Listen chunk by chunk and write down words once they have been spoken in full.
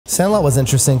Sandlot was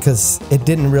interesting because it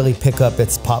didn't really pick up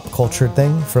its pop culture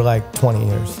thing for like 20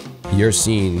 years. Your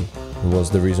scene was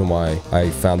the reason why I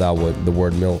found out what the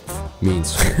word MILF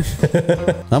means.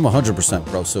 I'm 100%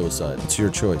 pro-suicide. It's your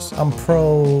choice. I'm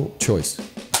pro-choice.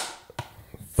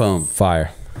 Boom.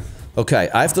 Fire. Okay,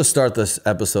 I have to start this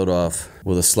episode off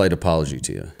with a slight apology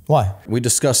to you. Why? We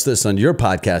discussed this on your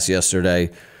podcast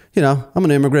yesterday. You know, I'm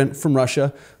an immigrant from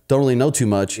Russia. Don't really know too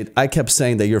much. I kept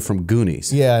saying that you're from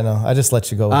Goonies. Yeah, I know. I just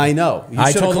let you go. I know. You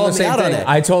I should told have him the called me same out on thing. it.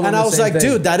 I told him and the I was same like, thing.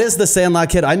 dude, that is the Sandlot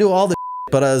kid. I knew all the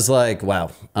but I was like, wow,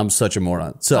 I'm such a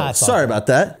moron. So sorry about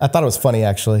that. I thought it was funny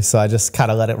actually, so I just kind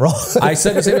of let it roll. I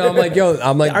said the same thing. I'm like, yo,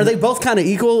 Are they both kind of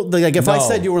equal? Like, if I No.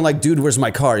 said you were like, dude, where's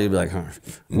my car? You'd be like, huh.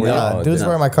 Yeah, Dudes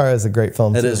Where My Car is a great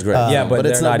film. It too. is great. yeah, but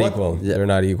it's they're not what- equal. Yeah. They're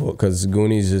not equal because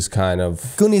Goonies is kind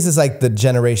of Goonies is like the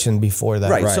generation before that.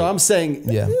 Right. So I'm saying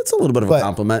it's a little bit of a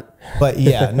compliment. But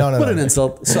yeah, no. What an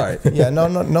insult. Sorry. Yeah,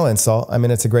 no insult. I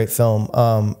mean, it's a great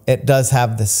film. It does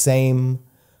have the same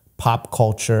pop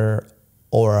culture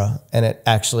aura, and it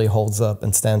actually holds up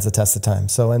and stands the test of time.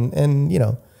 So,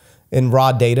 in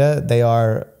raw data, they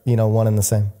are one and the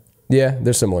same. yeah,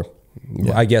 they're similar.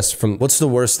 Yeah. I guess from What's the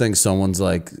worst thing someone's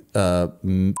like up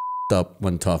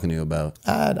when talking to you about?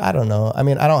 I don't know. I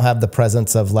mean, I don't have the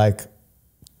presence of like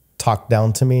talk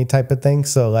down to me type of thing.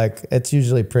 So like, it's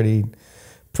usually pretty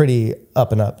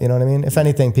up and up. You know what I mean? If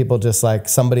anything, people just like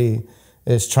somebody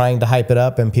is trying to hype it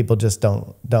up, and people just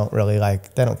don't really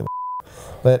like. They don't give a.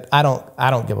 But I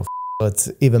don't give a.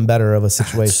 It's even better of a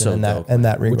situation so in that dope,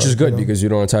 regard. which is good because you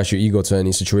don't attach your ego to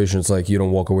any situation. It's like you don't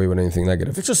walk away with anything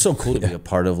negative. It's just so cool to be a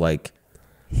part of like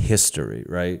history,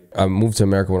 right? I moved to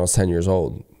America when I was 10 years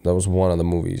old. That was one of the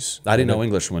movies I didn't know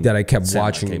English when that I kept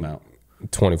Sandlot watching came out.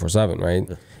 24/7, right?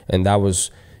 And that was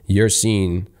your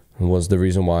scene was the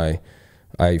reason why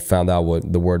I found out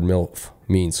what the word MILF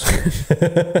means.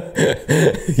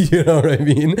 You know what I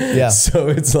mean? Yeah. So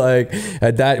it's like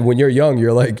at that when you're young,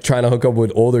 you're like trying to hook up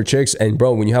with older chicks, and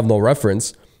bro, when you have no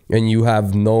reference and you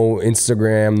have no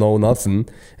Instagram, no nothing,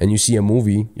 and you see a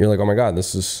movie, you're like, oh my god,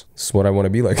 this is what I want to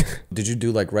be like. Did you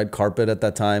do like red carpet at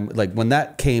that time? Like when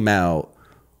that came out,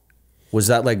 was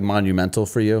that like monumental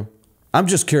for you? I'm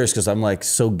just curious because I'm like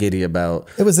so giddy about.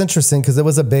 It was interesting because it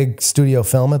was a big studio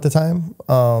film at the time.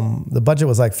 The budget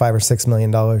was like $5 or $6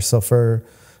 million. So for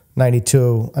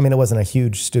 '92, I mean, it wasn't a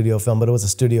huge studio film, but it was a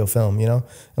studio film, And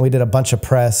we did a bunch of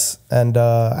press, and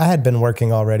I had been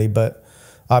working already, but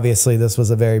obviously this was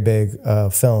a very big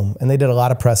film, and they did a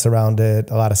lot of press around it,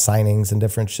 a lot of signings and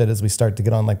different shit as we start to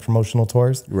get on like promotional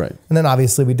tours. Right. And then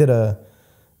obviously we did a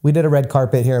red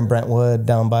carpet here in Brentwood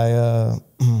down by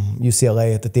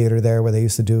UCLA at the theater there where they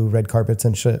used to do red carpets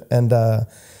and shit. And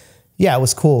yeah, it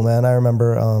was cool, man. I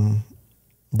remember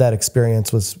that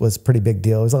experience was pretty big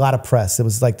deal. It was a lot of press. It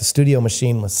was like the studio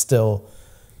machine was still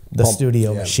the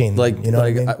studio machine. Like, you know what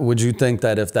I mean? Would you think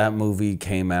that if that movie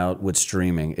came out with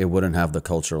streaming, it wouldn't have the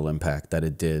cultural impact that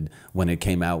it did when it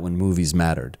came out when movies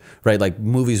mattered, right? Like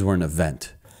movies were an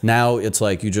event. Now it's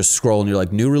like you just scroll and you're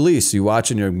like, new release. You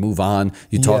watch and you move on.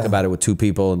 You talk about it with two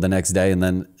people the next day and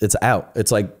then it's out.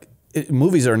 It's like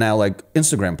movies are now like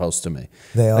Instagram posts to me.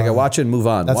 They are. Like I watch it and move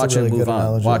on. That's Watch a it really and move good on.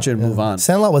 analogy. Watch it and move on.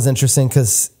 Sandlot was interesting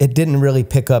because it didn't really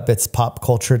pick up its pop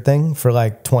culture thing for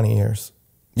like 20 years.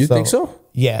 You think so?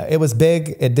 Yeah, it was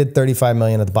big. It did 35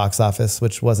 million at the box office,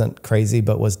 which wasn't crazy,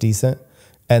 but was decent.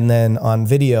 And then on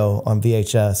video, on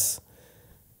VHS,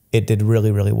 it did really,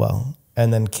 really well.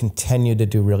 And then continued to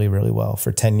do really, really well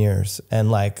for 10 years.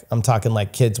 And like, I'm talking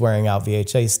like kids wearing out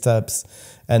VHS stubs.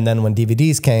 And then when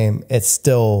DVDs came, it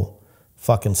still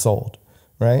fucking sold,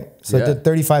 right? So it did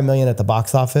 35 million at the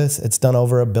box office. It's done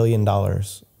over $1 billion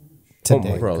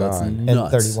today. Bro, that's in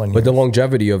nuts. 31 years. But the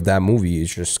longevity of that movie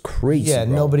is just crazy. Yeah,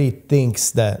 bro. nobody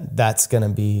thinks that that's gonna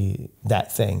be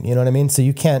that thing. You know what I mean? So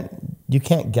you can't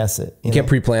guess it. You can't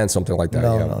pre-plan something like that.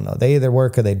 No. They either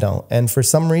work or they don't. And for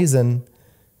some reason,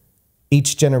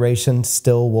 each generation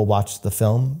still will watch the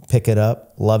film, pick it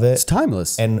up, love it. It's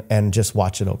timeless. And just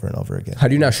watch it over and over again. How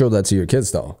do you not show that to your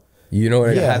kids though? You know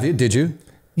what I mean? Have you? Did you?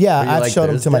 Yeah, I've like, showed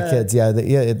them "There's to my Dad." kids. Yeah,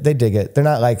 they dig it. They're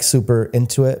not like super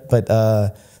into it, but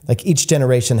like each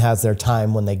generation has their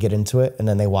time when they get into it, and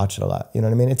then they watch it a lot. You know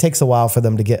what I mean? It takes a while for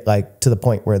them to get like to the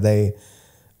point where they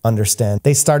understand.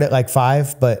 They start at like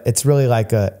 5, but it's really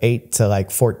like a 8 to like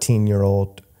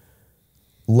 14-year-old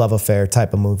love affair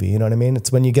type of movie. You know what I mean?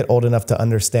 It's when you get old enough to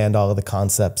understand all of the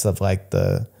concepts of like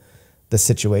the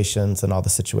situations and all the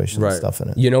situational stuff in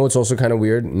it. You know, it's also kind of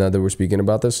weird now that we're speaking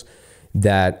about this,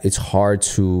 that it's hard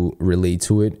to relate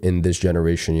to it in this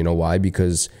generation. You know why?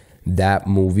 Because that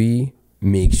movie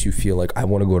makes you feel like I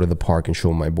want to go to the park and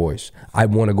show my boys. I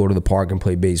want to go to the park and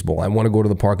play baseball. I want to go to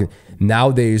the park.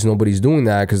 Nowadays, nobody's doing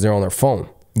that because they're on their phone.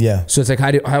 Yeah. So it's like,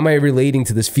 how am I relating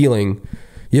to this feeling?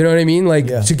 You know what I mean? Like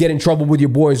to get in trouble with your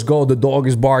boys, go, the dog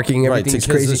is barking, everything's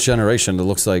to crazy. This generation, it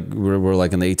looks like we're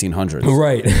like in the 1800s.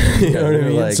 Right. You know what I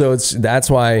mean? Like, so that's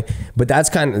why, but that's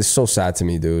kind of, it's so sad to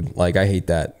me, dude. Like I hate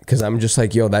that because I'm just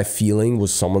like, yo, that feeling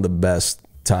was some of the best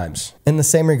times. In the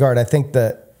same regard, I think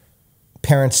that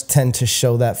parents tend to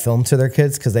show that film to their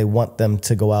kids because they want them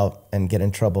to go out and get in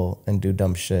trouble and do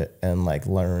dumb shit and like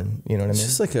learn, you know what I mean? It's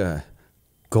just like a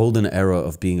golden era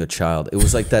of being a child. It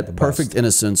was like that perfect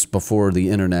innocence before the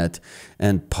internet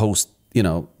and post, you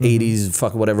know, 80s,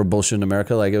 fuck whatever bullshit in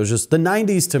America. Like it was just the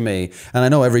 90s to me. And I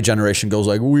know every generation goes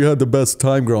like, we had the best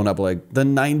time growing up. Like the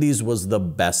 90s was the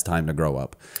best time to grow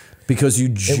up because you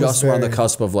just were on the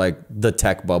cusp of like the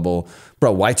tech bubble.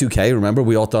 Bro, Y2K, remember?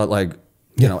 We all thought like,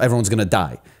 you know, everyone's going to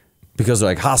die. Because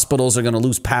like hospitals are going to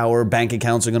lose power, bank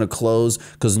accounts are going to close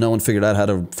because no one figured out how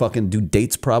to fucking do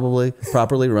dates properly.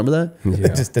 Remember that? Yeah.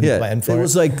 Just didn't plan for it. It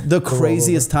was like the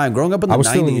craziest time. Growing up in the 90s, I was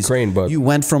still in Ukraine, but you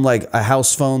went from like a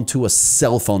house phone to a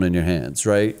cell phone in your hands,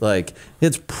 right? Like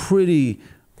it's pretty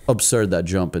absurd, that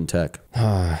jump in tech.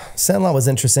 Sandlot was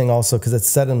interesting also because it's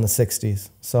set in the 60s.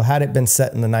 So had it been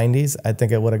set in the 90s, I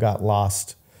think it would have got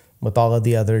lost with all of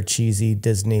the other cheesy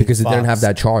Disney. Because it didn't have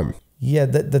that charm. Yeah,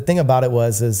 the thing about it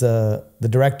was the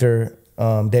director,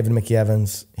 David Mickey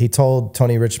Evans, he told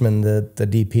Tony Richmond, the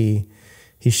DP,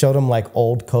 he showed him like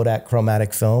old Kodak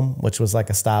chromatic film, which was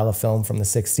like a style of film from the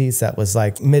 60s that was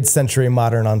like mid-century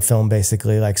modern on film,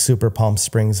 basically, like super Palm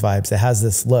Springs vibes. It has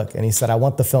this look. And he said, I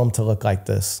want the film to look like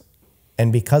this.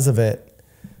 And because of it,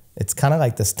 it's kind of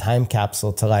like this time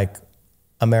capsule to like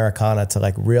Americana, to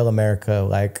like real America,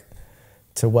 like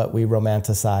to what we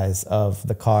romanticize of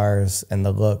the cars and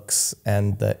the looks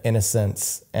and the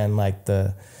innocence and like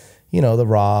the, you know, the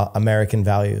raw American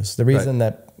values. The reason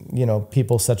that, you know,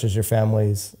 people such as your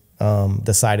families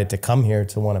decided to come here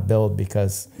to want to build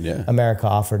because America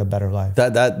offered a better life.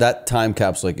 That time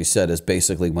capsule, like you said, is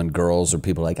basically when girls or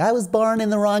people are like, I was born in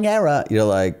the wrong era. You're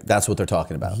like, that's what they're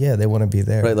talking about. Yeah, they want to be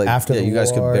there. Right, like, after the you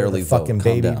guys war, could barely the vote. fucking Calm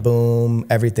baby down. boom,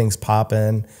 everything's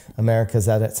popping. America's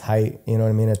at its height. You know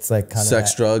what I mean? It's like kind of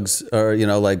sex, drugs, or, you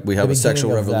know, like we have a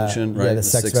sexual revolution, right? Yeah, the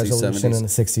sex 60s, revolution 70s. in the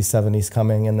 60s, 70s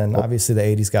coming. And then obviously the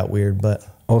 80s got weird, but.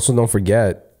 Also, don't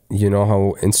forget, you know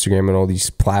how Instagram and all these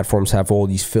platforms have all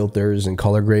these filters and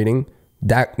color grading?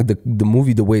 That the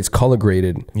movie, the way it's color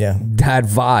graded, that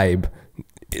vibe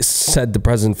is set the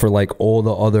precedent for like all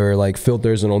the other like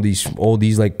filters and all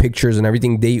these like pictures and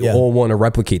everything. They all want to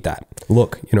replicate that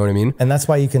look. You know what I mean? And that's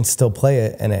why you can still play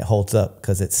it and it holds up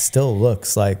because it still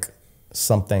looks like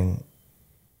something,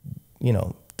 you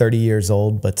know, 30 years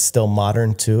old, but still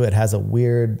modern too. It has a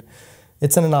weird.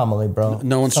 It's an anomaly, bro.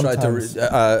 No one's tried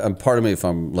to. Pardon me if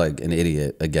I'm like an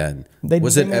idiot again.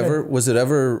 Was it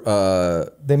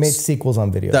ever? They made sequels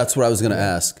on video. That's what I was going to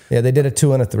ask. Yeah, they did a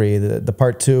 2 and a 3. The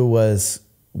part 2 was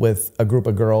with a group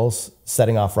of girls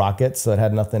setting off rockets, so it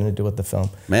had nothing to do with the film.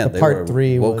 Man, the part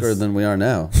 3 woker than we are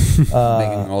now. Making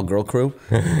an all-girl crew.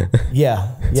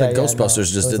 Yeah, it's like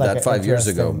Ghostbusters just did like that 5 years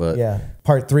ago. But yeah,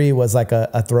 part 3 was like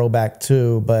a throwback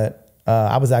too, but.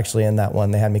 I was actually in that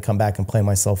one. They had me come back and play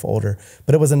myself older.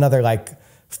 But it was another like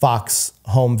Fox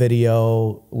home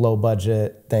video, low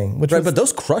budget thing. Which but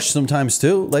those crush sometimes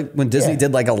too. Like when Disney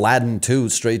did like Aladdin 2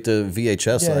 straight to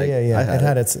VHS.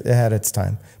 It had its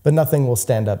time. But nothing will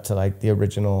stand up to like the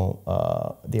original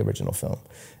film.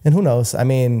 And who knows? I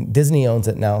mean, Disney owns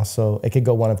it now, so it could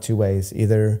go one of two ways.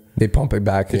 Either they pump it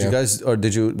back. Did you guys, or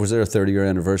was there a 30-year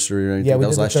anniversary or anything? Yeah, we that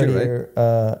was did last year,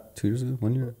 right? 2 years ago?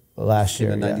 1 year? Last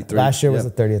year. Last year was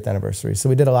the 30th anniversary. So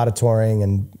we did a lot of touring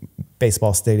and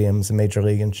baseball stadiums and Major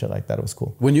League and shit like that. It was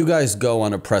cool. When you guys go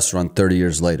on a press run 30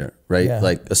 years later, right? Yeah.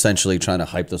 Like essentially trying to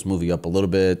hype this movie up a little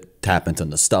bit, tap into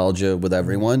nostalgia with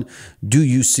everyone. Do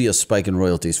you see a spike in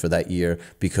royalties for that year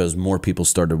because more people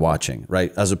started watching,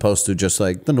 right? As opposed to just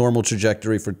like the normal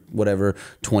trajectory for whatever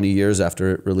 20 years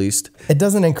after it released? It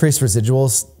doesn't increase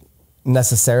residuals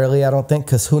necessarily, I don't think,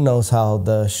 because who knows how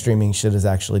the streaming shit is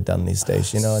actually done these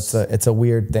days. You know, it's a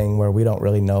weird thing where we don't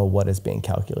really know what is being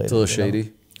calculated. It's a little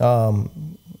shady.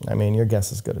 I mean, your guess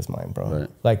is as good as mine, bro. Right.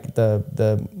 Like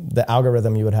the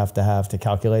algorithm you would have to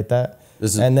calculate that,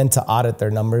 and then to audit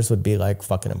their numbers would be like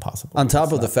fucking impossible. On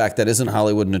top of the fact that isn't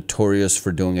Hollywood notorious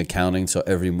for doing accounting, so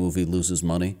every movie loses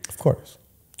money? Of course.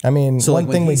 I mean, So one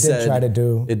like, thing when we he did said try to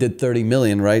do. it did 30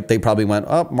 million, right? They probably went,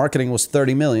 oh, marketing was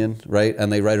 30 million, right?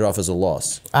 And they write it off as a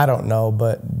loss. I don't know,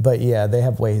 but yeah, they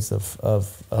have ways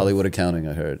of Hollywood accounting,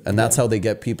 I heard, and that's how they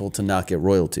get people to not get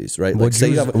royalties, right? Like,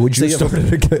 Would you start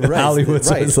it right, Hollywood?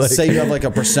 So right. it's like, Say you have like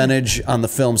a percentage on the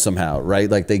film somehow,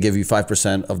 right? Like they give you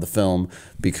 5% of the film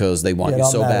because they want it you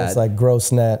all so matters, bad, like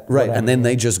gross net, right? whatever. And then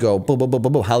they just go, boom, boom, boom,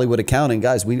 boom, boom. Hollywood accounting,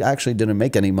 guys, we actually didn't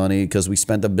make any money because we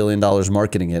spent $1 billion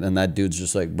marketing it, and that dude's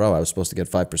just like, bro, I was supposed to get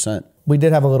 5%. We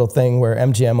did have a little thing where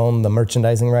MGM owned the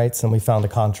merchandising rights, and we found a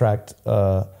contract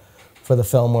for the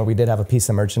film where we did have a piece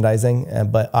of merchandising,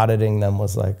 but auditing them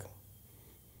was like,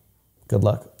 good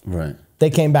luck. Right. They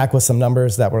came back with some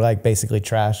numbers that were like basically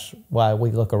trash. While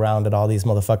we look around at all these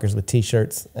motherfuckers with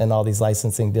T-shirts and all these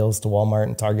licensing deals to Walmart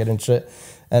and Target and shit,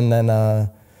 and then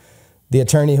the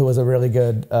attorney, who was a really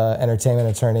good entertainment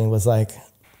attorney, was like,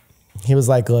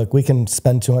 look, we can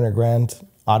spend 200 grand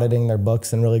auditing their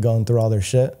books and really going through all their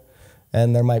shit,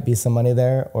 and there might be some money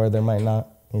there or there might not.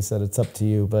 He said, it's up to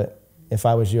you, but if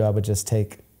I was you, I would just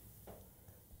take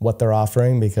what they're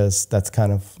offering because that's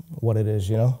kind of what it is,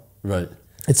 you know? Right.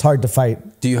 It's hard to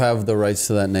fight. Do you have the rights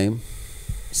to that name,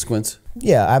 Squints?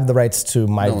 Yeah, I have the rights to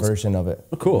my version of it.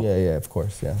 Oh, cool. Yeah, of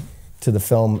course, yeah. To the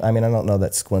film, I mean, I don't know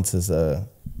that Squints is the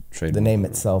name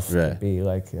itself right. would be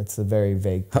like, it's a very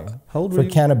vague thing. How old were For you?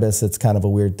 cannabis, it's kind of a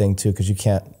weird thing too, because you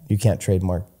can't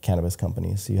trademark cannabis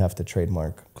companies. You have to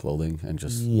trademark Clothing and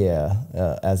just...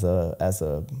 as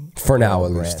a for now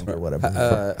at brand least. or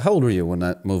whatever. how old were you when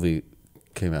that movie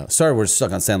came out? Sorry, we're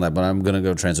stuck on Sandlot, but I'm gonna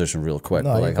go transition real quick.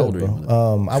 No, But you're like, how old good, were you?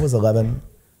 bro. I was 11.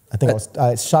 I think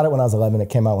I shot it when I was 11. It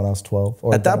came out when I was 12.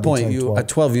 Or At that gonna be point, turned 12. at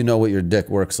 12, you know what your dick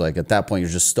works like. At that point, you're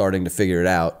just starting to figure it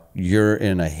out. You're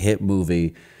in a hit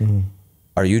movie. Mm-hmm.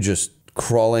 Are you just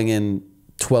crawling in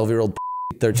 12-year-old,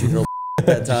 13-year-old at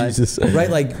that time? Jesus. Right?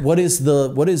 Like, what is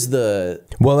the?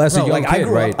 Well, that's Bro, a young like, I kid,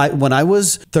 grew right? up, when I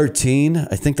was 13,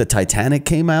 I think the Titanic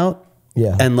came out.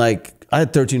 Yeah. And like, I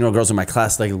had 13-year-old girls in my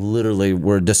class, like literally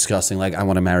were discussing, like, I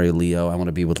want to marry Leo. I want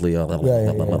to be with Leo. Blah, blah,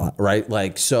 Yeah, blah, blah, blah. Right?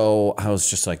 Like, so I was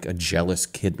just like a jealous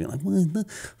kid being like, no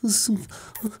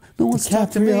one's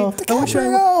talking to me. Oh,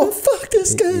 fuck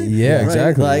this guy. Yeah, Right?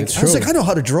 exactly. Like, It's I was true. like, I know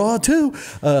how to draw too.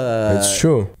 It's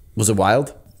true. Was it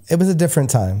wild? It was a different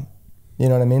time. You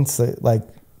know what I mean? So like,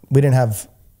 we didn't have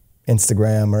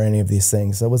Instagram or any of these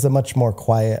things. So it was a much more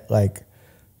quiet, like,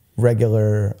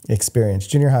 regular experience.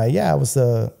 Junior high, yeah, I was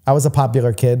a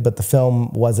popular kid, but the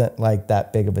film wasn't like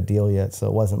that big of a deal yet, so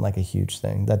it wasn't like a huge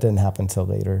thing. That didn't happen till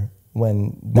later,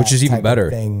 when Which is even better.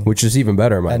 Which is even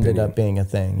better, in my ended opinion. up being a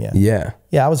thing. Yeah. Yeah.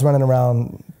 Yeah, I was running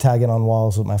around tagging on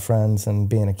walls with my friends and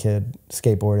being a kid,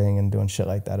 skateboarding and doing shit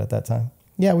like that at that time.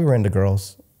 Yeah, we were into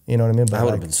girls. You know what I mean? But I would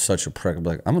like, have been such a prick. I'd be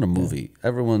like, I'm in a movie.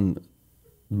 Everyone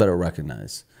better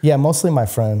recognize. yeah, mostly my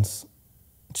friends.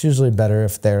 It's usually better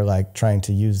if they're like trying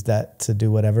to use that to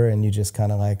do whatever, and you just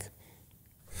kind of like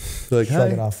Like,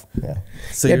 shrug it off. Yeah,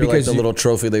 So Yeah, you're like because the little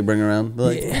trophy they bring around.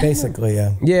 Like, basically,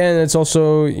 yeah. Yeah, and it's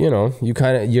also, you know, you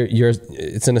kind of you're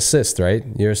it's an assist, right?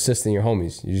 You're assisting your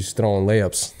homies. You're just throwing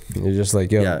layups. You're just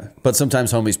like, yo. yeah. But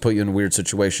sometimes homies put you in weird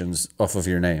situations off of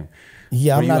your name.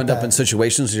 Yeah, Where I'm you not end up that- in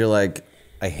situations where you're like,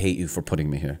 I hate you for putting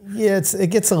me here. Yeah, it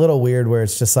gets a little weird where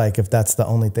it's just like if that's the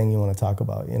only thing you want to talk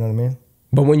about, you know what I mean?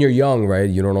 But when you're young, right,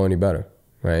 you don't know any better,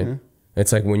 right? Mm-hmm.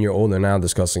 It's like when you're older now,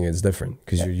 discussing it's different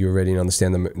because you already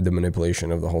understand the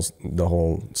manipulation of the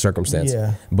whole circumstance.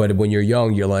 Yeah. But when you're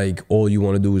young, you're like, all you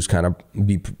want to do is kind of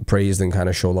be praised and kind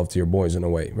of show love to your boys in a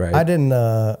way, right?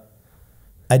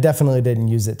 I definitely didn't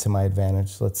use it to my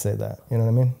advantage. Let's say that. You know what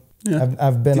I mean? Yeah.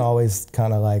 I've been always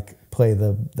kind of like play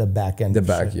the back end. The of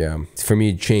back, shit. yeah. For me,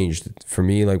 it changed. For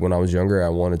me, like when I was younger, I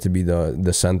wanted to be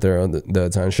the center of the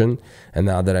attention. And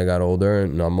now that I got older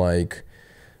and I'm like,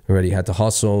 already had to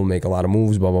hustle, make a lot of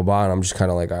moves, blah, blah, blah. And I'm just kind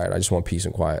of like, all right, I just want peace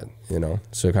and quiet, you know?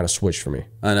 So it kind of switched for me.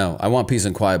 I know. I want peace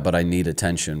and quiet, but I need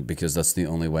attention because that's the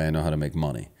only way I know how to make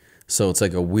money. So it's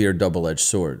like a weird double-edged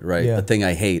sword, right? Yeah. The thing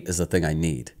I hate is the thing I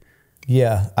need.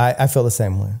 Yeah, I feel the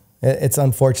same way. It's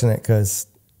unfortunate because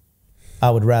I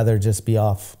would rather just be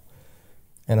off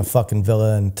in a fucking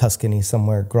villa in Tuscany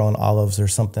somewhere growing olives or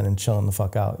something and chilling the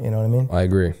fuck out. You know what I mean? I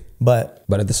agree. But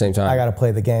at the same time, I got to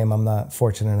play the game. I'm not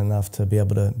fortunate enough to be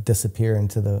able to disappear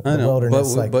into the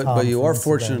wilderness. But you Tom are from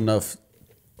fortunate Instagram. enough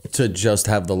to just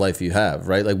have the life you have,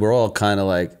 right? Like we're all kind of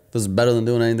like, this is better than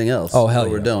doing anything else. Oh, hell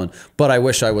what we're yeah. doing. But I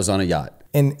wish I was on a yacht.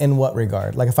 In what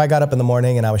regard? Like if I got up in the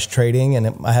morning and I was trading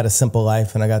and I had a simple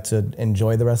life and I got to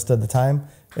enjoy the rest of the time,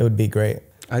 it would be great.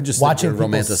 I just Watching think you're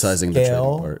people romanticizing the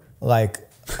scale, trading part. like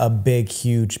a big,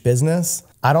 huge business.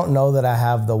 I don't know that I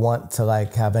have the want to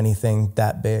like have anything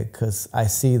that big because I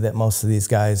see that most of these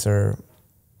guys are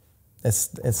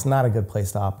it's not a good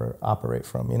place to operate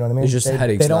from. You know what I mean? It's just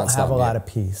headaches They don't nonstop, have a lot yeah. of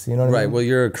peace. You know what I Right. mean? Well,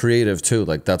 you're a creative too.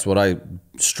 Like that's what I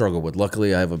struggle with.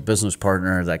 Luckily, I have a business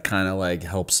partner that kind of like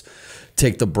helps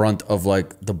take the brunt of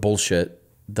like the bullshit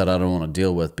that I don't want to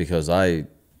deal with because I'm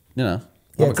Yeah,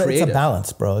 a it's creative. a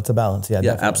balance, bro. It's a balance. Yeah,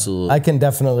 Yeah, definitely.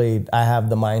 absolutely. I have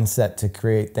the mindset to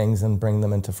create things and bring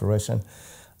them into fruition.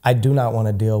 I do not want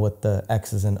to deal with the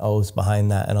X's and O's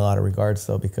behind that in a lot of regards,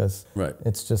 though, because Right.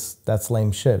 it's just, that's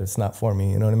lame shit. It's not for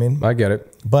me. You know what I mean? I get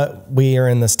it. But we are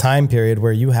in this time period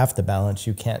where you have to balance.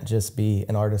 You can't just be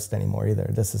an artist anymore either.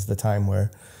 This is the time where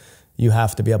you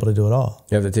have to be able to do it all.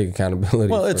 You have to take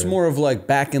accountability. Well, it's more of like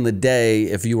back in the day,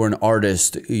 if you were an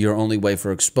artist, your only way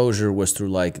for exposure was through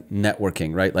like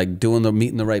networking, right? Like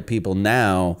meeting the right people.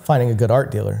 Now, Finding a good art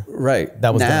dealer. right.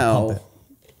 That was gonna now, pump it.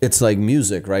 it's like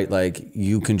music, right? Like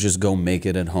you can just go make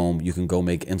it at home. You can go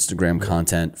make Instagram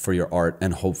content for your art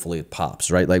and hopefully it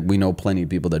pops, right? Like we know plenty of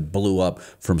people that blew up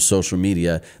from social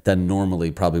media that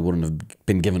normally probably wouldn't have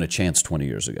been given a chance 20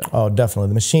 years ago. Oh, definitely.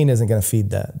 The machine isn't going to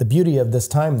feed that. The beauty of this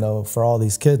time, though, for all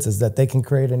these kids is that they can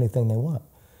create anything they want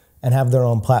and have their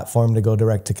own platform to go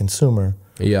direct to consumer.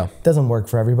 Yeah. It doesn't work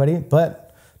for everybody,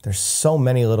 but there's so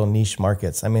many little niche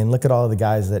markets. I mean, look at all the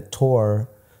guys that tour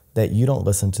that you don't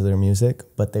listen to their music,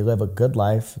 but they live a good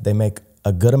life. They make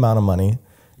a good amount of money.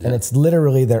 And it's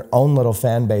literally their own little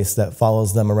fan base that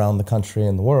follows them around the country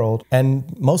and the world. And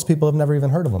most people have never even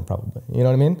heard of them, probably. You know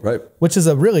what I mean? Right. Which is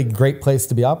a really great place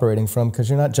to be operating from because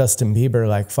you're not Justin Bieber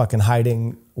like fucking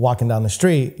hiding, walking down the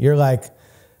street. You're like,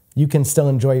 you can still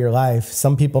enjoy your life.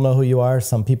 Some people know who you are,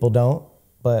 some people don't.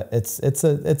 But it's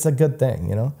a good thing,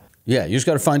 you know? Yeah, you just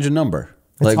got to find your number.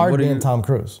 It's Like, hard what are being you- Tom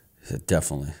Cruise.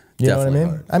 Definitely. You know what I Definitely mean?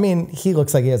 hard. I mean, he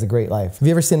looks like he has a great life. Have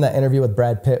you ever seen that interview with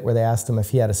Brad Pitt where they asked him if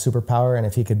he had a superpower and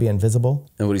if he could be invisible?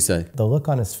 And what do you say? The look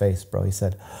on his face, bro, he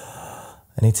said,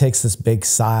 and he takes this big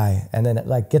sigh and then it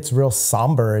like gets real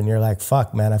somber and you're like,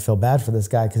 fuck, man, I feel bad for this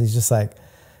guy because he's just like,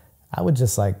 I would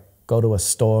just like go to a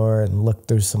store and look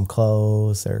through some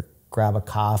clothes or grab a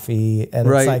coffee. And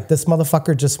Right. it's like, this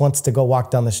motherfucker just wants to go walk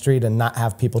down the street and not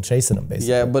have people chasing him,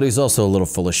 basically. Yeah, but he's also a little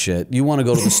full of shit. You want to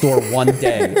go to the store one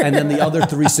day, and then the other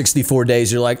 364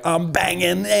 days, you're like, I'm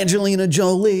banging Angelina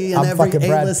Jolie and I'm every fucking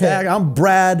Brad A-list Pitt. actor. I'm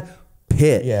Brad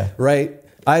Pitt. Yeah. Right?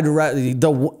 I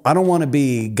don't want to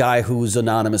be guy who's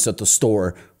anonymous at the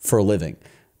store for a living.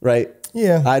 Right?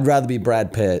 Yeah. I'd rather be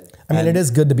Brad Pitt. I mean, it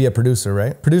is good to be a producer,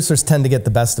 right? Producers tend to get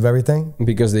the best of everything.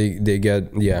 Because they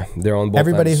get, they're on both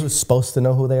Everybody ends. who's supposed to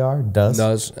know who they are does.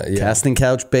 Yeah. Casting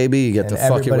couch, baby. You get And to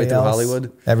fuck your way everybody through else-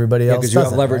 Hollywood. Everybody Yeah, else because you have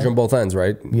doesn't, leverage right? on both ends,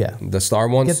 right? Yeah. The star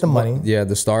wants get the money. Yeah,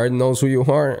 the star knows who you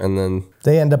are, and then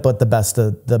They end up with the best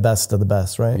of the best of the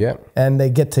best, right? Yeah. And they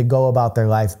get to go about their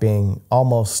life being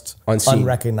almost Unseen.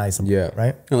 unrecognizable, Yeah.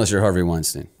 right? Unless you're Harvey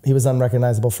Weinstein. He was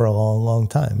unrecognizable for a long, long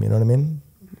time. You know what I mean?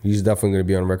 he's definitely going to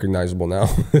be unrecognizable now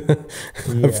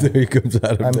after he comes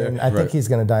out of I there. mean, I think he's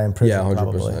going to die in prison. Yeah, 100%,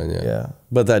 probably. yeah.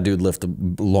 But that dude lived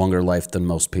a longer life than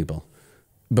most people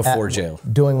before jail.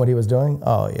 Doing what he was doing?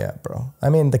 Oh, yeah, bro. I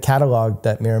mean, the catalog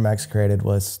that Miramax created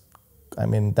was, I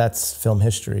mean, that's film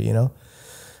history, you know?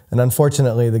 And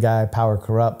unfortunately, the guy, power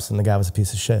corrupts, and the guy was a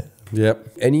piece of shit.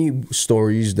 Yep. Any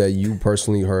stories that you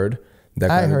personally heard that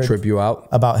kind of trip you out?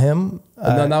 About him?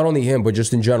 Not only him, but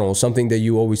just in general, something that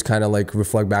you always kind of like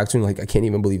reflect back to, and like, I can't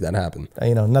even believe that happened.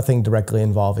 You know, nothing directly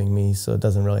involving me, so it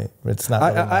doesn't really, it's not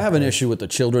really I have an issue with the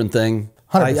children thing.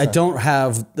 100%. I don't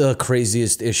have the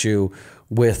craziest issue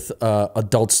with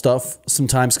adult stuff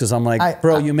sometimes because I'm like,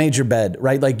 bro, you made your bed,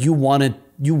 right? Like you wanted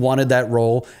that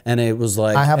role, and it was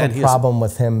like I have a problem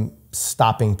with him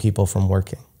stopping people from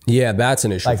working. Yeah, that's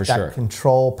an issue Like for that sure.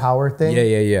 control power thing.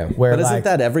 Yeah. Where But isn't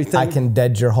that everything? I can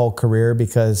dead your whole career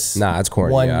because Nah, it's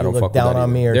corny. one, Yeah, I you don't look fuck with down that on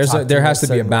either. me, or There has to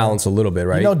be a balance a little bit,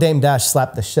 right? You know, Dame Dash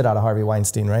slapped the shit out of Harvey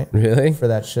Weinstein, right? Really? For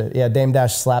that shit. Yeah, Dame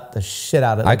Dash slapped the shit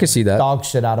out of. I could see that. Dog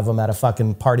shit out of him at a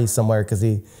fucking party somewhere because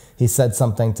he said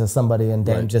something to somebody and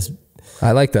Dame just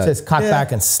I like that. cocked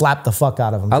back and slapped the fuck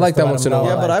out of him. I like just to that let once him in a know,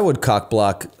 while. Yeah, but I would cock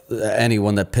block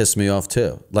anyone that pissed me off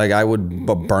too. Like I would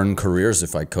burn careers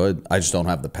if I could. I just don't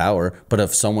have the power. But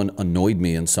if someone annoyed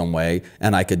me in some way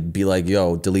and I could be like,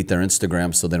 yo, delete their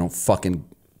Instagram so they don't fucking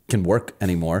can work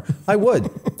anymore, I would.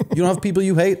 You don't have people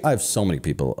you hate? I have so many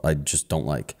people I just don't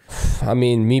like. I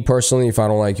mean, me personally, if I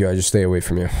don't like you, I just stay away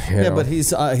from you. Yeah, but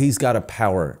he's got a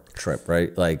power trip,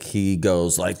 right? Like he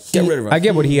goes like, get rid of him. I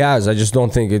get what he has. I just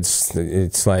don't think it's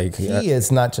like He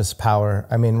is not just power.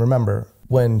 I mean, remember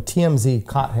when TMZ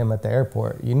caught him at the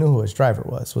airport, you knew who his driver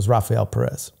was Rafael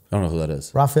Perez. I don't know who that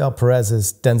is. Rafael Perez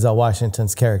is Denzel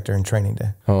Washington's character in Training Day.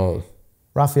 oh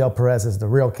Rafael Perez is the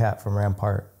real cat from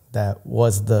Rampart that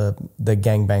was the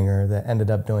gangbanger that ended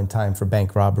up doing time for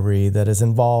bank robbery, that is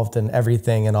involved in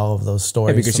everything and all of those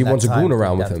stories. Yeah, because he wants a goon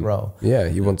around with him. Row. Yeah,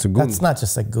 he wants a goon. That's not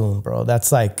just a goon, bro.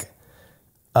 That's like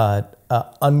a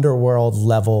underworld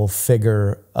level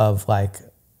figure of like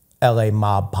LA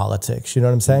mob politics. You know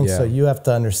what I'm saying? Yeah. So you have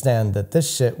to understand that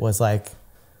this shit was like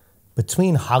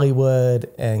between Hollywood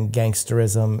and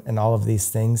gangsterism and all of these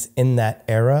things in that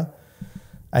era.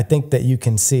 I think that you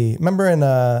can see. Remember in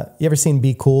you ever seen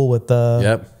Be Cool with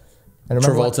the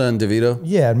Travolta and DeVito?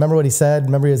 Yeah, remember what he said?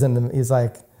 Remember he was in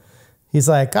the, he's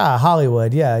like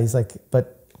Hollywood, yeah. He's like,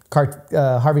 but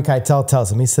Harvey Keitel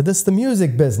tells him, he said, this is the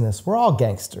music business. We're all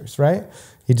gangsters, right?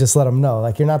 He just let him know,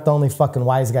 like, you're not the only fucking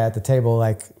wise guy at the table.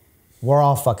 Like, we're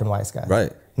all fucking wise guys,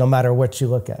 right? No matter what you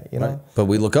look at, you know. Right. But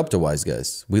we look up to wise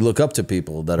guys. We look up to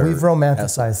people that We've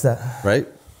romanticized that, right?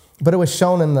 But it was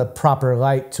shown in the proper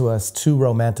light to us to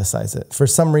romanticize it. For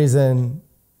some reason,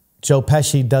 Joe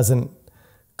Pesci doesn't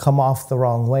come off the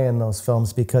wrong way in those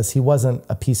films because he wasn't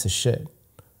a piece of shit.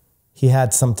 He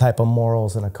had some type of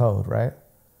morals and a code, right?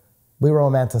 We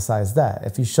romanticize that.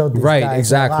 If you showed these guys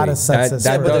exactly. a lot of sense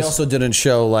but they also didn't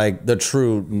show like the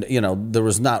true, you know, there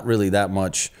was not really that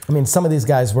much. I mean, some of these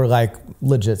guys were like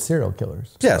legit serial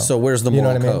killers. Yeah, so where's the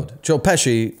moral what I mean? code? Joe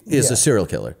Pesci is a serial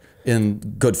killer in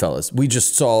Goodfellas. We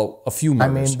just saw a few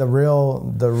murders. I mean, the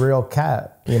real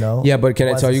cat, you know. Yeah, but can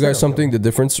I tell you guys something? The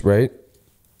difference, right?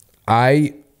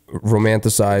 I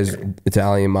romanticize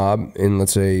Italian mob in,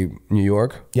 let's say, New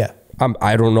York. Yeah.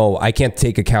 I don't know. I can't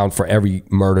take account for every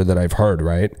murder that I've heard,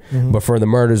 right? But for the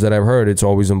murders that I've heard, it's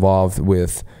always involved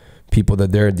with people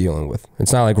that they're dealing with.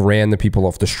 It's not like random people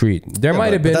off the street. There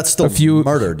might have been that's still a few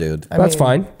murder, dude. That's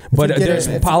fine. But there's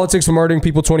politics of murdering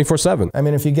people 24/7. I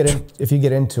mean, if you get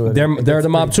into it, they're the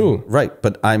mob too, right?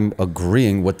 But I'm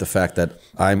agreeing with the fact that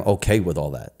I'm okay with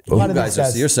all that. You guys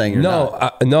are, you're saying you're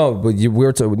not. No, but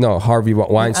Harvey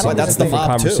Weinstein. That's the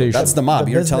mob too. That's the mob.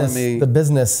 You're telling me the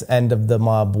business end of the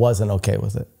mob wasn't okay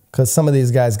with it. Because some of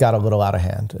these guys got a little out of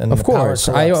hand. And of course.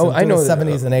 I know. The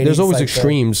 70s and 80s. There's always like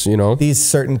extremes, you know. These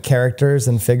certain characters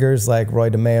and figures like Roy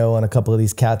DeMeo and a couple of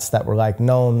these cats that were like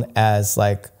known as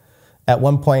like, at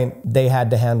one point they had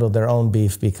to handle their own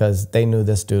beef because they knew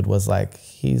this dude was like,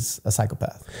 he's a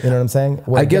psychopath. You know what I'm saying?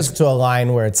 Where I guess to a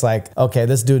line where it's like, okay,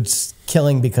 this dude's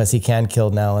killing because he can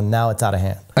kill now, and now it's out of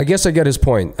hand. I guess I get his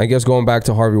point. I guess going back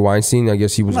to Harvey Weinstein, I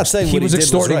guess he was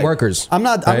extorting workers.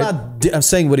 I'm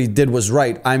saying what he did was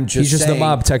right. He's just the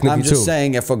mob technically I'm just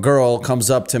saying if a girl comes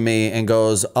up to me and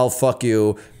goes, "I'll fuck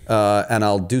you," and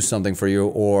I'll do something for you,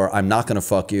 or I'm not gonna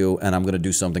fuck you and I'm gonna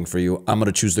do something for you, I'm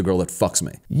gonna choose the girl that fucks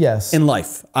me. Yes. In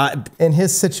life. In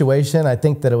his situation, I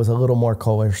think that it was a little more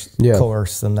coerced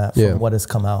than that from what has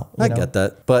come out. I get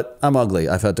that, but I'm ugly.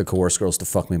 I've had to coerce girls to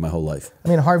fuck me my whole life. I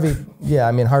mean,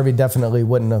 Harvey definitely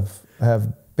wouldn't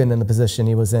have been in the position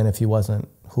he was in if he wasn't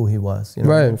who he was. You know?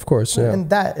 Right, of course, yeah. And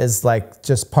that is like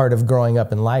just part of growing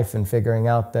up in life and figuring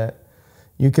out that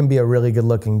you can be a really good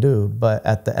looking dude, but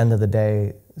at the end of the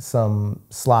day, some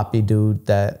sloppy dude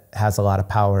that has a lot of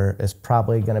power is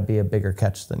probably going to be a bigger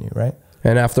catch than you, right?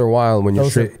 And after a while, when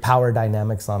those are power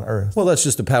dynamics on Earth. Well, that's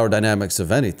just the power dynamics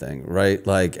of anything, right?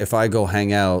 Like if I go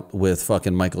hang out with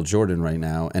fucking Michael Jordan right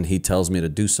now and he tells me to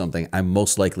do something, I'm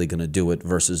most likely going to do it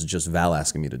versus just Val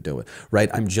asking me to do it,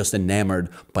 right? I'm just enamored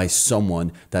by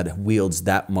someone that wields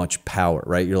that much power,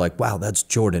 right? You're like, wow, that's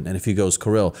Jordan. And if he goes,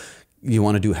 Kirill, you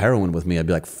want to do heroin with me? I'd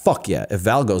be like, fuck yeah. If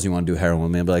Val goes, you want to do heroin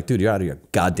with me? I'd be like, dude, you're out of your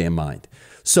goddamn mind.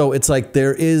 So it's like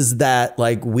there is that,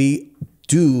 like we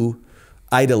do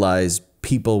idolize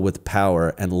people with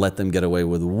power and let them get away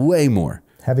with way more.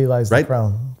 Heavy lies the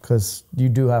crown, because you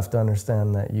do have to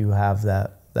understand that you have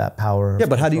that power. Yeah,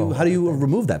 but how do you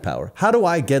remove that power? How do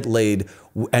I get laid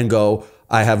and go,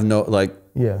 I have no, like,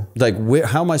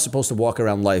 how am I supposed to walk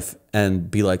around life and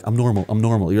be like, I'm normal, I'm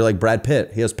normal? You're like Brad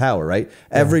Pitt. He has power, right?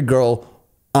 Yeah. Every girl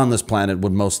on this planet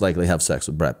would most likely have sex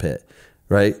with Brad Pitt,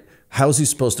 right? How is he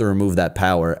supposed to remove that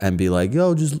power and be like,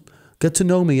 yo, just get to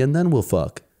know me and then we'll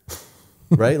fuck,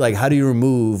 right? Like, how do you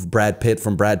remove Brad Pitt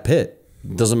from Brad Pitt?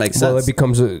 It doesn't make sense. Well, it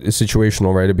becomes a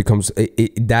situational, right? It becomes,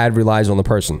 dad relies on the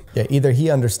person. Yeah, either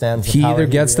he understands he either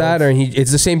gets that or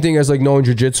it's the same thing as like knowing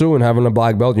jiu-jitsu and having a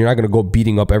black belt. You're not going to go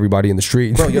beating up everybody in the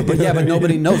street. Bro, but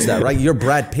nobody knows that, right? You're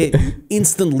Brad Pitt. You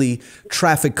instantly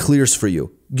traffic clears for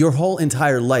you. Your whole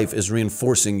entire life is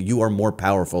reinforcing you are more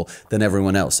powerful than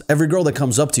everyone else. Every girl that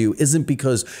comes up to you isn't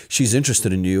because she's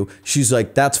interested in you. She's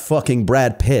like, that's fucking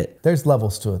Brad Pitt. There's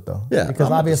levels to it though. Yeah.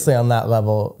 Because obviously on that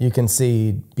level, you can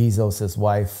see Bezos'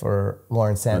 wife or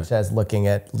Lauren Sanchez looking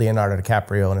at Leonardo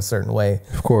DiCaprio in a certain way.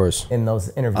 Of course. In those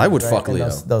interviews. I would right? fuck In Leo.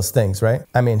 Those things, right?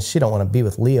 I mean, she don't want to be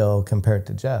with Leo compared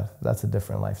to Jeff. That's a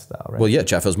different lifestyle, right? Well, yeah,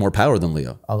 Jeff has more power than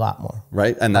Leo. A lot more.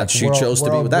 Right? And that she chose to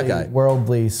be with that guy.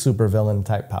 Worldly supervillain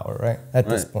type power, right? At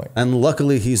this point. And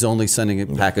luckily, he's only sending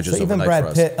it packages So even overnight for Brad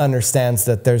us. Pitt understands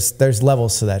that there's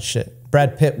levels to that shit.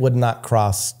 Brad Pitt would not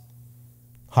cross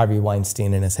Harvey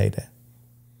Weinstein in his heyday.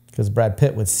 Because Brad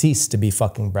Pitt would cease to be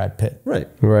fucking Brad Pitt. Right.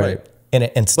 In an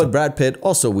instant. But Brad Pitt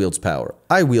also wields power.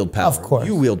 I wield power. Of course.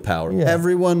 You wield power. Yeah.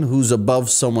 Everyone who's above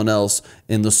someone else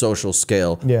in the social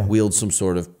scale wields some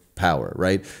sort of power,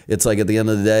 right? It's like at the end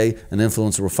of the day, an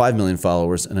influencer with 5 million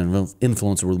followers and an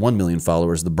influencer with 1 million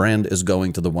followers, the brand is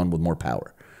going to the one with more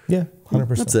power. Yeah,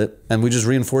 100%. That's it. And we just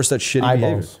reinforce that shitty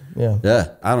Eyeballs. behavior. Yeah.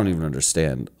 Yeah. I don't even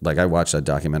understand. Like, I watched that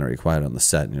documentary, Quiet on the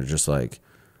Set, and you're just like,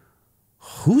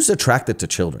 who's attracted to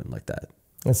children like that?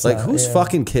 It's Like, who's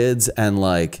fucking kids and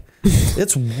like,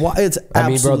 it's I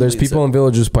mean, bro, there's people in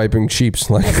villages piping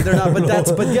sheeps. Like, they're not,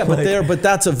 but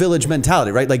that's a village mentality,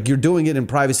 right? Like, you're doing it in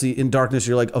privacy, in darkness.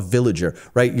 You're like a villager,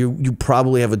 right? You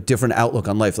probably have a different outlook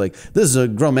on life. Like, this is a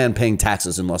grown man paying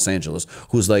taxes in Los Angeles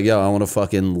who's like, yo, I want to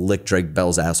fucking lick Drake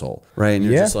Bell's asshole, right? And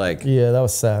you're just like, yeah, that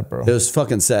was sad, bro. it was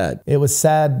fucking sad. It was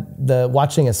sad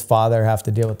watching his father have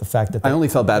to deal with the fact that I only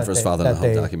felt bad for his father in the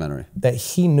whole documentary. That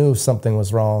he knew something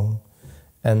was wrong.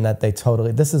 And that they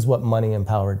totally, this is what money and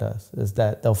power does, is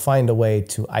that they'll find a way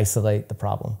to isolate the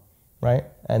problem, right?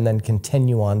 And then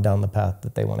continue on down the path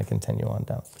that they want to continue on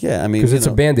down. Yeah, I mean, because it's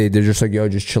a Band-Aid. They're just like, yo,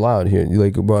 just chill out here. You're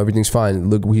like, bro, everything's fine.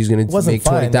 Look, he's going to make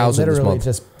 20,000 this literally month.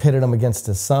 just pitted him against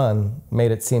his son, made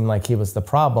it seem like he was the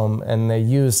problem. And they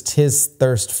used his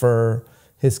thirst for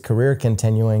his career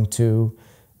continuing to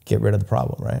get rid of the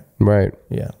problem, right? Right.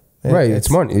 Yeah. It's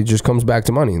money. It just comes back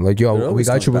to money. Like, yo, we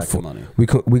got you with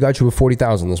we got you with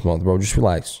 40,000 this month, bro. Just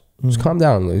relax. Just calm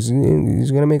down. He's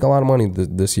gonna make a lot of money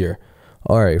this year.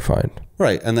 All right, fine.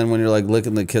 Right, and then when you're like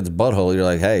licking the kid's butthole, you're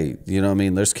like, hey, you know what I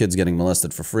mean? There's kids getting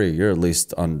molested for free. You're at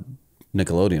least on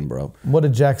Nickelodeon, bro. What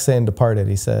did Jack say in Departed?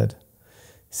 He said,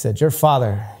 your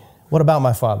father. What about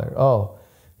my father? Oh,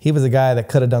 he was a guy that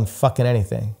could have done fucking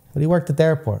anything. But he worked at the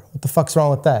airport. What the fuck's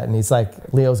wrong with that? And he's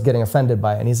like, Leo's getting offended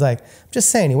by it. And he's like, I'm just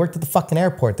saying, he worked at the fucking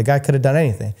airport. The guy could have done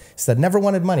anything. He said, never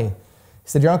wanted money. He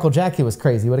said, your Uncle Jackie was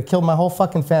crazy. He would have killed my whole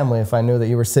fucking family if I knew that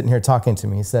you were sitting here talking to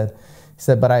me. He said,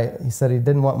 he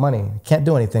didn't want money. You can't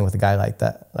do anything with a guy like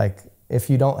that. Like, if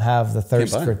you don't have the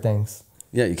thirst for things.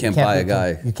 Yeah, you can't buy a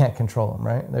guy. You can't control him,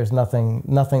 right? There's nothing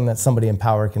that somebody in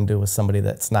power can do with somebody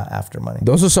that's not after money.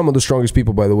 Those are some of the strongest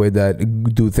people, by the way,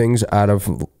 that do things out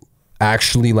of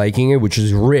actually liking it, which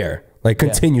is rare, like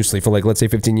continuously for like, let's say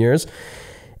 15 years,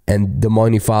 and the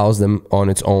money follows them on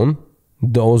its own.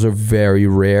 Those are very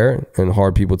rare and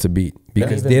hard people to beat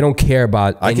because they don't care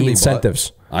about any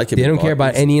incentives. They don't care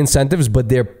about any incentives, but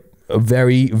they're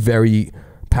very, very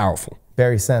powerful.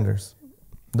 Barry Sanders,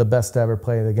 the best to ever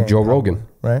play the game. Joe Rogan.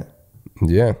 Right?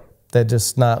 Yeah. They're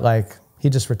just not like, he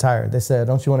just retired. They said,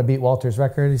 don't you want to beat Walter's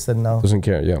record? He said, no. Doesn't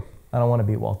care, yeah. I don't want to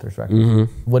beat Walter's record.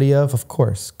 Would he have? Of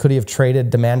course. Could he have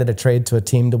demanded a trade to a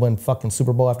team to win fucking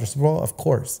Super Bowl after Super Bowl? Of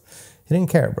course. He didn't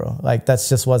care, bro. Like, that's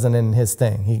just wasn't in his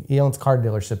thing. He owns car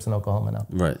dealerships in Oklahoma now.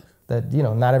 Right. That,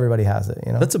 not everybody has it,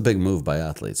 That's a big move by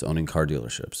athletes, owning car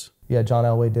dealerships. Yeah, John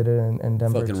Elway did it in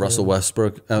Denver. Fucking Russell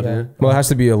Westbrook out here. Well, it has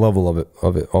to be a level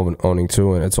of owning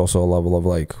too, and it's also a level of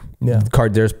like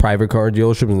there's private car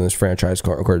dealerships and there's franchise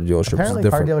car dealerships. Apparently,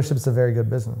 car dealerships is a very good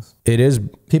business. It is.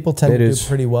 People tend to do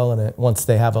pretty well in it once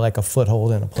they have like a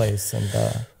foothold in a place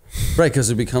and. Right, because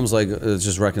it becomes like it's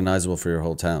just recognizable for your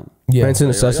whole town. Yeah, it's a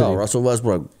necessity. Like, Russell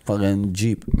Westbrook, fucking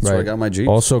Jeep. That's where I got my Jeep.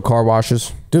 Also, car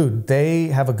washes. Dude, they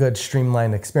have a good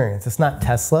streamlined experience. It's not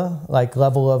Tesla like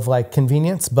level of like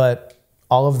convenience, but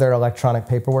all of their electronic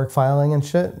paperwork filing and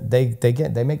shit,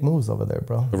 they make moves over there,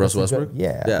 bro. Russell Westbrook?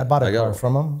 Yeah, I bought a car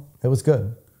from them. It was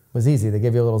good. It was easy. They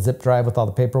give you a little zip drive with all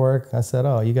the paperwork. I said,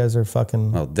 oh, you guys are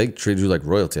fucking... Oh, they treated you like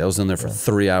royalty. I was in there for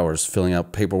 3 hours filling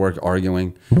out paperwork,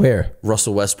 arguing. Where?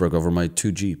 Russell Westbrook over my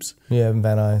 2 Jeeps. Yeah, in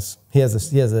Van Nuys. He has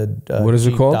a what is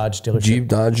Jeep it called? Dodge dealership. Jeep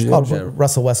Dodge dealership?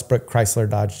 Russell Westbrook Chrysler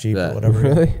Dodge Jeep or whatever.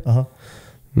 Really? Uh-huh.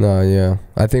 No, yeah.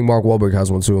 I think Mark Wahlberg has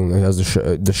one too. He has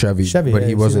the Chevy. But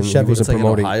he wasn't Chevy. It's like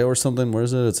promoting. in Ohio or something. Where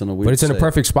is it? It's in a weird But it's in a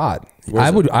perfect spot. I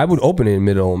would open it in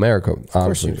middle America,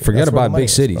 honestly. Forget about big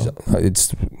cities.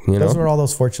 It's, That's where all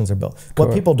those fortunes are built.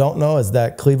 What people don't know is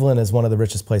that Cleveland is one of the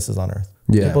richest places on earth.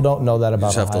 Yeah. People don't know that about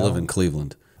You just have Ohio. to live in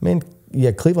Cleveland. I mean,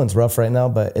 yeah, Cleveland's rough right now,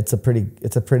 but it's a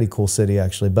pretty cool city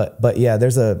actually. But yeah,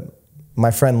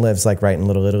 my friend lives like right in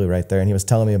Little Italy right there, and he was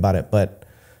telling me about it. But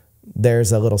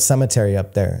there's a little cemetery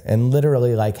up there, and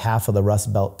literally like half of the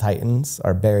Rust Belt Titans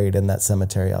are buried in that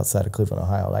cemetery outside of Cleveland,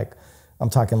 Ohio. Like I'm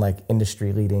talking like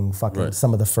industry leading fucking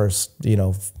some of the first, you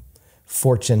know,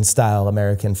 fortune style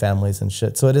American families and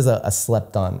shit. So it is a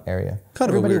slept on area.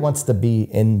 Everybody wants to be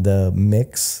in the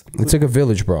mix. It's like a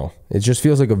village, bro. It just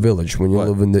feels like a village when you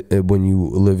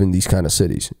live in these kind of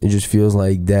cities. It just feels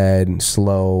like dead and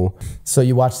slow. So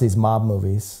you watch these mob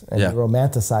movies and you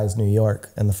romanticize New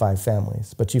York and the five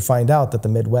families, but you find out that the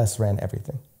Midwest ran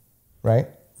everything, right?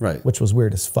 Right. Which was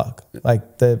weird as fuck.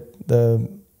 Like the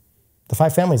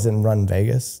five families didn't run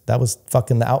Vegas. That was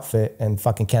fucking the outfit and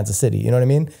fucking Kansas City. You know what I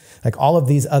mean? Like all of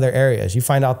these other areas, you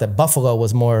find out that Buffalo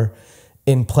was more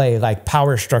in play, like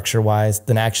power structure wise,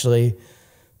 than actually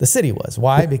the city was.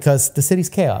 Why? Because the city's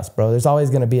chaos, bro. There's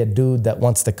always going to be a dude that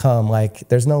wants to come. Like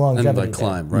there's no longevity. And like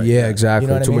climb, right? Yeah, exactly.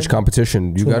 You know Too much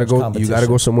competition. You gotta go. You gotta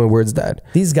go somewhere where it's dead.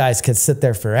 These guys could sit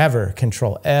there forever,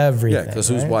 control everything. Yeah, because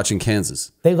who's watching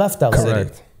Kansas? They left LA.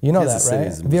 Correct. You know Kansas that,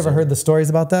 right? City Have you ever heard the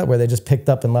stories about that, where they just picked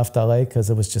up and left LA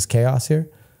because it was just chaos here?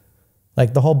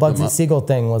 Like the whole Bugsy Siegel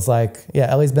thing was like,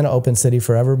 yeah, LA's been an open city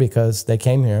forever because they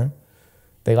came here.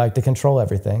 They like to control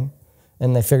everything.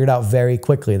 And they figured out very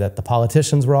quickly that the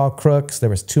politicians were all crooks. There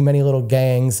was too many little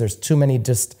gangs. There's too many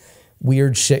just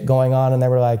weird shit going on. And they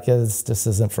were like, yeah, this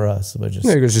isn't for us. We're just,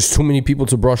 there's just too many people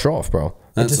to brush off, bro.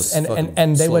 And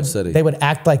they would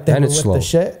act like they were with the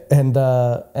shit and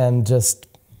just.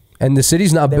 And the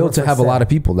city's not built to have a lot of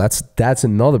people. That's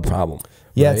another problem.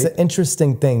 Yeah, right? It's an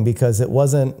interesting thing because it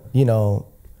wasn't, you know,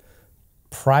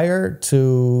 prior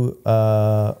to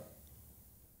like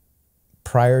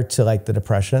the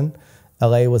Depression,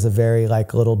 LA was a very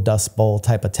like little Dust Bowl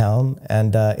type of town,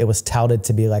 and it was touted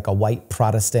to be like a white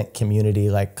Protestant community,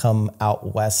 like come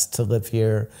out west to live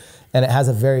here, and it has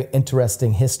a very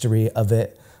interesting history of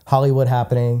it, Hollywood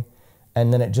happening,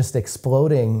 and then it just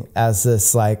exploding as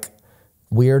this like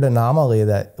weird anomaly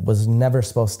that was never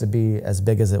supposed to be as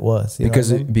big as it was.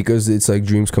 Because it's like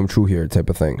dreams come true here type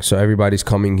of thing. So everybody's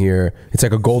coming here. It's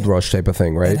like a gold rush type of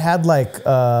thing, right? It had like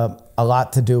a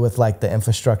lot to do with like the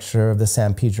infrastructure of the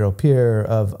San Pedro Pier,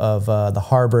 of the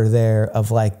harbor there,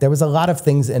 of like, there was a lot of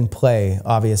things in play,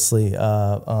 obviously.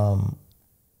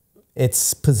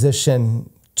 Its position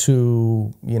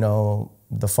to, you know,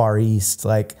 the Far East,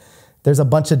 like there's a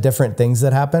bunch of different things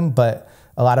that happened, but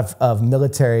a lot of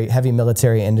heavy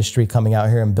military industry coming out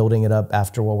here and building it up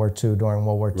after World War II, during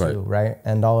World War II, right?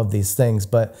 And all of these things.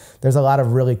 But there's a lot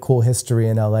of really cool history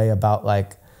in LA about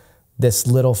like this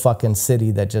little fucking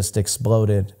city that just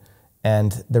exploded.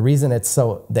 And the reason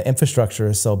the infrastructure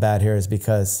is so bad here is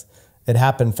because it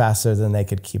happened faster than they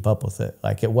could keep up with it.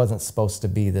 Like it wasn't supposed to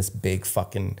be this big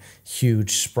fucking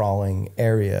huge sprawling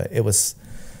area. It was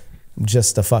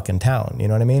just a fucking town, you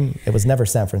know what I mean? It was never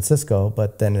San Francisco,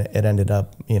 but then it ended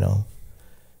up, you know,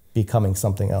 becoming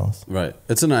something else. Right.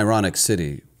 It's an ironic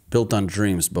city, built on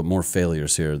dreams, but more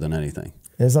failures here than anything.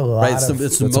 There's a lot. Right. It's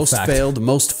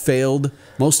the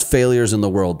most failures in the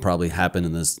world probably happen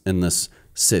in this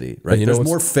city. Right. There's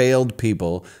more failed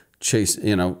people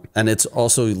and it's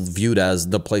also viewed as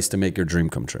the place to make your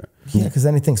dream come true. Yeah, because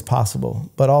anything's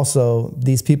possible. But also,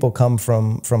 these people come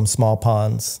from small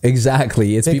ponds.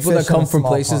 Exactly. It's people that come from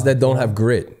places that don't have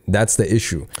grit. That's the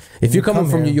issue. If you're coming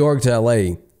from New York to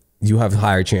LA, you have a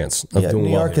higher chance of doing well. New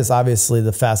York is obviously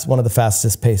one of the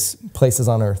fastest paced places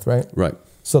on earth, right? Right.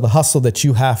 So the hustle that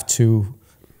you have to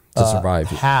survive,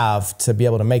 to be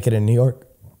able to make it in New York,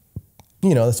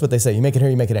 you know, that's what they say. You make it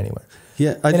here, you make it anywhere.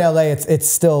 Yeah, in LA, it's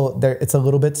still there. It's a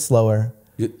little bit slower.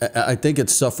 I think it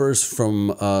suffers from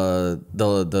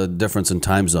the difference in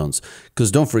time zones. Because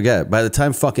don't forget, by the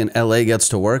time fucking LA gets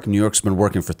to work, New York's been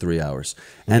working for 3 hours.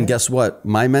 And guess what?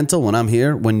 My mental, when I'm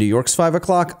here, when New York's 5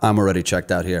 o'clock, I'm already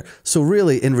checked out here. So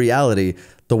really, in reality,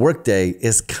 the workday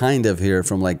is kind of here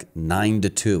from like 9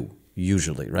 to 2.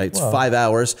 Usually, right? It's 5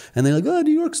 hours. And they're like, oh,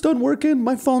 New York's done working.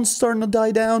 My phone's starting to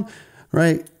die down.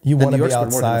 Right. You want to be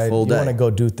outside. You want to go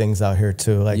do things out here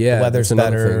too. Like the weather's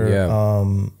better.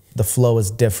 The flow is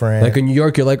different. Like in New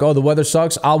York, you're like, oh, the weather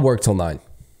sucks. I'll work till 9.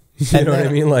 You know what I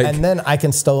mean? Like, and then I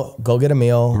can still go get a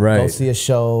meal, go see a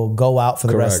show, go out for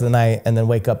the rest of the night, and then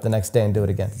wake up the next day and do it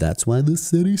again. That's why the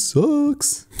city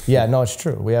sucks. Yeah, no, it's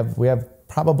true. We have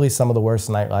probably some of the worst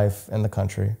nightlife in the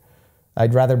country.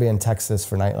 I'd rather be in Texas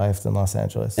for nightlife than Los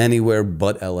Angeles. Anywhere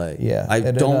but LA. Yeah.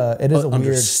 I don't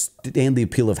understand the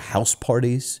appeal of house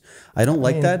parties. I don't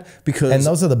like that because... And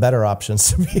those are the better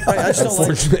options to be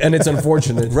honest. And it's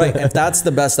unfortunate. Right. If that's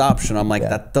the best option, I'm like,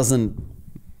 that doesn't...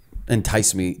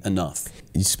 entice me enough.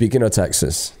 Speaking of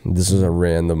Texas, this is a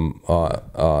random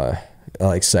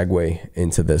like segue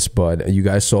into this, but you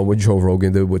guys saw what Joe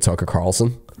Rogan did with Tucker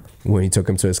Carlson when he took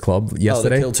him to his club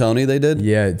yesterday? Oh, the Kill Tony they did?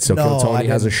 Yeah, so No, Kill Tony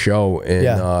has a show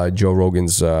in Joe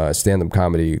Rogan's stand-up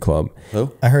comedy club.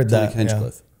 Who? I heard Tony that.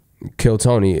 Hinchcliffe. Kill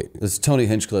Tony. It's Tony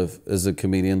Hinchcliffe is a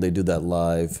comedian. They do that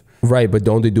live. Right, but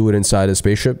don't they do it inside a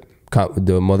spaceship?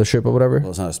 The mothership or whatever?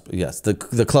 Well, it's not. Yes, the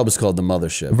club is called the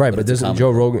Mothership. Right, but doesn't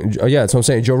Joe Rogan? Oh, yeah, that's what I'm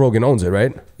saying. Joe Rogan owns it,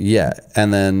 right? Yeah,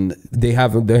 and then They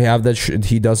have that.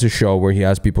 He does a show where he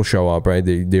has people show up, right?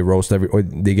 They roast or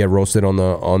they get roasted on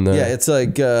the. yeah, it's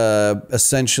like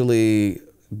essentially,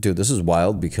 dude, this is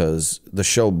wild because the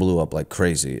show blew up like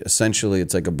crazy. Essentially,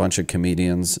 it's like a bunch of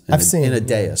comedians in a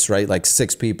dais, right? Like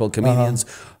 6 people, comedians.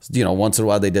 You know, once in a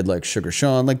while they did like Sugar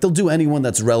Sean. Like they'll do anyone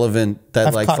that's relevant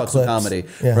that like fucks with comedy,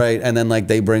 right? And then like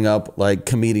they bring up like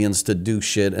comedians to do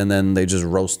shit, and then they just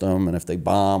roast them. And if they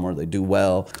bomb or they do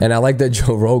well, and I like that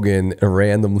Joe Rogan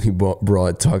randomly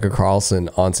brought Tucker Carlson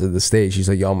onto the stage. He's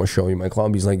like, "Yo, I'm gonna show you my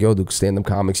club." He's like, "Yo, do stand-up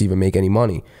comics even make any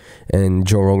money?" And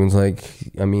Joe Rogan's like,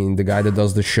 "I mean, the guy that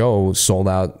does the show sold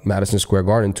out Madison Square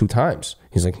Garden 2 times."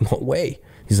 He's like, "No way."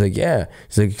 He's like, "Yeah."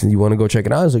 He's like, "You want to go check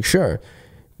it out?" I was like, "Sure."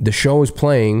 The show is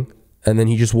playing, and then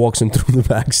he just walks him through the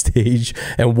backstage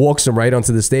and walks him right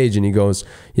onto the stage, and he goes,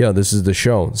 "Yo, this is the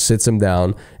show." Sits him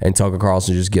down, and Tucker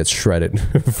Carlson just gets shredded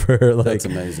for like. That's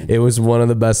amazing. It was one of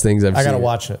the best things I've seen. I gotta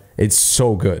watch it. It's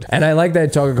so good, and I like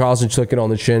that Tucker Carlson took it on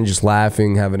the chin, just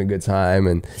laughing, having a good time,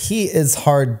 and He is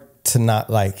hard to not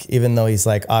like, even though he's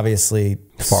like obviously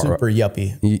super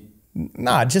yuppie.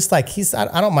 Nah, just like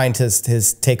I don't mind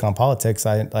his take on politics.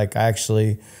 I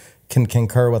actually can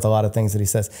concur with a lot of things that he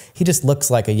says. He just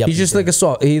looks like a yuppie. he's just like a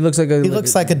soft. He looks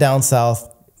like a down south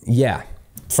yeah,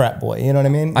 frat boy. You know what I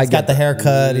mean? He's got the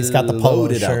haircut. He's got the polo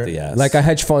loaded shirt. out the ass. like a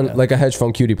hedge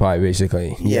fund cutie pie,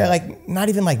 basically. Yeah, like not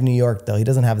even like New York though. He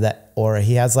doesn't have that aura.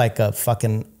 He has like a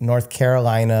fucking North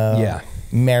Carolina,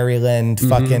 Maryland,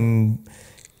 fucking,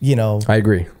 you know. I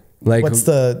agree. Like What's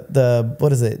the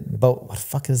what is it? Boat? What the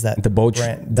fuck is that? The boat.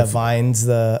 The vines,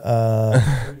 the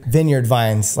vineyard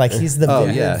vines. Like he's the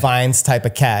vineyard vines type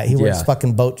of cat. He wears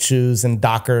fucking boat shoes and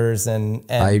Dockers and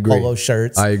polo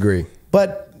shirts. I agree.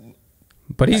 But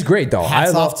he's great though.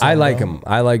 I like him.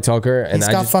 I like Tucker, and he's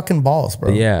got fucking balls, bro.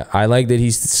 Yeah, I like that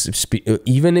he's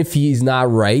even if he's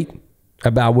not right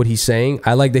about what he's saying,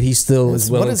 I like that he still is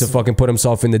willing to fucking put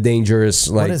himself in the dangerous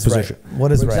like position. Right?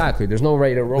 What is exactly? There's no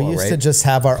right or wrong. We used to just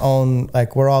have our own,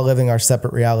 like we're all living our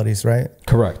separate realities, right?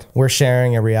 Correct. We're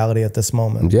sharing a reality at this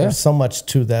moment. Yeah. There's so much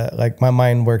to that. Like my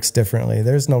mind works differently.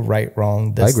 There's no right,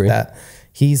 wrong, this, I agree. that.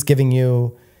 He's giving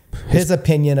you his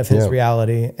opinion of his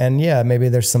reality. And yeah, maybe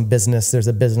there's a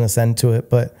business end to it,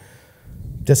 but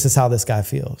this is how this guy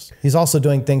feels. He's also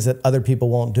doing things that other people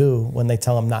won't do when they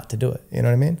tell him not to do it. You know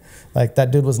what I mean? Like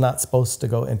that dude was not supposed to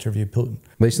go interview Putin.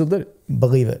 They still did it.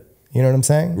 Believe it. You know what I'm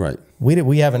saying? Right.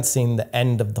 We haven't seen the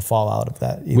end of the fallout of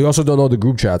that either. We also don't know the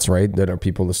group chats, right? That are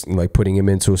people like putting him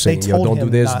into saying, "Yo, don't do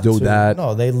this, do that."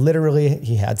 No, they literally.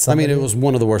 He had something. I mean, it was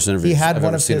one of the worst interviews I've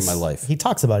ever seen in my life. He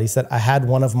talks about it. He said, "I had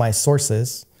one of my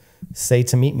sources say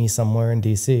to meet me somewhere in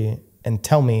DC and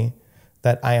tell me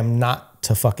that I am not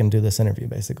to fucking do this interview,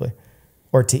 basically."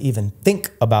 Or to even think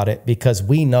about it, because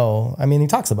we know. I mean, he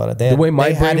talks about it. The way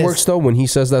my brain works, though, when he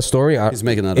says that story, he's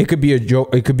making that up. It could be a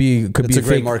joke. It could be a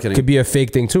fake marketing. Could be a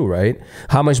fake thing too, right?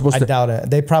 How am I supposed to? I doubt it.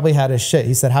 They probably had his shit.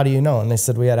 He said, "How do you know?" And they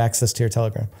said, "We had access to your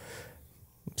Telegram."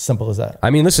 Simple as that. I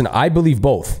mean, listen, I believe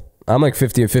both. I'm like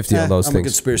 50 and 50 on those I'm things. a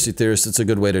conspiracy theorist. It's a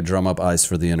good way to drum up eyes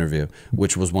for the interview,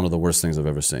 which was one of the worst things I've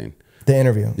ever seen. The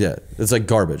interview. Yeah, it's like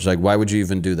garbage. Like, why would you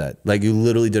even do that? Like, you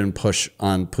literally didn't push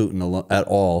on Putin at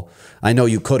all. I know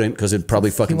you couldn't because it'd probably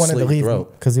fucking slit your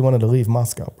throat. Because he wanted to leave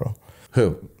Moscow, bro.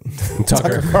 Who?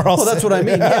 Tucker. Well, that's what I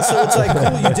mean. Yeah, so it's like,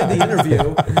 cool, you did the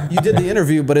interview. You did the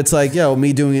interview, but it's like, yo,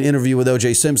 me doing an interview with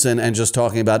O.J. Simpson and just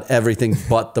talking about everything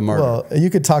but the murder. Well, you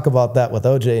could talk about that with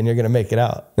OJ and you're going to make it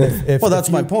out. Well, that's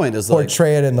my point. Is like,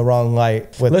 portray it in the wrong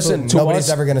light. With listen, Putin. Nobody's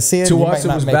ever going to see it. To us, it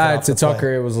was bad. To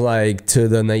Tucker, it was like, to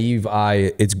the naive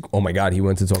eye, it's, oh my God, he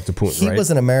went to talk to Putin, He was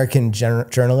an American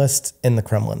journalist in the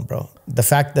Kremlin, bro. The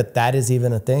fact that that is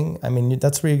even a thing, I mean,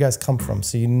 that's where you guys come from.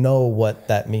 So you know what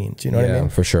that means. You know what I mean?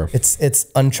 For sure. It's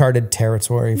uncharted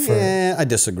territory for... Yeah, I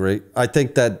disagree. I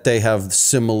think that they have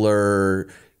similar...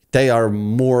 They are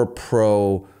more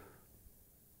pro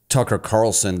Tucker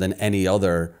Carlson than any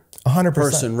other 100%.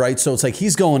 person, right? So it's like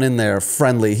he's going in there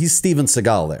friendly. He's Steven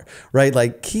Seagal there, right?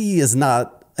 Like he is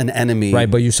not an enemy.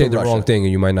 Right, but you say the wrong thing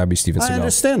and you might not be Steven Seagal. I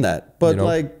understand that. But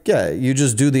like, yeah, you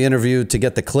just do the interview to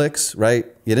get the clicks, right?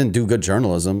 you didn't do good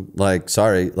journalism. Like,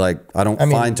 sorry, like I don't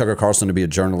find Tucker Carlson to be a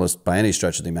journalist by any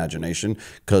stretch of the imagination,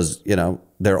 because you know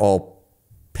they're all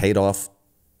paid off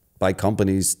by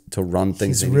companies to run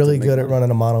things. He's really good at running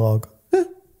a monologue.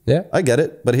 Yeah, I get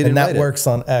it, but he didn't. And that write works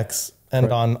on X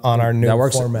and on our new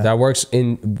format. That works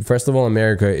in, first of all,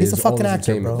 America. He's a fucking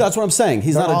actor, bro. That's what I'm saying.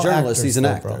 He's They're not a all journalist. actors, He's an though,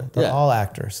 actor. bro. They're all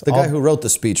actors. The guy who wrote the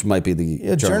speech might be the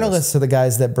journalist. Journalists are the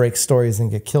guys that break stories and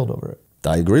get killed over it.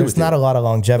 I agree with you. There's not a lot of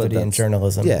longevity in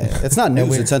journalism. Yeah, it's not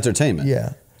news, it's entertainment.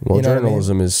 Yeah. Well, you know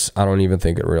journalism is, I don't even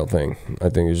think a real thing. I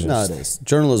think it's just. No, it is.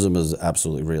 Journalism is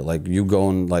absolutely real. Like you go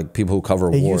and like people who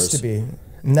cover It wars. used to be.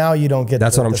 Now you don't get.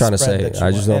 That's what I'm trying to say.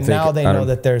 I just don't and think. now they know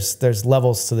that there's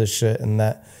levels to this shit, and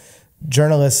that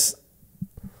journalists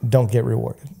don't get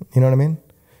rewarded. You know what I mean?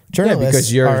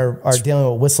 Journalists are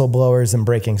dealing with whistleblowers and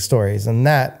breaking stories, and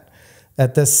that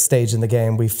at this stage in the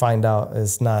game we find out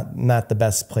is not the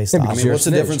best place to operate. I mean, what's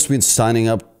the difference between signing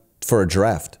up for a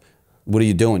draft? What are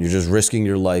you doing? You're just risking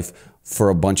your life for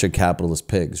a bunch of capitalist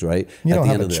pigs, right? You don't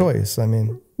have a choice. I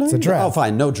mean, it's a draft. Oh,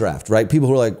 fine, no draft, right? People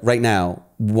who are like right now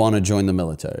want to join the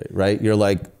military, right? You're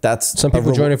like, that's some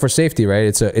people join it for safety,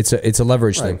 right? It's a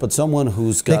leverage thing. But someone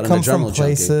who's got they come from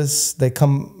places. They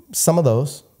come some of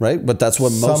those, right? But that's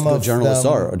what most of the journalists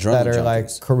are. That are like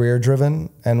career driven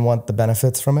and want the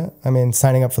benefits from it. I mean,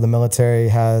 signing up for the military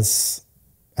has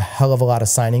a hell of a lot of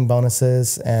signing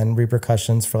bonuses and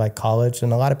repercussions for like college,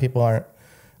 and a lot of people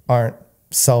aren't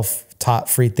self-taught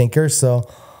free thinkers. So,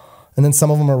 and then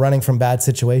some of them are running from bad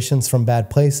situations, from bad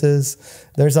places.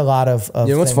 There's a lot of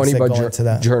you know what's funny about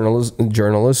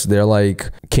journalists? They're like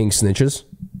king snitches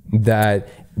that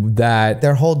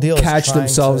their whole deal catch is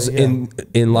themselves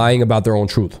in lying about their own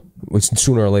truth.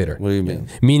 Sooner or later. What do you mean?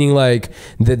 Meaning like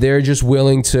that they're just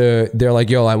willing to, they're like,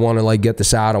 yo, I want to like get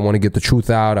this out. I want to get the truth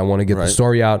out. I want to get the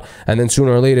story out. And then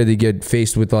sooner or later they get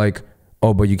faced with like,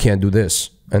 oh, but you can't do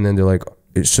this. And then they're like,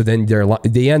 so then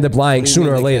they end up lying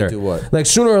sooner or later. Like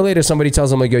sooner or later, somebody tells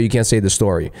them like, yo, you can't say the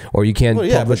story, or you can't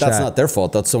publish but that's that. not their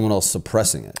fault. That's someone else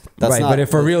suppressing it. That's right. not, but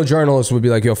if a real journalist would be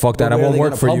like, yo, fuck that, I won't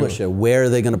work for you. Where are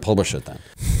they going to publish it then?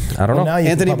 I don't know.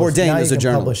 Anthony Bourdain is a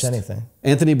journalist.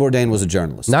 Anthony Bourdain was a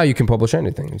journalist. Now you can publish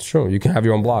anything. It's true. You can have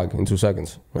your own blog in 2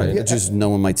 seconds. Right? It's just no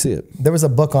one might see it. There was a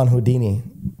book on Houdini.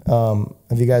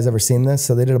 Have you guys ever seen this?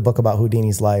 So they did a book about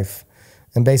Houdini's life.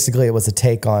 And basically it was a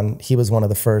take on, he was one of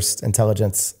the first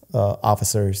intelligence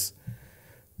officers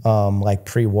like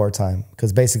pre-wartime.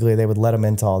 Because basically they would let him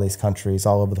into all these countries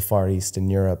all over the Far East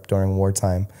and Europe during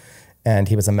wartime. And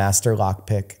he was a master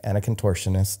lockpick and a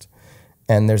contortionist.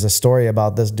 And there's a story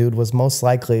about this dude was most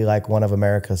likely like one of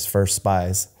America's first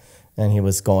spies. And he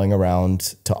was going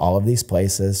around to all of these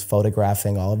places,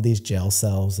 photographing all of these jail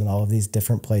cells and all of these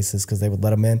different places because they would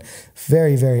let him in.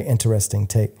 Very, very interesting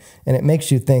take. And it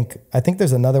makes you think. I think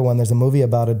there's another one. There's a movie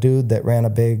about a dude that ran a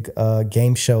big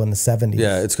game show in the 70s.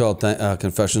 Yeah, it's called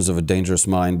Confessions of a Dangerous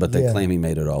Mind, but they claim he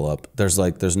made it all up. There's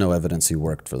no evidence he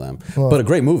worked for them. Well, but a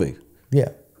great movie. Yeah.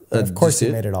 Of course he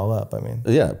made it all up. I mean,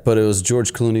 yeah, but it was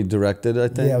George Clooney directed, I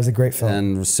think. Yeah, it was a great film.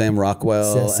 And Sam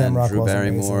Rockwell and Drew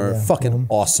Barrymore. Fucking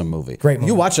awesome movie. Great movie.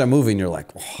 You watch that movie and you're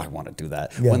like, oh, I want to do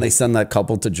that. Yeah. When they send that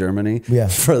couple to Germany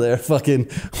for their fucking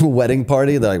wedding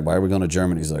party, they're like, why are we going to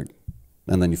Germany? He's like,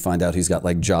 and then you find out he's got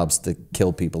like jobs to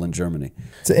kill people in Germany.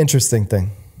 It's an interesting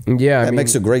thing. Yeah, it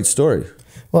makes a great story.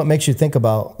 Well, it makes you think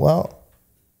about, well,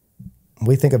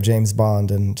 we think of James Bond,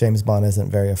 and James Bond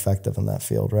isn't very effective in that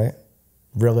field, right?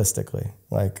 Realistically,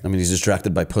 like, I mean, he's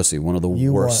distracted by pussy. One of the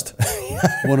worst,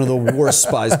 one of the worst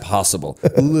spies possible.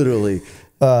 Literally,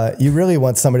 you really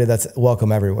want somebody that's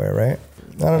welcome everywhere, right?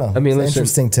 I don't know. I mean, it's an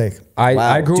interesting take.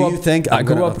 I grew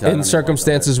up in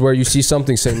circumstances where you see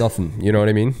something, say nothing. You know what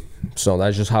I mean? So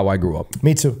that's just how I grew up.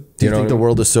 Me too. Do you think the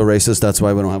world is so racist? That's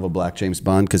why we don't have a black James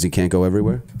Bond, because he can't go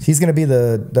everywhere. He's going to be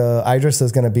the Idris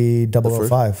is going to be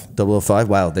 005. 005.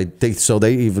 Wow. They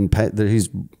even he's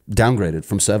downgraded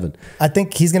from 7. I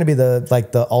think he's going to be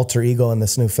the alter ego in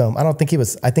this new film. I think he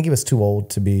was too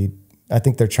old to be. I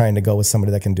think they're trying to go with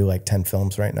somebody that can do like 10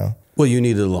 films right now. Well, you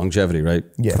needed longevity, right?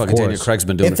 Yeah. Fucking Daniel Craig's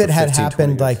been doing it for 15, 20 years. If it had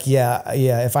happened, like,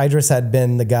 if Idris had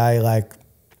been the guy like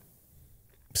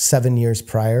 7 years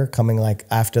prior, coming like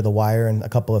after The Wire and a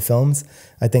couple of films,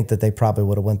 I think that they probably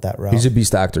would have went that route. He's a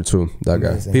beast actor too, that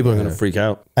guy. People are going to freak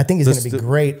out. I think he's going to be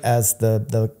great as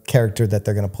the character that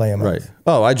they're going to play him right. as.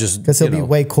 Oh, because he'll be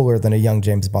way cooler than a young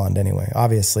James Bond anyway.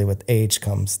 Obviously, with age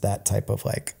comes that type of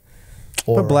like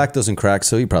aura. But black doesn't crack,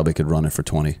 so he probably could run it for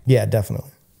 20. Yeah,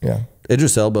 definitely. Yeah.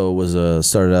 Idris Elba was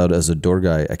started out as a door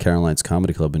guy at Caroline's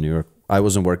Comedy Club in New York. I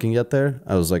wasn't working yet there.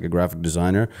 I was like a graphic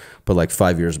designer, but like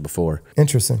 5 years before.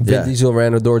 Interesting. Vin Diesel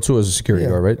ran the door too as a security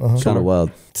guard, right? Kind of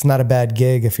wild. It's not a bad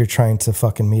gig if you're trying to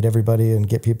fucking meet everybody and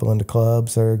get people into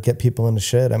clubs or get people into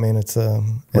shit. I mean, it's a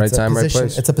Right time, right position,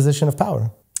 place. It's a position of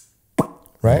power.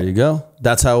 Right? There you go.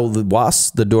 That's how the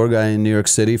Was, the door guy in New York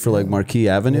City for like Marquee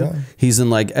Avenue, he's in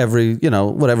like every, you know,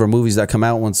 whatever movies that come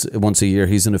out once a year,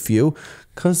 he's in a few,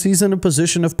 because he's in a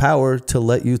position of power to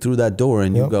let you through that door,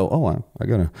 and you go, oh, I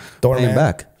gotta pay him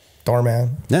back.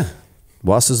 Doorman. Yeah.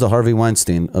 Was is the Harvey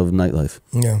Weinstein of nightlife.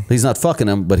 Yeah. He's not fucking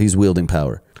him, but he's wielding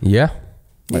power. Yeah.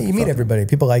 Yeah, you meet everybody.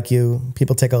 People like you.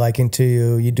 People take a liking to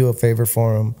you. You do a favor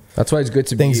for them. That's why it's good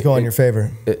to Things go in your favor.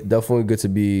 Definitely good to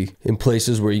be in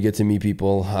places where you get to meet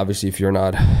people. Obviously, if you're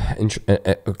not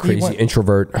a crazy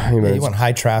introvert, you want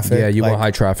high traffic. Yeah, you want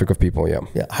high traffic of people. Yeah,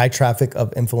 high traffic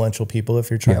of influential people. If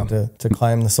you're trying to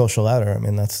climb the social ladder, I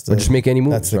mean, that's the, or just make any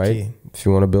moves, that's the right? key. If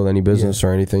you want to build any business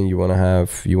or anything, you want to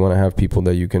have people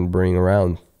that you can bring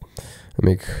around and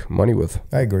make money with.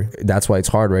 I agree. That's why it's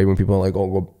hard, right? When people are like,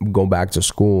 oh, go back to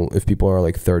school. If people are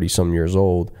like 30 some years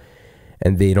old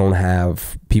and they don't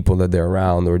have people that they're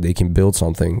around or they can build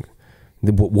something,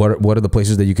 what are the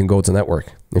places that you can go to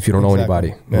network if you don't know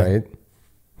anybody, right?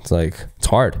 It's like, it's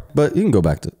hard. But you can go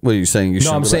back to, what are you saying?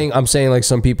 No, I'm saying like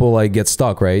some people like get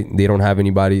stuck, right? They don't have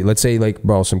anybody. Let's say like,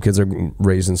 bro, some kids are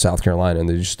raised in South Carolina and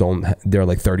they just don't, they're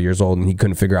like 30 years old and he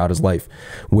couldn't figure out his life.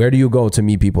 Where do you go to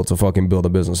meet people to fucking build a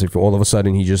business if all of a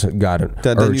sudden he just got it?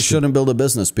 Then you shouldn't build a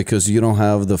business because you don't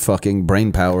have the fucking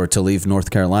brain power to leave North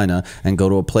Carolina and go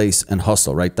to a place and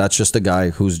hustle, right? That's just a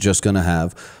guy who's just going to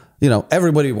have, you know,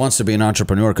 everybody wants to be an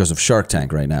entrepreneur because of Shark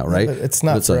Tank right now, right? But it's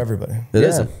not for everybody. It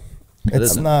isn't.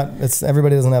 It's not. It's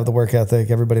everybody doesn't have the work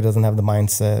ethic. Everybody doesn't have the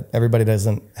mindset. Everybody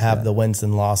doesn't have the wins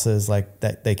and losses like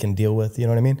that they can deal with. You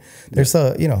know what I mean? There's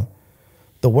the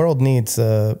world needs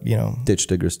ditch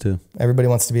diggers too. Everybody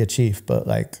wants to be a chief, but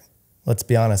like, let's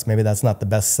be honest, maybe that's not the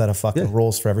best set of fucking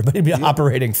rules for everybody to be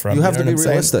operating from. You have to be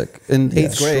realistic. In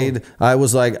 8th grade, I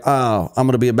was like, oh, I'm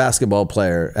going to be a basketball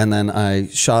player. And then I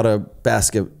shot a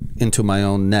basket into my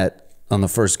own net on the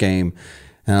first game.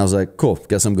 And I was like, cool,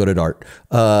 guess I'm good at art.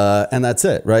 And that's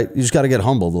it, right? You just got to get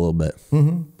humbled a little bit.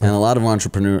 And a lot of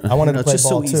entrepreneurs, I wanted to play it's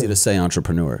just ball so easy too. To say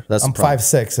entrepreneur. That's I'm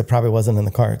 5'6". It probably wasn't in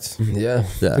the cards. Yeah.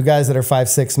 The guys that are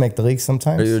 5'6" make the league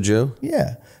sometimes. Are you a Jew?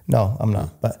 Yeah. No, I'm not.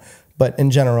 But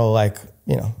in general, like,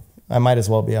 I might as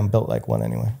well be. I'm built like one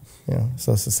anyway.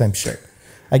 So it's the same shit.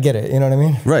 I get it. You know what I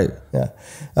mean? Right.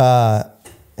 Yeah.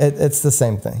 It's the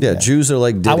same thing. Yeah. Jews are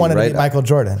like Diddy, I wanted right? to be Michael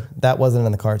Jordan. That wasn't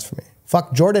in the cards for me.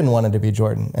 Fuck, Jordan wanted to be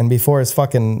Jordan. And before his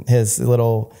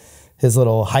little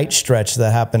height stretch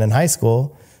that happened in high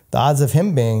school, the odds of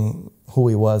him being who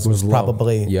he was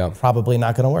probably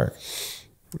not going to work.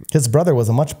 His brother was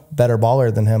a much better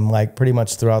baller than him, like pretty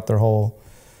much throughout their whole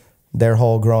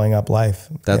growing up life.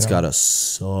 That's gotta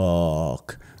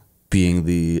suck, being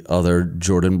the other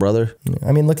Jordan brother.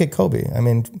 I mean, look at Kobe. I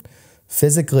mean,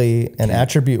 physically and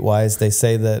attribute wise, they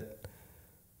say that,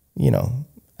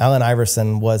 Allen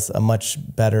Iverson was a much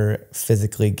better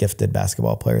physically gifted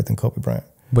basketball player than Kobe Bryant.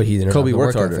 But he didn't. Kobe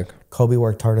worked harder. Kobe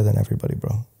worked harder than everybody,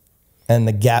 bro. And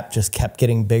the gap just kept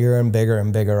getting bigger and bigger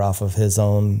and bigger off of his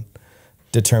own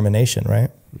determination, right?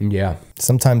 Yeah.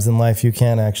 Sometimes in life you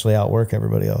can't actually outwork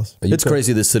everybody else. It's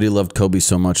crazy the city loved Kobe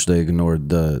so much they ignored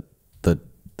the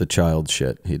child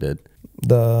shit he did.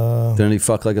 Didn't he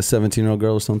fuck like a 17-year-old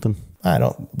girl or something?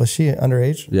 Was she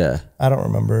underage? Yeah. I don't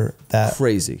remember that.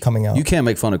 Crazy. Coming out. You can't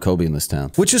make fun of Kobe in this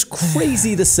town. Which is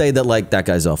crazy to say that like that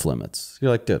guy's off limits.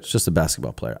 You're like, dude, it's just a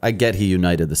basketball player. I get he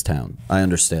united this town. I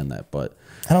understand that, but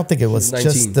I don't think it was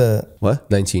just the...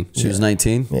 What? 19. She was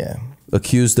 19? Yeah.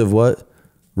 Accused of what?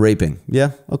 Raping.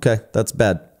 Yeah, okay. That's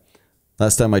bad.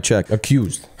 Last time I checked.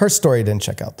 Accused. Her story didn't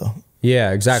check out though.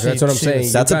 Yeah, exactly. That's what I'm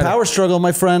saying. That's a power struggle,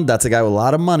 my friend. That's a guy with a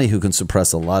lot of money who can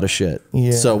suppress a lot of shit. Yeah.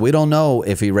 So we don't know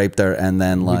if he raped her and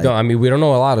then like... we don't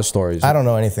know a lot of stories. I don't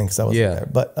know anything because I wasn't there.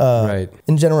 But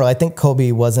in general, I think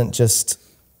Kobe wasn't just...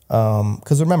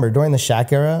 Because remember, during the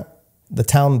Shaq era, the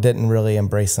town didn't really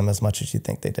embrace him as much as you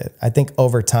think they did. I think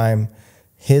over time,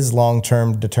 his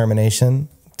long-term determination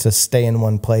to stay in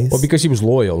one place. Well, because he was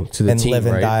loyal to the team, and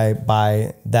live and die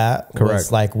by that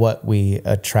was like what we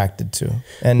attracted to.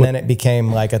 And then it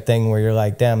became like a thing where you're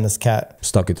like, damn, this cat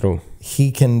stuck it through.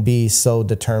 He can be so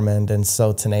determined and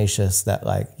so tenacious that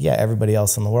like, yeah, everybody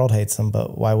else in the world hates him,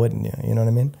 but why wouldn't you? You know what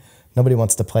I mean? Nobody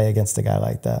wants to play against a guy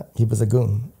like that. He was a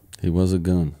goon. He was a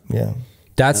goon. Yeah.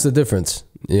 That's the difference.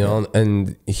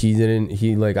 And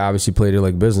he like obviously played it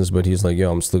like business, but he's like,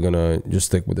 yo, I'm still gonna just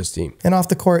stick with this team. And off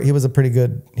the court, he was a pretty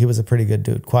good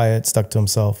dude. Quiet, stuck to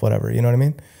himself, whatever. You know what I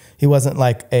mean? He wasn't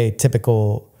like a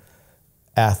typical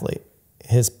athlete.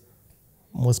 his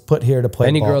was put here to play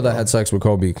Any ball, girl that bro. had sex with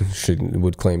Kobe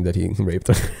would claim that he raped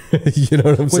her. You know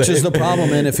what I'm saying? Which is the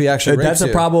problem, and if he actually rapes that's a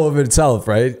you, problem of itself,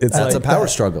 right? It's that's like a power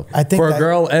struggle. I think for a that-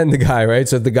 girl and the guy, right?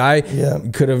 So the guy Yeah.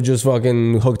 could have just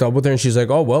fucking hooked up with her, and she's like,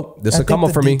 "Oh well, this I will come think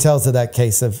up for the me." details of that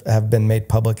case have been made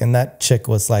public, and that chick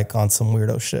was like on some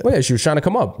weirdo shit. Well, yeah, she was trying to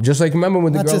come up, just like remember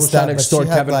when the Not girl just was trying to that, but extort she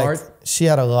had, Kevin like, Hart. She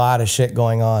had a lot of shit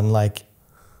going on, like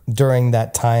during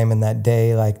that time and that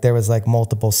day. Like there was like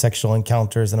multiple sexual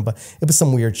encounters and it was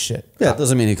some weird shit. Yeah, it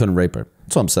doesn't mean he couldn't rape her.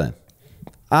 That's what I'm saying.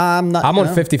 I'm not. I'm you on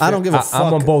know, 50. I don't give a I'm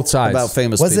fuck on both sides. about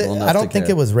famous Was it? people. I don't think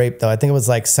it was rape though. I think it was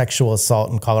like sexual assault,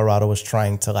 and Colorado was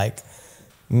trying to like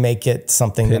make it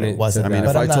something Pin that it it wasn't. I mean, But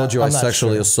if I I'm not- told you I I'm not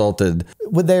sexually sure. assaulted,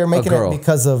 They were making girl. it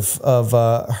because of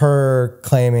her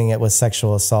claiming it was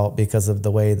sexual assault because of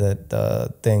the way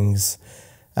that things.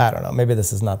 I don't know. Maybe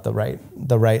this is not the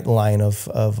right line of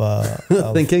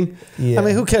thinking. Yeah. I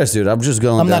mean, who cares, dude? I'm just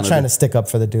going. I'm down not trying to stick up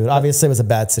for the dude. Obviously, it was a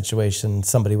bad situation.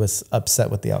 Somebody was upset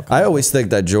with the outcome. I always think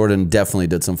that Jordan definitely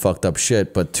did some fucked up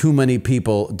shit, but too many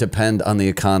people depend on the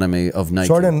economy of Nike.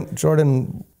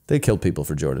 Jordan, They killed people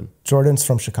for Jordan. Jordan's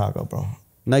from Chicago, bro.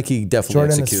 Nike definitely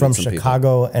Jordan is executed from some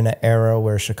Chicago in an era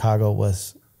where Chicago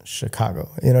was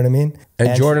Chicago. You know what I mean?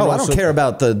 And Jordan people. Oh, I also, don't care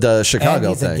about the and Chicago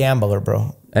he's a thing. gambler,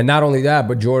 bro. And not only that,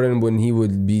 but Jordan, when he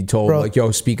would be told Bro, like,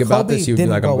 "Yo, speak about Kobe this," he would be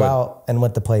didn't like, "I'm go good." out and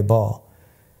went to play ball.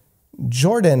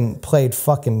 Jordan played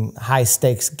fucking high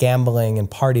stakes gambling and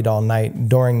partied all night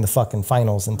during the fucking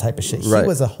finals and type of shit. He Right.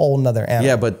 was a whole nother animal.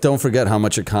 Yeah, but don't forget how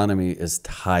much economy is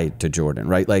tied to Jordan,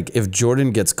 right? Like if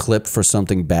Jordan gets clipped for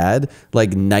something bad,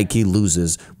 like Nike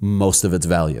loses most of its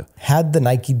value. Had the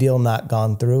Nike deal not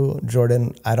gone through,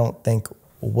 Jordan, I don't think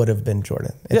would have been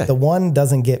Jordan. If Yeah. the one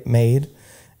doesn't get made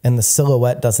and the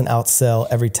silhouette doesn't outsell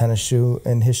every tennis shoe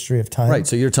in history of time. Right.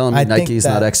 So you're telling me I think Nike's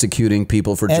not that- executing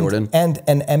people for Jordan? And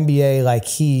an NBA, like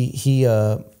he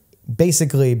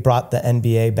basically brought the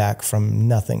NBA back from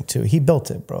nothing to. He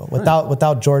built it, bro.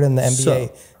 Without Jordan, the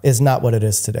NBA is not what it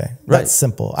is today. Right. That's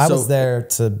simple. I So- was there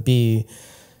to be.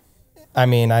 I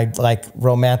mean, I like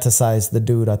romanticized the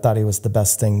dude. I thought he was the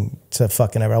best thing to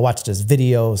fucking ever. I watched his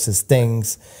videos, his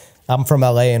things. I'm from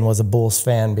LA and was a Bulls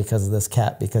fan because of this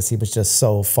cat, because he was just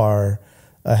so far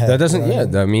ahead. That doesn't. you know what I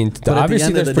mean? Yeah, I mean, But at the obviously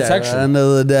end of there's the day, protection. End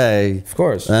of the day, Of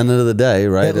course. End of the day,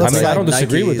 right? It looks It's like- I don't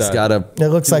disagree with Nike's that. Gotta It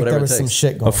looks do like whatever there it was some takes.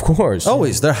 shit going Of course.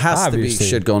 Always, there has to be Obviously.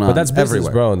 shit going on. But that's business,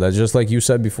 everywhere. bro. That's just like you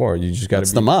said before. You just got to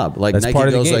It's the mob. Like that's Nike part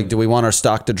of the goes game. like, do we want our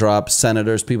stock to drop?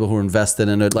 Senators, people who are invested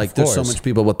in it. Like there's so course. much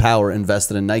people with power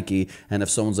invested in Nike. And if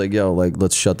someone's like, yo, like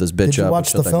let's shut this bitch Did you up.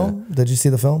 watch and the shut that film? Did you see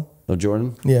the film? guy. Oh,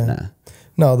 Jordan? Yeah. Nah.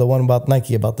 No, the one about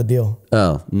Nike, about the deal.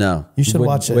 Oh, no. You should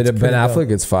watch it. With It's Ben pretty Affleck,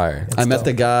 dope. it's fire. I met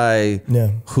the guy Yeah.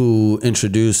 who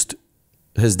introduced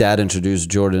his dad introduced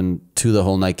Jordan to the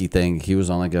whole Nike thing. He was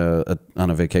on like on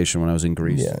a vacation when I was in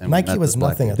Greece. Yeah. and we Nike met was this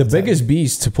black nothing dude. at The the time. biggest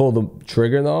beast to pull the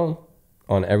trigger though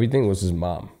on everything was his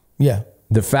mom. Yeah.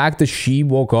 The fact that she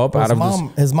woke up out of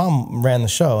His mom ran the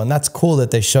show, and that's cool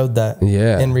that they showed that.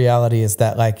 Yeah. In reality, is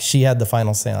that like she had the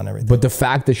final say on everything. but the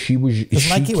fact that she was Because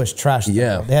Nike was trash.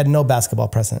 Yeah. They had no basketball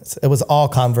presence. It was all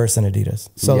Converse and Adidas.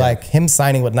 So Yeah. like him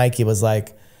signing with Nike was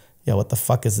like, yo, what the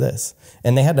fuck is this?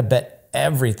 And they had to bet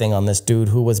everything on this dude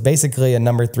who was basically a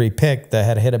number 3 pick that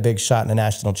had hit a big shot in a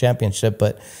national championship,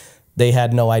 but they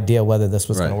had no idea whether this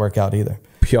was going to Right. work out either.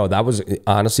 Yo, that was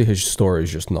honestly his story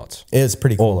is just nuts. It was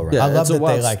pretty cool. All around. Yeah, I love it's a that they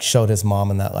wild- like showed his mom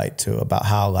in that light too, about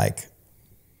how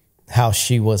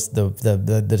she was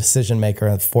the decision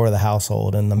maker for the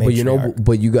household and the matriarch. But you know,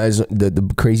 but you guys,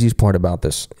 the craziest part about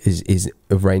this is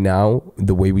right now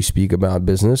the way we speak about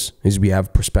business is we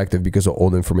have perspective because of all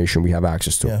the information we have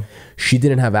access to. Yeah. She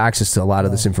didn't have access to a lot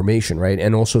of this information, right?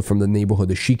 And also from the neighborhood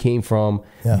that she came from.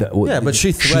 Yeah. Yeah, but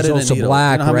she she's threaded also a needle.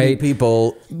 black, You know how many right?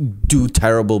 people do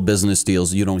terrible business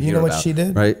deals you don't hear know what about, she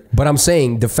did? right? But I'm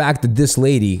saying the fact that this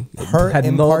lady Her had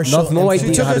impartial no information-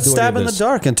 idea She took how to a do stab any in of the this.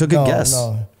 dark and took a guess.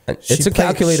 It's a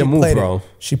calculated move, bro.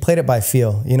 She played it by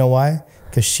feel. You know why?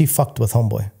 Because she fucked with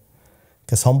Homeboy.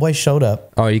 Because Homeboy showed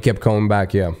up Oh, you kept coming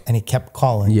back, yeah, and he kept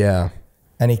calling. yeah,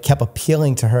 And he kept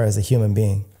appealing to her as a human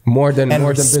being. more than And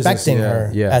business, respecting yeah,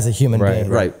 her yeah. as a human Right, being.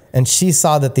 right. And she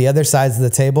saw that the other sides of the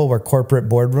table were corporate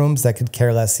boardrooms that could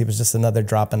care less. He was just another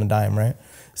drop in a dime, right?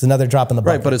 It's another drop in the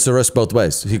bucket. Right, but it's a risk both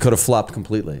ways. He could have flopped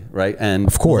completely, right? And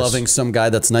Of course. loving some guy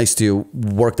that's nice to you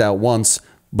worked out once,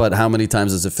 But how many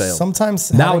times does it fail? Sometimes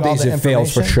having all Nowadays the it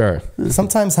fails for sure.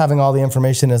 Sometimes having all the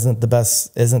information isn't the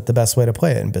best way to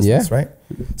play it in business, right?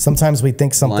 Sometimes we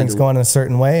think something's going a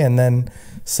certain way, and then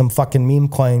some fucking meme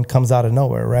coin comes out of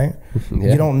nowhere, right?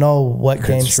 You don't know what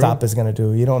GameStop is going to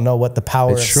do. You don't know what the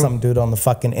power of some dude on the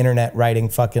fucking internet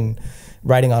writing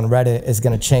on Reddit is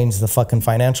going to change the fucking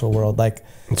financial world. Like,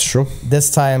 it's true. This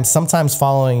time, sometimes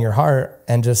following your heart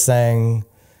and just saying,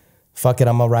 fuck it,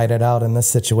 I'm gonna ride it out in this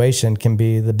situation can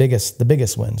be the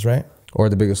biggest wins, right? Or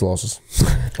the biggest losses.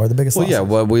 Or the biggest losses. Yeah,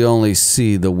 well, we only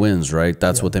see the wins, right?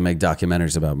 That's what they make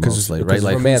documentaries about mostly, right?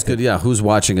 Like, who's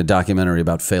watching a documentary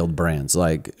about failed brands?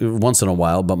 Like, once in a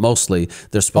while, but mostly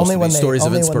they're supposed to be stories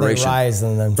of inspiration. When they rise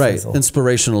and then fizzle.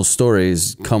 Inspirational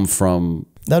stories come from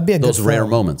those rare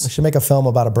moments. We should make a film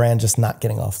about a brand just not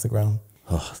getting off the ground.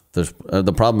 Oh,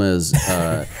 the problem is,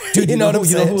 dude, you know what I'm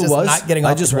saying? Who it was?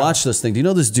 I just watched this thing. Do you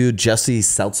know this dude, Jesse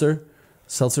Seltzer?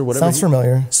 Whatever. Sounds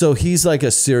familiar. So he's like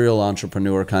a serial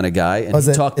entrepreneur kind of guy. And is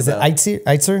it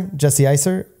Eitzer? Jesse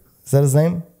Eitzer? Is that his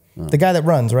name? The guy that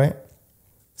runs, right?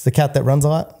 It's the cat that runs a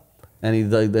lot. And he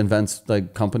invents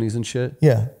like companies and shit.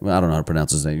 Yeah. Well, I don't know how to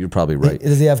pronounce his name. You're probably right.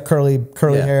 Does he have curly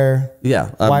hair?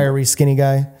 Yeah. Wiry, skinny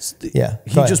guy. Yeah.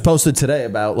 He just posted today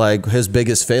about like his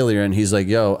biggest failure, and he's like,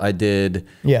 "Yo, I did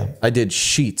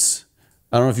sheets.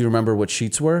 I don't know if you remember what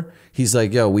sheets were. He's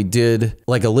like, yo, we did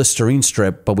like a Listerine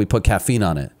strip, but we put caffeine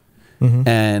on it."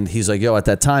 And he's like, yo, at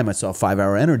that time, I saw 5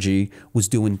 Hour Energy was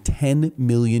doing 10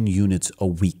 million units a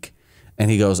week. And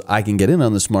he goes, I can get in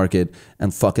on this market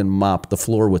and fucking mop the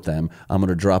floor with them. I'm going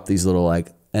to drop these little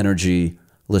like energy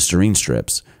Listerine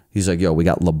strips. He's like, yo, we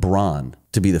got LeBron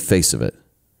to be the face of it.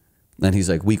 And he's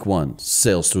like, week 1,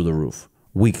 sales through the roof.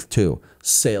 Week 2,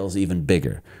 sales even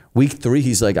bigger. Week 3,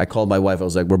 he's like, I called my wife. I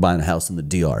was like, we're buying a house in the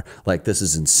DR. Like, this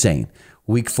is insane.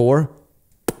 Week 4,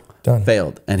 done.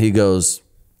 Failed. And he goes,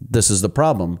 this is the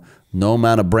problem. No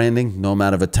amount of branding, no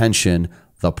amount of attention.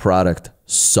 The product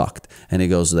sucked. And he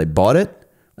goes, they bought it,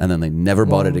 and then they never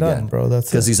bought it again. Bro, that's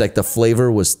because he's like, the flavor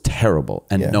was terrible,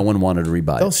 and no one wanted to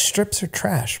rebuy it. Those strips are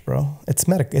trash, bro. It's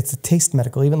a taste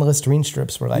medical. Even the Listerine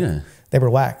strips were like, they were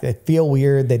whack. They feel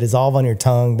weird. They dissolve on your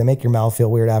tongue. They make your mouth feel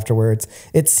weird afterwards.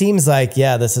 It seems like,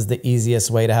 this is the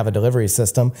easiest way to have a delivery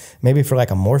system. Maybe for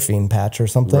like a morphine patch or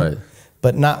something,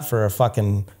 but not for a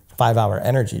fucking 5 Hour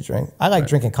Energy drink. I like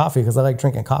drinking coffee because I like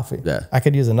drinking coffee. Yeah. I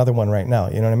could use another one right now.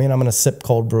 You know what I mean? I'm going to sip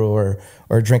cold brew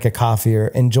or drink a coffee or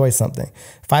enjoy something.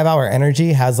 5 Hour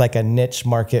Energy has like a niche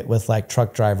market with like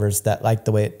truck drivers that like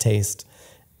the way it tastes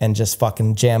and just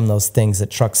fucking jam those things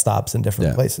at truck stops in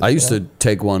different places. I used to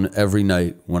take one every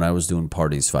night when I was doing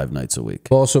parties 5 nights a week.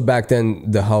 Also back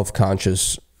then, the health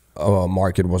conscious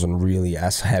market wasn't really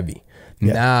as heavy.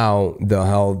 Yeah. Now the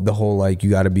whole like you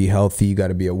got to be healthy, you got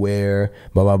to be aware,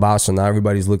 blah blah blah. So now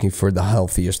everybody's looking for the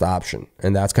healthiest option,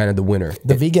 and that's kind of the winner.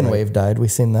 The vegan wave died.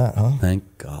 We've seen that, huh?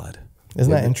 Thank God.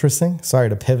 Isn't that interesting? Sorry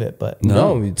to pivot, but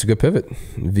no, it's a good pivot.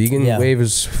 Vegan wave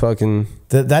is fucking.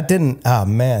 That didn't. Oh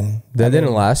man, that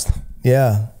didn't last.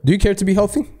 Yeah. Do you care to be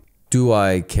healthy? Do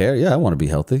I care? Yeah, I want to be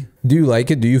healthy. Do you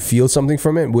like it? Do you feel something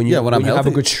from it when you when you have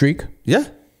a good streak? Yeah,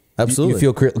 absolutely.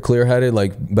 You feel clear headed,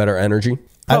 like better energy.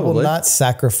 Probably. I will not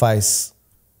sacrifice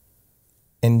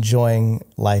enjoying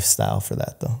lifestyle for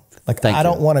that though. Like I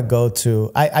don't want to go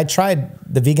to, I tried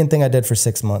the vegan thing I did for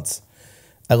 6 months.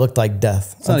 I looked like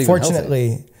death.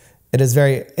 Unfortunately,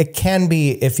 it can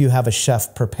be if you have a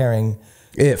chef preparing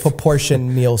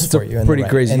proportion meals for you. Pretty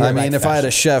crazy. I mean, if I had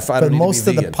a chef, I don't need to be vegan. But most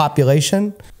of the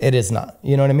population, it is not.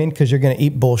 You know what I mean? Because you're going to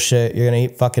eat bullshit. You're going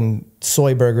to eat fucking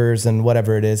soy burgers and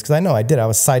whatever it is. Because I know I did. I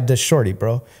was side dish shorty,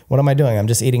 bro. What am I doing? I'm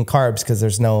just eating carbs because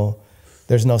there's no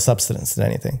substance in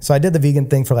anything. So I did the vegan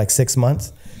thing for like 6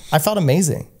 months. I felt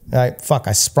amazing. I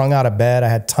sprung out of bed. I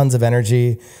had tons of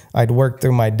energy. I'd worked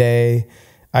through my day.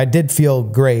 I did feel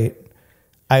great.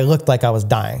 I looked like I was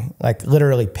dying, like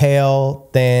literally pale,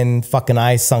 thin, fucking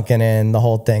eyes sunken in, the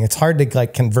whole thing. It's hard to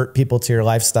like convert people to your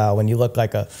lifestyle when you look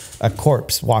like a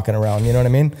corpse walking around, you know what I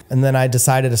mean? And then I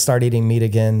decided to start eating meat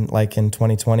again, like in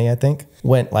 2020, I think.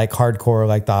 Went like hardcore,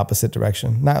 like the opposite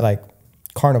direction. Not like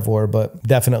carnivore, but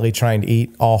definitely trying to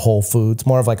eat all whole foods,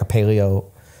 more of like a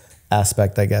paleo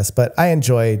aspect, I guess. But I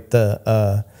enjoy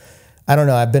the, I don't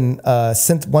know. I've been,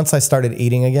 since once I started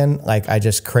eating again, like I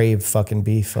just crave fucking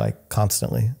beef like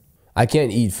constantly. I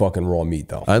can't eat fucking raw meat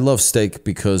though. I love steak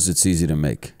because it's easy to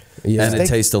make. Yeah. And it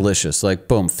tastes delicious. Like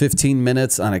boom, 15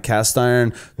 minutes on a cast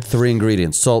iron, 3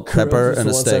 ingredients, salt, pepper, and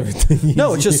a steak.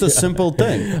 No, it's just a simple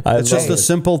thing. It's just a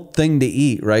simple thing to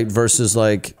eat, right? Versus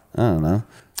like, I don't know.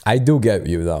 I do get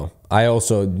you though. I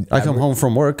come home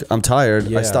from work, I'm tired.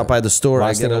 Yeah. I stop by the store,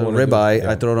 Last I get thing a I wanna do, ribeye,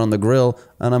 yeah. I throw it on the grill,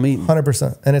 and I'm eating.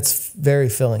 100%. And it's very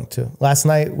filling too. Last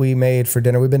night we made for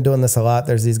dinner, we've been doing this a lot.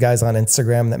 There's these guys on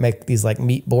Instagram that make these like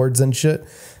meat boards and shit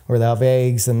where they have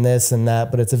eggs and this and that,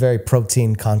 but it's a very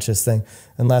protein conscious thing.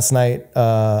 And last night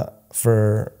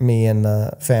for me and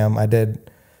the fam, I did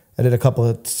a couple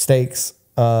of steaks,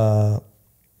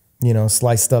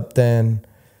 sliced up thin,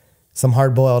 some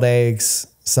hard boiled eggs,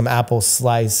 some apple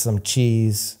slice, some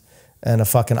cheese, and a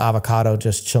fucking avocado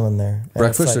just chilling there. And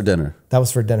Breakfast or dinner? That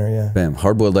was for dinner, yeah. Bam,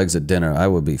 hard-boiled eggs at dinner. I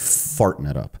would be farting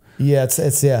it up. Yeah,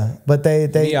 it's yeah. But they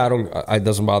I don't. It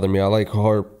doesn't bother me. I like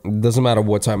hard. It doesn't matter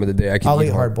what time of the day. I'll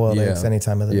eat hard boiled eggs any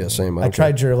time of the day. Yeah, same. I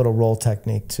tried your little roll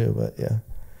technique too, but yeah.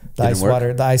 The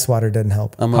ice water didn't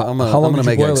help. How long did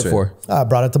you boil it for? I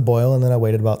brought it to boil and then I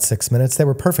waited about 6 minutes. They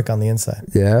were perfect on the inside.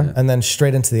 Yeah. And then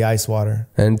straight into the ice water.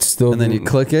 And then you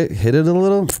click it, hit it a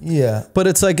little. Yeah. But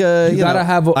it's like you gotta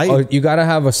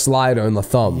have a slider in the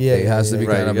thumb. Yeah, it has to be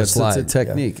kind of a slide. It's a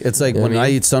technique. Yeah. It's like when I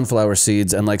eat sunflower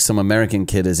seeds and like some American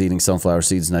kid is eating sunflower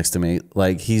seeds next to me,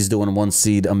 like he's doing 1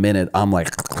 seed a minute. I'm like,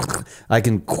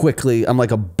 I'm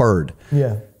like a bird.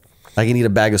 Yeah. I can eat a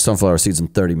bag of sunflower seeds in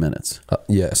 30 minutes.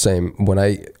 Yeah, same. When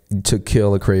to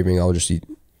kill a craving, I'll just eat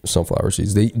sunflower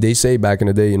seeds. They say back in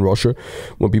the day in Russia,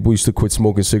 when people used to quit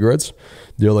smoking cigarettes,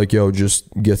 they're like, yo, just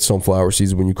get sunflower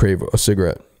seeds when you crave a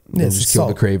cigarette. Yeah, just kill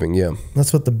the craving. Yeah,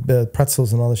 that's what the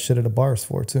pretzels and all the shit at the bar is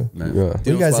for too. Yeah. What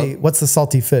do you guys eat? What's the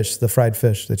salty fish, the fried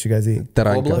fish that you guys eat?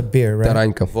 Taranka. With beer, right?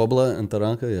 Taranka. Vobla and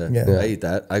taranka, yeah. I eat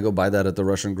that. I go buy that at the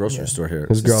Russian grocery store here.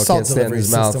 His girl can't stand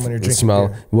his mouth. The smell.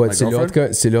 Beer. What,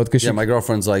 selyotka? Yeah, my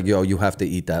girlfriend's like, yo, you have to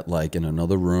eat that like in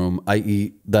another room. I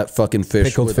eat that fucking fish.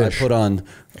 Pickled fish. I put on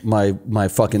my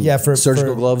fucking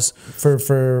surgical gloves.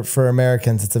 For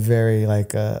Americans, it's a very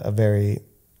a very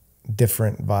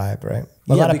different vibe, right?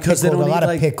 A lot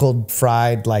of pickled,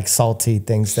 fried, like salty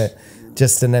things that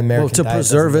just an American. Well, to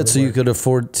preserve it so you could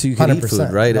afford to eat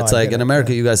food, right? It's like in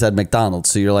America, you guys had McDonald's,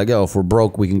 so you're like, oh, if we're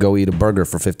broke, we can go eat a burger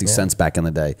for 50 cents back in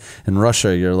the day. In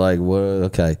Russia, you're like, well,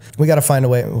 okay, we got to find a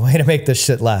way to make this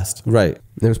shit last. Right.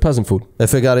 It was peasant food.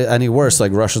 If it got any worse,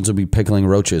 like Russians would be pickling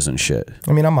roaches and shit.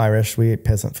 I mean, I'm Irish. We eat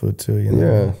peasant food too.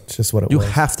 Yeah, it's just what it was.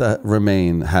 You have to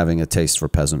remain having a taste for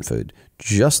peasant food,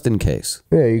 just in case.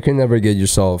 Yeah, you can never get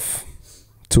yourself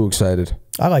too excited.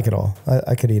 I like it all.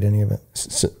 I could eat any of it.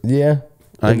 Yeah.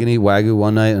 I can eat Wagyu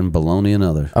one night and bologna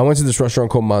another. I went to this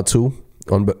restaurant called Matu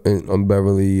on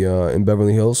Beverly in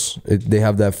Beverly Hills. They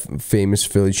have that famous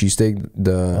Philly cheesesteak.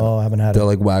 I haven't had it. The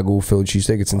like Wagyu Philly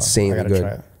cheesesteak. It's insanely good.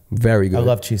 Try it. Very good. I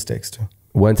love cheesesteaks too.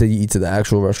 Went to eat to the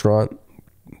actual restaurant.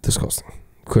 Disgusting.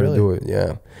 Couldn't do it.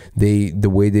 Yeah. The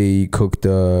way they cook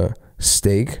the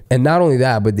steak, and not only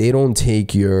that, but they don't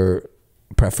take your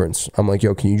preference. I'm like,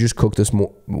 yo, can you just cook this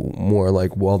more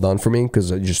like well done for me?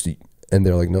 Because I just eat. And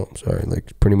they're like, no, sorry.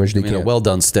 Like, pretty much they can't. A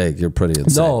well-done steak, you're pretty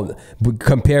insane. No, but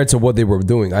compared to what they were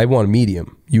doing, I want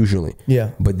medium, usually.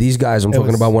 Yeah. But these guys, I'm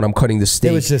talking about when I'm cutting the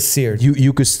steak. It was just seared.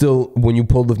 You could still, when you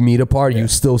pull the meat apart, you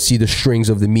still see the strings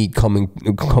of the meat coming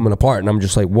apart. And I'm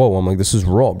just like, whoa. I'm like, this is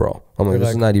raw, bro. I'm like, this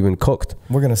is not even cooked.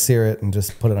 We're going to sear it and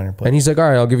just put it on your plate. And he's like, all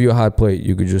right, I'll give you a hot plate.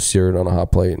 You could just sear it on a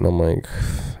hot plate. And I'm like...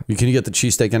 Can you get the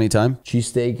cheesesteak anytime?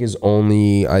 Cheesesteak is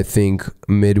only, I think,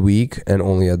 midweek and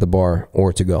only at the bar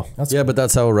or to go. But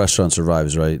that's how a restaurant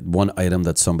survives, right? One item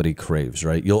that somebody craves,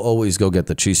 right? You'll always go get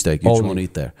the cheesesteak. You just won't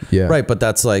eat there. Yeah. Right, but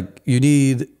that's like, you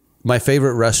need... My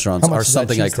favorite restaurants are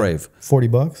something I crave.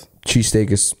 $40?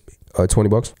 Cheesesteak is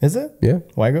 $20. Is it? Yeah.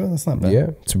 Wagyu? That's not bad. Yeah.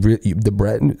 It's really, the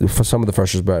bread, for some of the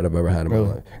freshest bread I've ever had in my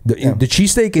life. The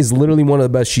cheesesteak is literally one of the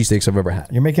best cheesesteaks I've ever had.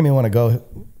 You're making me want to go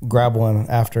grab one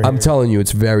after. I'm telling you,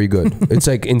 it's very good. It's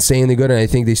like insanely good. And I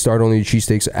think they start only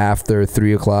cheesesteaks after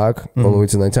 3 o'clock all the way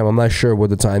to nighttime. I'm not sure what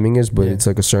the timing is, but it's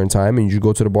like a certain time and you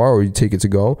go to the bar or you take it to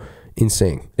go.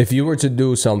 Insane. If you were to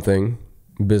do something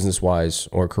business-wise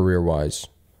or career-wise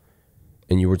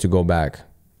and you were to go back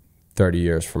 30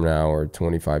 years from now or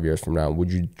 25 years from now,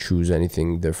 would you choose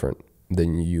anything different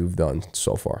than you've done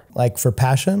so far? Like for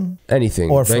passion? Anything.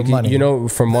 Or for money? You know,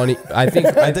 for money. I think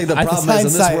the problem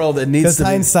is in this world, it needs to be.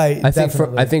 Hindsight, I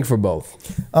think for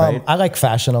both. Right? I like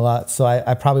fashion a lot, so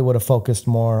I probably would have focused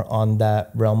more on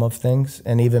that realm of things,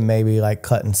 and even maybe like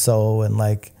cut and sew, and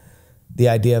like the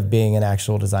idea of being an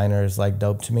actual designer is like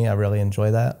dope to me. I really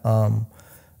enjoy that.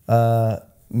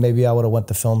 Maybe I would have went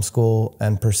to film school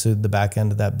and pursued the back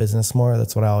end of that business more.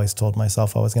 That's what I always told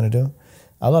myself I was going to do.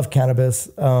 I love cannabis.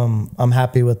 I'm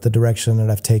happy with the direction that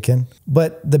I've taken.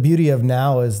 But the beauty of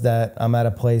now is that I'm at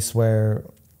a place where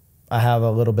I have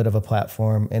a little bit of a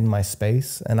platform in my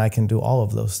space and I can do all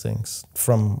of those things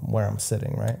from where I'm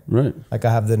sitting, right? Right. Like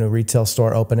I have the new retail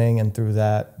store opening, and through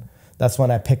that, that's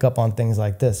when I pick up on things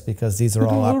like this, because these are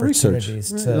all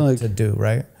opportunities to do,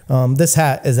 right? This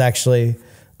hat is actually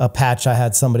a patch I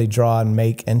had somebody draw and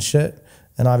make and shit.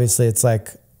 And obviously it's like,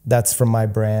 that's from my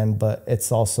brand, but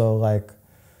it's also like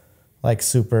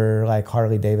super like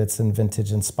Harley Davidson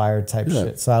vintage inspired type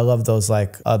shit. So I love those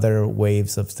like other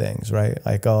waves of things, right?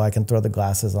 Like, oh, I can throw the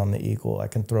glasses on the Eagle. I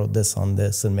can throw this on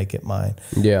this and make it mine.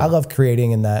 Yeah. I love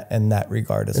creating in that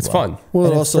regard as well. It's fun.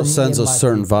 Well, it also sends a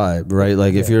certain vibe, right?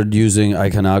 Like if you're using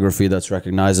iconography that's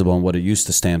recognizable and what it used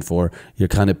to stand for, you're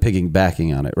kind of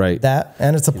piggybacking on it, right? That,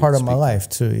 and it's a part of my life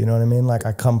too. You know what I mean? Like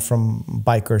I come from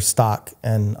biker stock,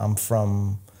 and I'm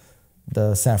from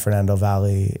the San Fernando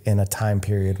Valley in a time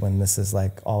period when this is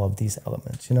like all of these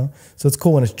elements, you know? So it's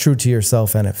cool when it's true to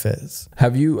yourself and it fits.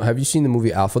 Have you seen the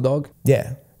movie Alpha Dog?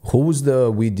 Yeah. Who was the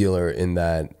weed dealer in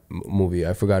that movie?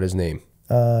 I forgot his name.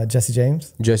 Jesse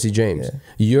James. Jesse James.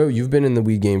 Yeah. You've been in the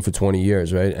weed game for 20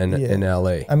 years, right? And in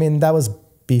LA. I mean, that was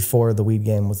before the weed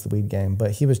game was the weed game,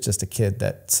 but he was just a kid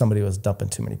that somebody was dumping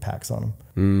too many packs on him.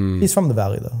 He's from the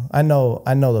Valley though. I know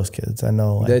those kids. I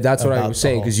know. Like, that's what I was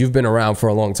saying, because you've been around for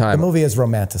a long time. The movie is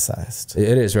romanticized.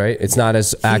 It is, right? It's not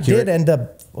as accurate. He did end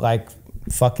up like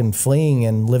fucking fleeing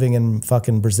and living in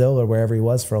fucking Brazil or wherever he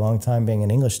was for a long time, being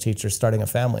an English teacher, starting a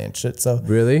family and shit. So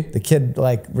really, the kid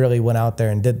like really went out there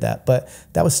and did that. But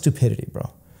that was stupidity,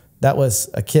 bro. That was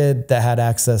a kid that had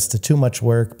access to too much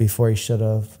work before he should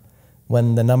have.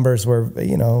 When the numbers were,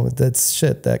 you know, that's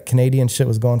shit, that Canadian shit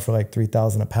was going for like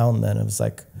 $3,000 a pound then. It was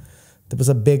like, there was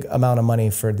a big amount of money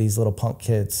for these little punk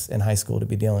kids in high school to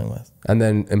be dealing with. And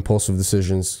then impulsive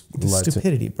decisions.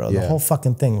 Stupidity, bro. The whole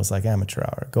fucking thing was like amateur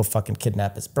hour. Go fucking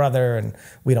kidnap his brother and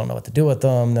we don't know what to do with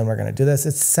them. Then we're going to do this.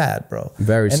 It's sad, bro.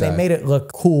 Very sad. And they made it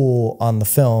look cool on the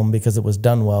film because it was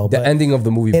done well. The ending of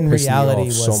the movie in reality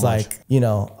was so like, you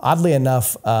know, oddly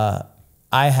enough, I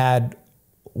had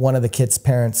one of the kids'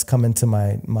 parents come into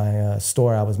my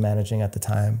store I was managing at the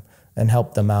time and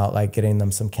help them out, like getting them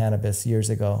some cannabis years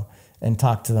ago, and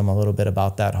talk to them a little bit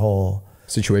about that whole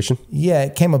situation. Yeah,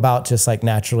 it came about just like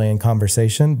naturally in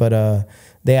conversation, but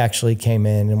they actually came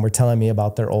in and were telling me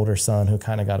about their older son who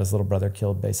kind of got his little brother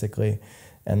killed basically,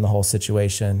 and the whole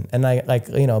situation. And I like,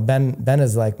 you know, Ben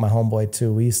is like my homeboy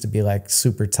too. We used to be like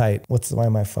super tight. Why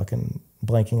am I fucking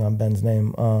blanking on Ben's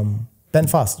name? Ben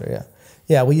Foster, yeah.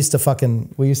 Yeah, we used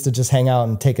to just hang out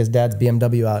and take his dad's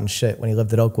BMW out and shit when he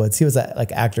lived at Oakwoods. He was a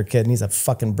like actor kid, and he's a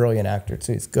fucking brilliant actor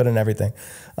too. He's good in everything.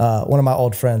 One of my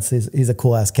old friends, he's a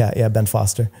cool ass cat. Yeah, Ben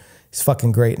Foster. He's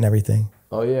fucking great in everything.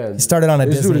 Oh yeah, he started on a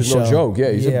Disney dude is show. No joke.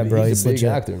 Yeah, he's a big legit.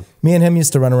 actor. Me and him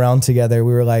used to run around together.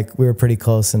 We were pretty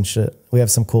close and shit. We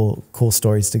have some cool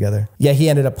stories together. Yeah, he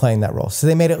ended up playing that role, so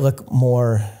they made it look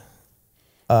more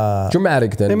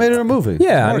dramatic. Then they made it a movie.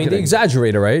 Yeah, I mean they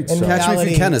exaggerated, right? Catch Me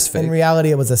If You Can is fake. In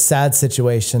reality, it was a sad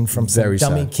situation from some Very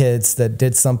dummy sad. kids that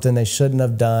did something they shouldn't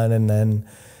have done, and then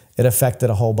it affected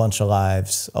a whole bunch of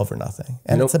lives over nothing.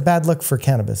 And it's a bad look for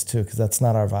cannabis too, because that's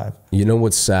not our vibe. You know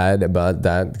what's sad about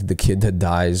that? The kid that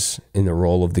dies in the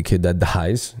role of the kid that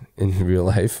dies in real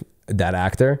life, that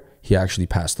actor, he actually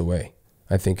passed away.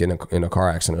 I think in a car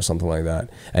accident or something like that.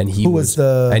 And he was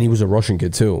a Russian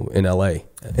kid too in LA.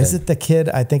 Is it the kid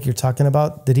I think you're talking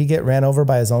about? Did he get ran over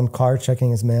by his own car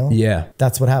checking his mail? Yeah.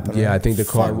 That's what happened. Yeah, right? I think the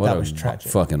car that was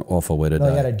tragic. Fucking awful way to die.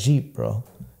 He had a Jeep, bro.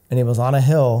 And he was on a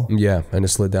hill. Yeah, and it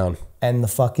slid down. And the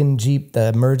fucking Jeep, the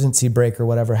emergency brake or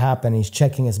whatever happened, he's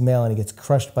checking his mail and he gets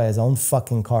crushed by his own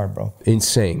fucking car, bro.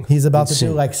 Insane. He's about to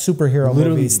do like superhero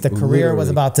movies. The career was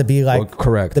about to be like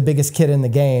the biggest kid in the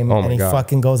game, and he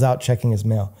fucking goes out checking his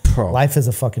mail. Bro. Life is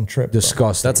a fucking trip.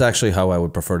 Disgusting. That's actually how I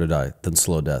would prefer to die than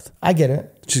slow death. I get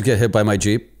it. Just get hit by my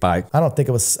Jeep. Bye. I don't think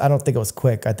it was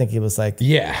quick. I think he was like,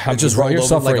 yeah, it just rolled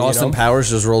over like Austin Powers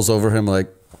just rolls over him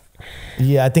like.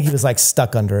 Yeah, I think he was like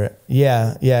stuck under it.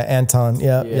 Yeah, Anton.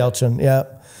 Yeah, Yelchin. Yeah.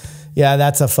 Yeah,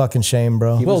 that's a fucking shame,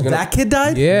 bro. Well, that kid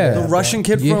died? Yeah. The Russian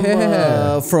kid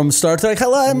from Star Trek.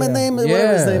 Hello, my name is,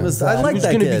 whatever his name is. I like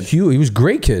that kid. He was a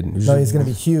great kid. He's going to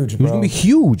be huge, bro. He was going to be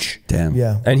huge. Damn.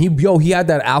 Yeah. And he had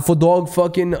that alpha dog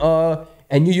fucking,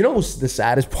 and you know what's the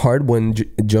saddest part when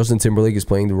Justin Timberlake is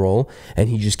playing the role and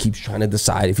he just keeps trying to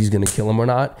decide if he's going to kill him or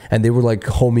not. And they were like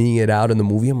homieing it out in the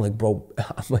movie. I'm like, bro,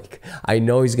 I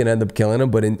know he's going to end up killing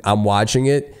him, but I'm watching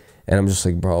it. And I'm just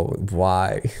like, bro,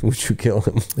 why would you kill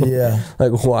him? Yeah.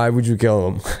 Like, why would you kill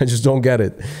him? I just don't get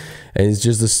it. And it's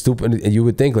just a stupid, and you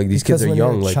would think like these kids are young. You're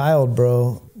a like child,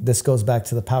 bro, this goes back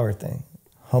to the power thing.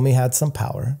 Homie had some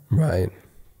power. Right.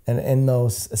 And in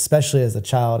those, especially as a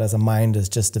child, as a mind is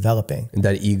just developing. And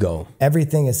that ego.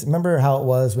 Everything is, remember how it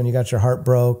was when you got your heart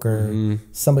broke or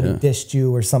somebody dished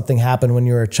you or something happened when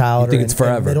you were a child or it's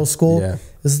forever. in middle school? Yeah.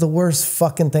 This is the worst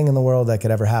fucking thing in the world that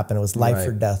could ever happen. It was life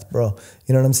or death, bro.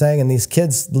 You know what I'm saying? And these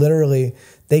kids literally,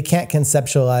 they can't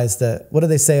conceptualize that. What do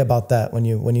they say about that? When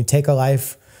you take a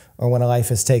life or when a life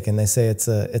is taken, they say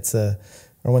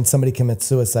or when somebody commits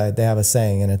suicide, they have a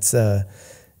saying, and it's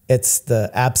the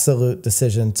absolute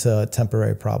decision to a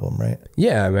temporary problem, right?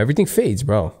 Yeah, everything fades,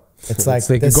 bro. It's like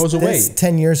it goes away.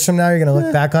 10 years from now, you're going to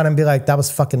look back on it and be like, that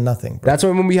was fucking nothing, bro. That's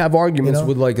when we have arguments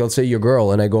with, like, let's say your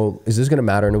girl, and I go, is this going to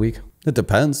matter in a week? It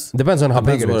depends. It depends on how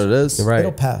big it is. What it is. Right.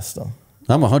 It'll pass, though.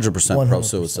 I'm 100%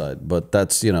 pro-suicide, but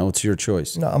that's, it's your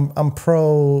choice. No, I'm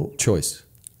pro-choice.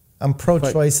 I'm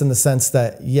pro-choice in the sense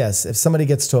that, yes, if somebody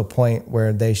gets to a point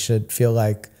where they should feel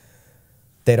like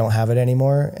they don't have it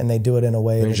anymore and they do it in a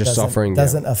way that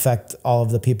doesn't affect all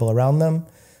of the people around them,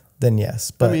 then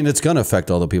yes. But I mean, it's going to affect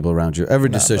all the people around you. Every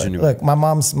decision you make. Look, my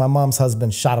mom's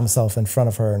husband shot himself in front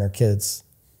of her and her kids.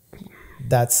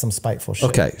 That's some spiteful shit.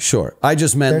 Okay, sure. I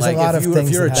just meant There's like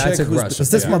if you're a chick this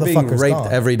you're being motherfucker's raped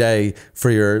gone. every day for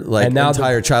your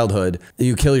entire childhood,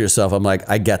 you kill yourself. I'm like,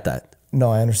 I get that.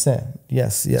 No, I understand.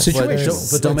 Yes.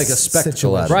 But don't make a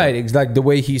spectacle out of it. Right, exactly the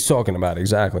way he's talking about it,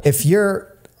 exactly. If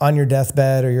you're on your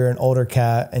deathbed or you're an older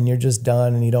cat and you're just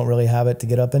done and you don't really have it to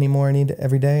get up anymore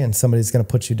every day and somebody's going to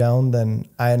put you down, then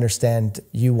I understand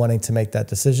you wanting to make that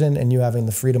decision and you having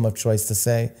the freedom of choice to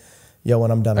say, yo,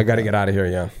 when I'm done, I got to get out of here,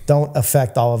 yeah. Don't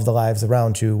affect all of the lives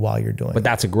around you while you're doing it. But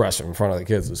that's aggressive in front of the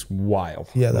kids. It's wild.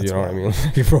 Yeah, that's you know what I mean?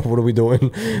 Like, bro, what are we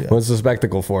doing? Yeah. What's the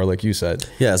spectacle for, like you said?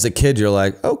 Yeah, as a kid, you're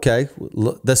like, okay,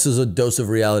 look, this is a dose of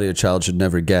reality a child should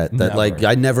never get. That like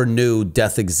I never knew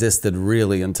death existed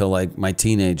really until like my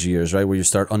teenage years, right? Where you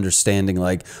start understanding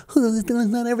like,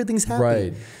 not everything's happy.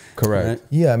 Right, correct. Right?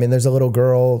 Yeah, I mean, there's a little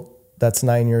girl that's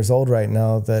 9 years old right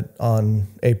now that on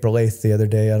April 8th the other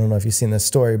day, I don't know if you've seen this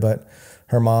story, but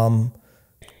her mom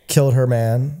killed her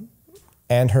man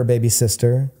and her baby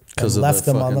sister and left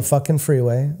them on the fucking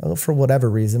freeway for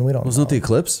whatever reason. We don't know. Wasn't it the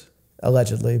eclipse?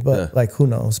 Allegedly, but like who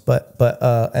knows? But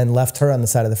and left her on the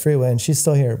side of the freeway, and she's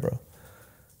still here, bro.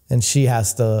 And she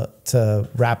has to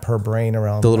wrap her brain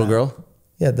around the little girl.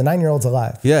 Yeah, the 9-year-old's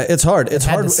alive. Yeah, it's hard. It's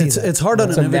hard. It's hard on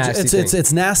an individual.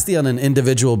 It's nasty on an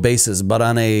individual basis, but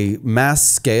on a mass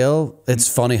scale, it's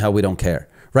funny how we don't care.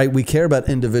 Right, we care about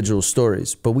individual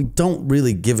stories, but we don't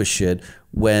really give a shit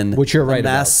when the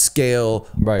mass scale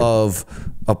of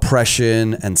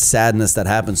oppression and sadness that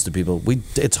happens to people.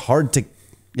 It's hard to,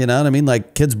 you know what I mean?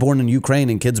 Like kids born in Ukraine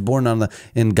and kids born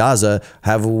in Gaza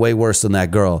have way worse than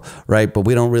that girl, right? But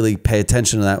we don't really pay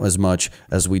attention to that as much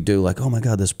as we do. Like, oh my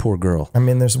God, this poor girl. I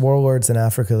mean, there's warlords in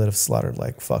Africa that have slaughtered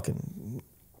like fucking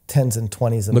 10s and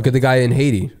 20s. Look at the guy in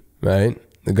Haiti, right?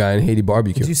 The guy in Haiti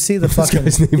barbecue. Did you see the fucking?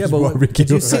 Did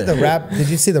you see the rap? Did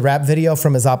you see the rap video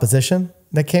from his opposition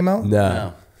that came out?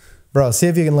 No. Bro, see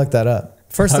if you can look that up.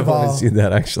 First of all, I want to see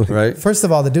that actually. Right. First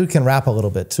of all, the dude can rap a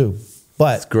little bit too,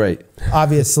 but it's great.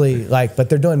 Obviously, but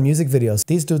they're doing music videos.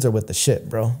 These dudes are with the shit,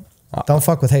 bro. Don't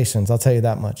fuck with Haitians. I'll tell you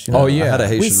that much. You know? Oh yeah, I had a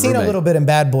Haitian we've seen roommate. a little bit in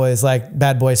Bad Boys, like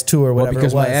Bad Boys 2 or whatever.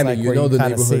 Because it was, Miami, like, you know the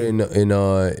neighborhood in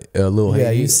Little Haiti.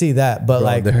 Yeah, you see that, but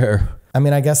like there. I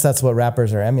mean, I guess that's what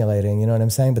rappers are emulating. You know what I'm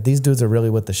saying? But these dudes are really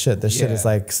with the shit. This shit is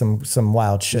like some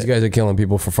wild shit. These guys are killing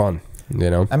people for fun. You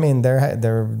know. I mean, they're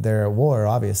at war.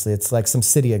 Obviously, it's like some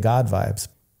City of God vibes.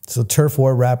 So turf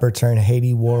war rapper turned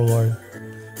Haiti warlord.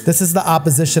 This is the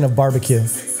opposition of barbecue.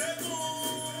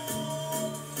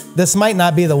 This might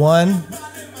not be the one.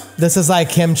 This is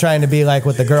like him trying to be like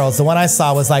with the girls. The one I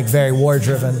saw was like very war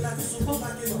driven.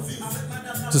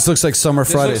 This looks like Summer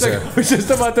Fridays here. I was just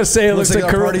about to say it looks like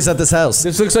parties at this house.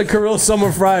 This looks like Kirill's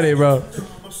Summer Friday, bro.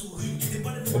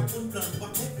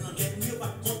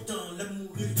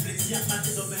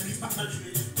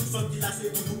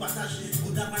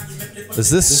 Is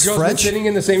this French? Sitting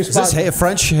in the same spot. Is this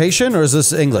French, Haitian, or is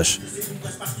this English?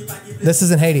 This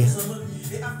is in Haiti.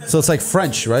 So it's like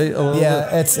French, right?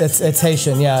 Yeah, it's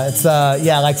Haitian. Yeah, it's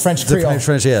like French Creole.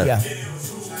 French, yeah.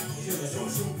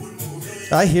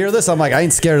 I hear this, I'm like, I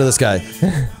ain't scared of this guy.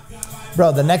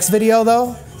 Bro, the next video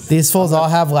though, these fools all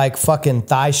have like fucking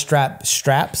thigh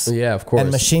straps. Yeah, of course.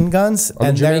 And machine guns.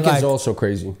 And the Jamaicans they're like, also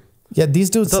crazy. Yeah, these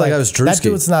dudes like that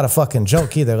dude's not a fucking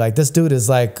joke either. Like this dude is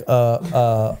like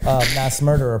a mass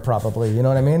murderer probably. You know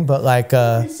what I mean? But like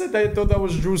he said that I thought that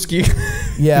was Drewski.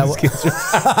 Yeah.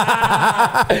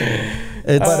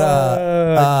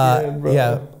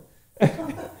 Yeah.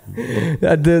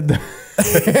 That did.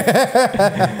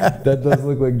 That does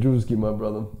look like Drewski, my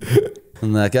brother.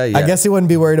 And that guy, yeah. I guess he wouldn't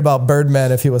be worried about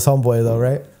Birdman if he was homeboy though,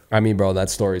 right? I mean, bro, that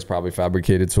story is probably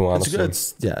fabricated too,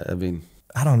 honestly. Yeah, I mean,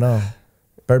 I don't know.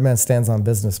 Birdman stands on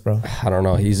business, bro. I don't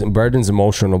know. Burden's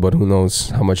emotional, but who knows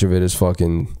how much of it is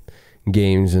fucking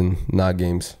games and not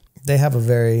games. They have a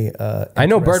very. I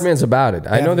know Birdman's about it.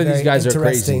 I know that these guys are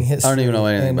crazy. I don't even know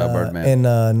anything about Birdman.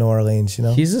 In New Orleans, you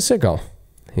know, he's a sicko.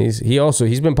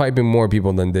 He's been piping more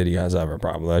people than Diddy has ever.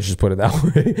 Probably, let's just put it that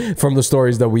way. From the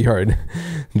stories that we heard,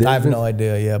 I have no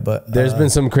idea. Yeah, but there's been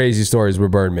some crazy stories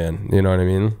with Birdman. You know what I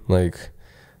mean? Like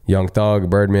Young Thug,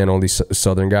 Birdman, all these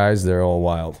Southern guys. They're all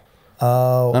wild.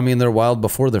 I mean, they're wild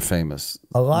before they're famous.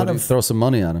 Throw some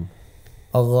money on them.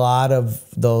 A lot of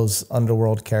those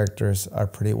underworld characters are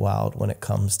pretty wild when it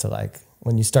comes to like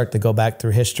when you start to go back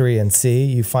through history and see,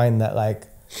 you find that like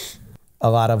a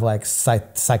lot of like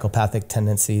psychopathic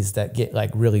tendencies that get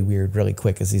like really weird really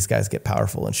quick as these guys get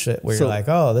powerful and shit. Where you're like,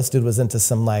 oh, this dude was into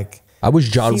some like. I wish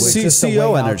John Wick.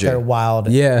 CEO energy. They're wild.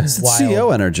 Yeah.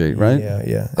 CEO energy, right? Yeah,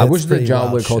 yeah. I wish the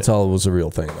John Wick hotel was a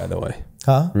real thing, by the way.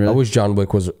 Huh? Really? I wish John Wick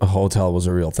hotel was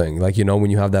a real thing. Like, you know,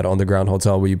 when you have that underground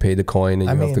hotel where you pay the coin and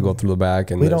you have to go through the back.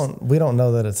 And we don't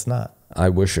know that it's not. I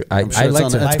wish I'm sure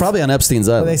it's probably on Epstein's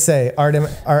island. They say art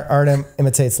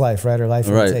imitates life, right? Or life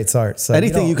imitates art. So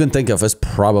anything you can think of has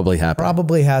probably happened.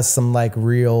 Probably has some like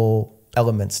real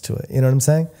elements to it. You know what I'm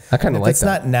saying? I kind of like that. If it's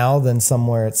not now, then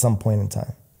somewhere at some point in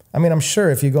time. I mean, I'm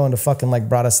sure if you go into fucking like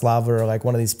Bratislava or like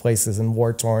one of these places in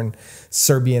war-torn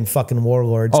Serbian fucking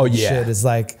warlords, shit is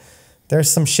like. There's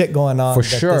some shit going on. For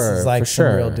sure. This is like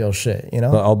some real deal shit, you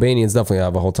know? The Albanians definitely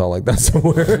have a hotel like that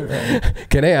somewhere.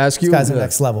 Can I ask you? This guy's the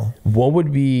next level. What would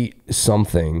be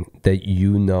something that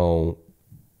you know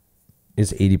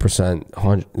is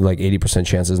 80%, like 80%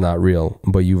 chance is not real,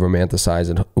 but you romanticize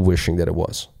it wishing that it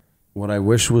was? What I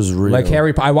wish was real. Like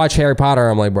I watch Harry Potter,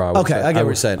 I'm like, bro. Okay, I get what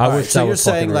you're saying. I wish so you're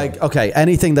saying like, okay,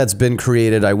 anything that's been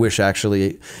created, I wish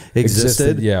actually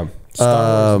existed. Yeah.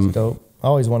 Star Wars is dope. I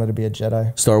always wanted to be a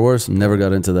Jedi. Star Wars, never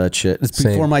got into that shit. It's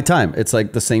before my time. It's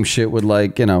like the same shit with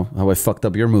like, you know, how I fucked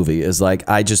up your movie is like,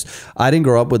 I didn't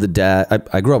grow up with a dad.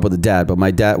 I grew up with a dad, but my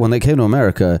dad, when they came to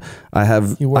America, I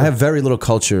have very little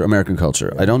culture, American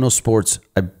culture. I don't know sports.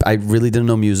 I really didn't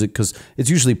know music because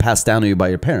it's usually passed down to you by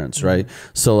your parents, right?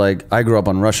 So like, I grew up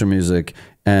on Russian music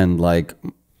and like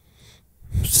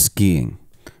skiing.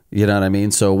 You know what I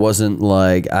mean? So it wasn't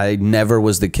like I never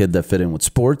was the kid that fit in with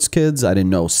sports kids. I didn't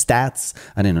know stats.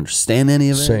 I didn't understand any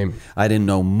of it. Same. I didn't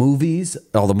know movies.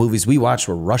 All the movies we watched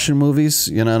were Russian movies.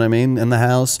 You know what I mean? In the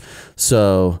house.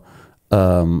 So I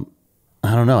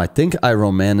don't know. I think I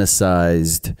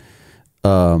romanticized.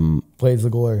 Blades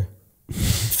of Glory.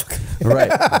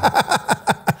 Right.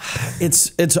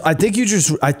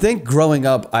 I think growing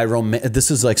up, this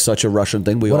is like such a Russian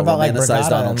thing. We all romanticized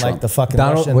Donald Trump. Like the fucking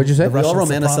what'd you say? We all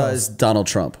romanticized Donald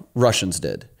Trump. Russians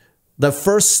did. The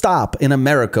first stop in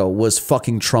America was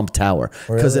fucking Trump Tower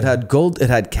because it had gold,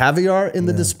 it had caviar in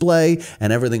the display,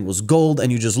 and everything was gold.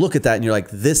 And you just look at that and you're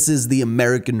like, this is the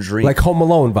American dream. Like Home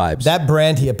Alone vibes. That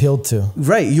brand he appealed to.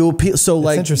 Right. You appeal. So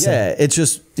like, yeah, it's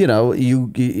just, you know,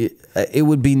 it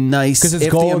would be nice if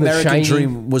the American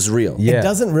dream was real. Yeah. It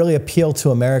doesn't really appeal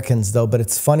to Americans though, but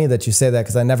it's funny that you say that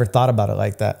because I never thought about it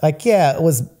like that. Like, yeah,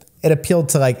 it appealed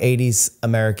to like 80s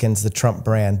Americans, the Trump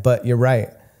brand, but you're right.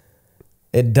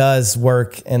 It does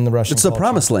work in the Russian culture. It's the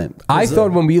promised land. I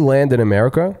thought when we landed in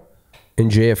America, in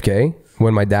JFK,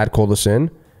 when my dad called us in,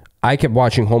 I kept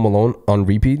watching Home Alone on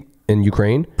repeat in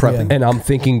Ukraine. Prepping. And I'm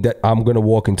thinking that I'm going to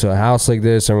walk into a house like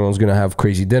this. Everyone's going to have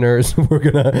crazy dinners. We're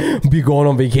going to be going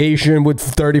on vacation with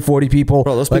 30, 40 people.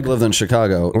 Bro, those people lived in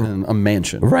Chicago in a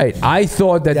mansion. Right. I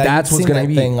thought that that's what's going to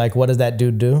be. Thing, like, what does that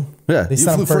dude do? Yeah, you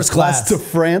flew first class to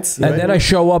France. And then I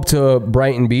show up to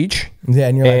Brighton Beach. Yeah,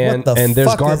 and you're like, what the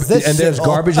fuck is this shit? There's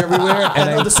garbage everywhere. And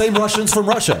I know the same Russians from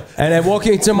Russia. And I walk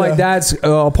into my dad's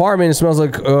apartment. It smells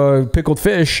like pickled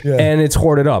fish. Yeah. And it's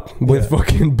hoarded up with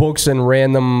fucking books and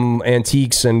random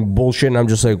antiques and bullshit. And I'm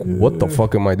just like, what the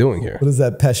fuck am I doing here? What is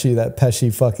that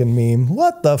Pesci fucking meme?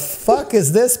 What the fuck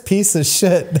is this piece of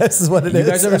shit? This is what it is.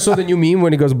 You guys ever saw the new meme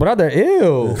when he goes, brother,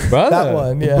 ew. Brother. That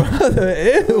one, yeah.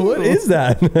 Brother, ew. What is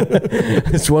that?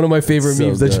 It's one of my favorite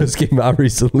memes that just came out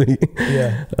recently.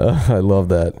 Yeah. I love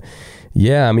that.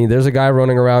 Yeah, I mean, there's a guy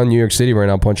running around New York City right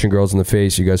now punching girls in the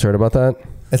face. You guys heard about that?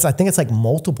 I think it's like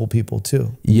multiple people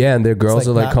too. Yeah, and their girls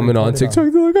are like coming on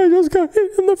TikTok. They're like, I just got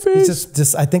hit in the face. It's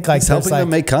just I think like he's helping them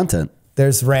make content.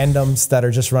 There's randoms that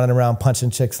are just running around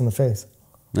punching chicks in the face.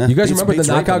 Yeah, you guys remember the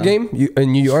knockout game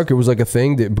in New York? It was like a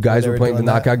thing that guys were playing the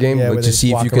knockout game like to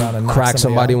see if you can crack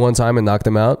somebody one time and knock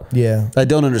them out. Yeah, I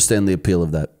don't understand the appeal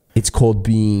of that. It's called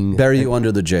being... Bury you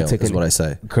under the jail is what I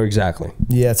say. Exactly.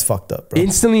 Yeah, it's fucked up, bro.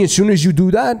 Instantly, as soon as you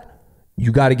do that,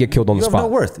 you got to get killed on the spot. You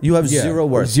have no worth. You have zero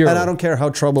worth. Zero. And I don't care how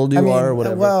troubled you are or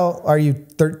whatever. Well, are you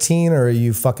 13 or are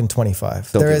you fucking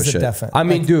 25? There is a definite... I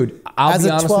mean, dude, I'll As be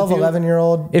a honest 12, with you,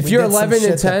 11-year-old, if we you're did some 11 and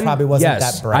shit that 10, probably wasn't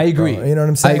yes, that bright, I agree. bro. You know what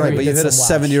I'm saying? I agree. But We you did hit a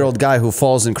some wild 7-year-old guy who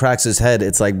falls and cracks his head.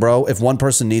 It's like, bro, if one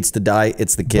person needs to die,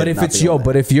 it's the kid. But if not it's the owner.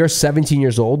 but if you're 17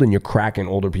 years old and you're cracking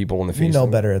older people in the face, You know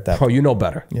better at that Oh, you know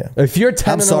better. Yeah. If you're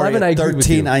 10 I'm and sorry, 11, I at agree with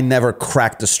 13, you. I never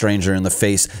cracked a stranger in the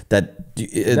face.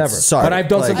 Never. Sorry, But I've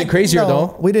done something crazier,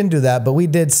 though. We didn't do that, but we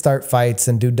did start fights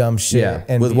and do dumb shit. Yeah.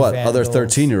 And With be what? Other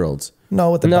vandals. 13-year-olds?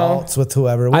 No, with adults, with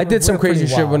whoever. I did some crazy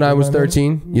shit when I was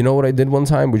 13. You know what I did one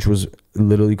time, which was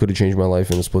literally could have changed my life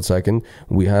in a split second?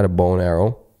 We had a bow and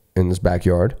arrow in this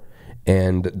backyard,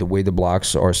 and the way the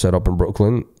blocks are set up in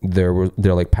Brooklyn, they're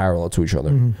like parallel to each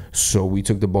other. Mm-hmm. So we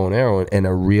took the bow and arrow and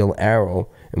a real arrow,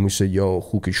 and we said, "Yo,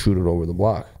 who could shoot it over the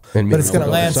block?" And But it's going to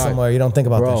land somewhere. You don't think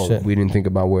about that shit. We didn't think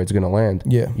about where it's gonna land.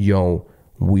 Yeah. Yo,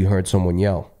 we heard someone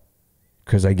yell,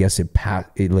 because I guess it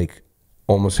like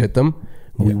almost hit them.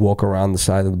 We walk around the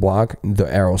side of the block, the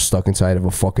arrow stuck inside of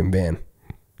a fucking van.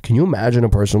 Can you imagine a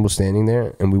person was standing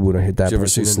there and we would have hit that Did you ever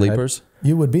person see in the head? Sleepers?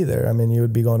 You would be there. I mean, you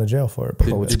would be going to jail for it.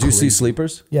 Bro. Did you see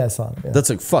Sleepers? Yeah, I saw it. Yeah. That's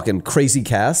a fucking crazy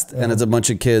cast, and it's a bunch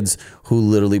of kids who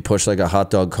literally push like a hot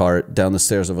dog cart down the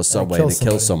stairs of a subway and it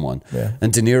kills someone. Yeah.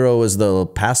 And De Niro is the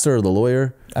pastor or the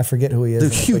lawyer. I forget who he is.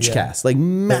 The huge cast, like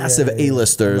massive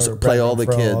A-listers, play all the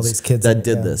kids, all these kids that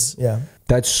did this. Yeah.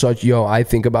 That's such, I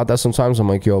think about that sometimes. I'm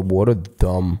like, yo, what a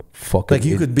dumb fucking. Like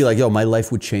you could be like, yo, my life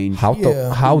would change. How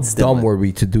dumb were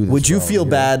we to do this? Would you bro? feel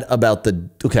bad about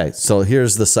okay, so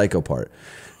here's the psycho part.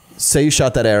 Say you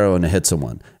shot that arrow and it hit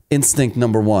someone. Instinct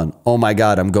number one, oh my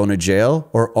God, I'm going to jail,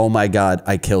 or oh my God,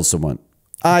 I killed someone.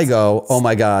 I go, oh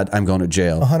my God, I'm going to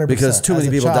jail. 100%. Because too many As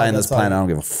a people child, die on this that's all planet. you- I don't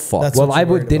give a fuck. That's Well, what you're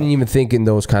worried didn't about. even think in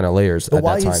those kind of layers But at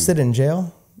while that you time. sit in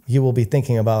jail, you will be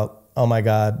thinking about, oh my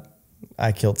God,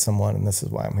 I killed someone and this is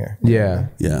why I'm here. Yeah.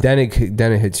 Yeah. Then it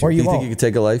hits you. Or Do you you think won't. you could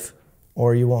take a life?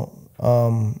 Or you won't.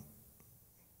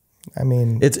 I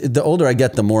mean, It's the older I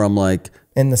get, the more I'm like,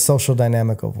 in the social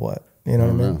dynamic of what? You know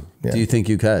what I mean? Yeah. do you think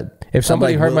you could? If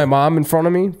somebody I'm like, hurt my mom in front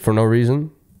of me for no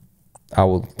reason, I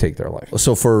will take their life.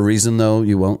 So for a reason though,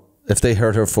 you won't? If they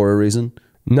hurt her for a reason?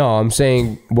 No, I'm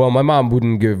saying, well, my mom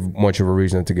wouldn't give much of a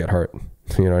reason to get hurt.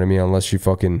 You know what I mean? Unless she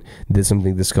fucking did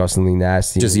something disgustingly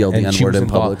nasty. Just yelled the and she N-word was in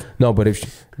involved. public. No, but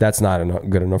that's not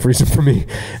good enough reason for me.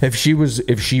 If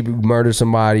she murdered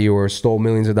somebody or stole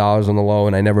millions of dollars on the low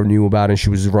and I never knew about it and she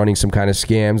was running some kind of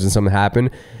scams and something happened,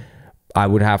 I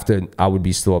would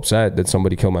be still upset that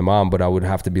somebody killed my mom, but I would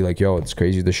have to be like, yo, it's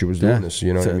crazy that she was doing this.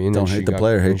 You know what I mean? Don't hate the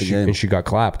player, hate the game. And she got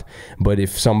clapped. But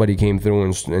if somebody came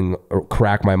through and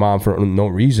cracked my mom for no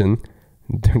reason,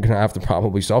 they're going to have to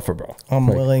probably suffer, bro. I'm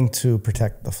willing to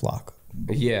protect the flock.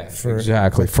 Yeah,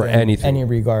 exactly. For within anything. any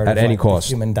regard. At of any the cost.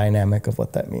 human dynamic of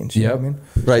what that means. You know what I mean?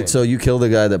 Right. So you killed the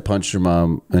guy that punched your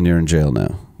mom and you're in jail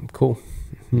now. Cool.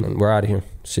 We're out of here.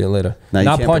 See you later. Now you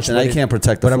can't punch, now you can't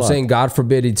protect the But I'm flock. saying, God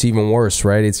forbid, it's even worse,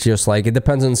 right? It's just like, it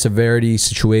depends on severity,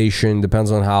 situation, depends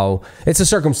on how, it's a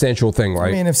circumstantial thing,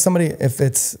 right? I mean, if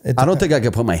it's, I don't think I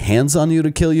could put my hands on you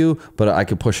to kill you, but I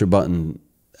could push a button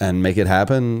and make it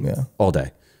happen all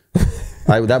day.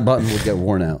 That button would get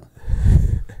worn out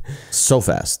so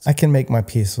fast. I can make my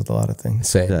peace with a lot of things.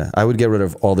 Say, Yeah, I would get rid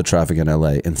of all the traffic in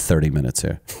LA in 30 minutes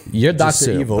here. you're Just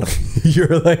Dr. sit. Evil.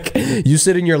 You're like, you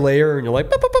sit in your lair and you're like,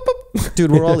 boop, boop, boop, boop.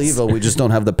 Dude, we're all evil. We just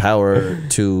don't have the power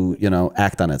to,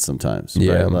 act on it sometimes.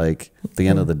 Yeah. Right? Like at the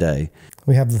end of the day.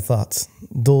 We have the thoughts.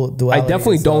 I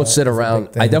definitely don't sit around.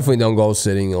 I don't. definitely don't go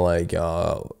sitting like,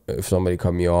 if somebody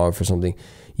cut me off or something.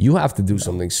 You have to do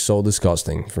something so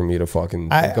disgusting for me to fucking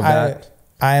think of that.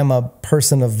 I am a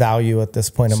person of value at this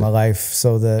point in my life,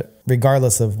 so that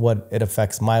regardless of what it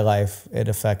affects my life, it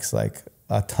affects like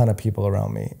a ton of people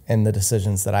around me and the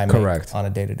decisions that I make on a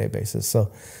day-to-day basis.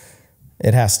 So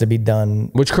it has to be done.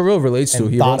 Which Kirill relates to.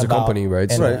 and He thought runs a about company,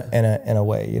 right? In a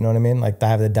way, you know what I mean? Like I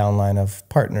have the downline of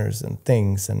partners and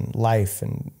things and life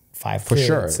and 5 For kids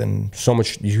sure. and So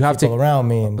much. You have people to around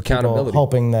me and accountability. people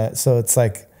hoping that. So it's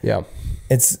like, Yeah.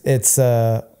 it's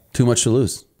Too much to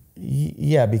lose.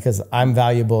 yeah, because I'm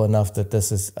valuable enough that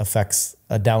this affects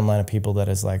a downline of people that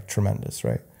is like tremendous,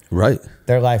 right? Right.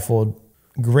 Their life will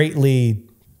greatly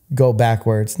go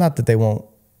backwards. Not that they won't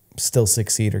still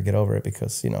succeed or get over it,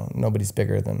 because nobody's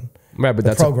bigger than Right, but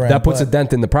the program. that puts a but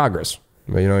dent in the progress.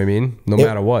 You know what I mean? No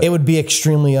matter what. It would be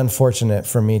extremely unfortunate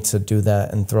for me to do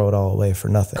that and throw it all away for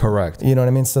nothing. Correct. You know what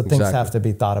I mean? So things Exactly. have to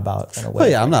be thought about in a way. Well,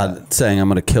 yeah, I'm not saying I'm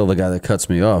going to kill the guy that cuts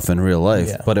me off in real life,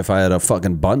 Yeah. but if I had a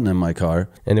fucking button in my car,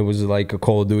 And it was like a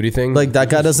Call of Duty thing. like that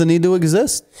guy doesn't need to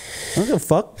exist. I don't give a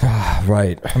fuck.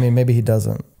 right. I mean, maybe he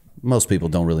doesn't. Most people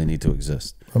don't really need to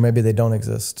exist. Or maybe they don't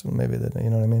exist. Maybe they, you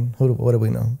know what I mean? What do we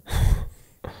know?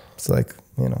 It's like,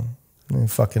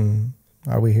 fucking,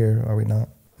 are we here? Are we not?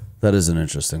 That is an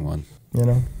interesting one. You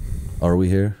know? Are we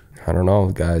here? I don't know,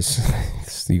 guys.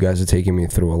 You guys are taking me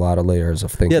through a lot of layers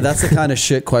of thinking. Yeah, that's the kind of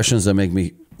shit questions that make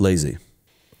me lazy.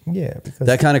 Yeah. Because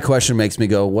That kind of question makes me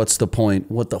go, what's the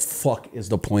point? What the fuck is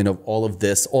the point of all of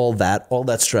this, all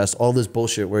that stress, all this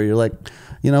bullshit where you're like,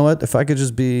 you know what? If I could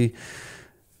just be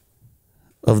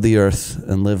of the earth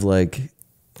and live like...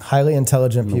 highly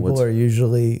intelligent the people woods. are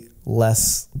usually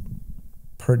less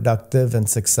productive and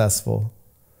successful.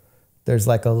 There's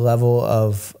like a level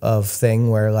of thing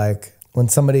where like when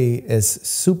somebody is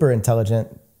super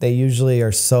intelligent, they usually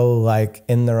are so like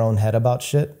in their own head about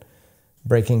shit,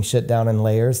 breaking shit down in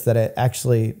layers, that it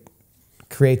actually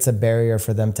creates a barrier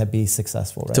for them to be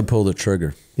successful, right? To pull the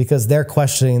trigger. Because they're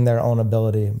questioning their own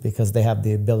ability because they have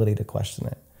the ability to question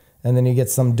it. And then you get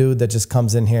some dude that just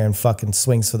comes in here and fucking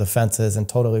swings for the fences and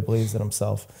totally believes in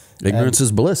himself. Ignorance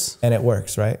is bliss. And it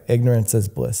works, right? Ignorance is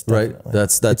bliss. Right. Definitely.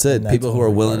 That's it. that's People who what are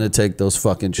we're willing to take those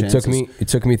fucking chances. It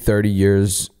took me 30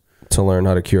 years to learn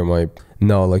how to cure my...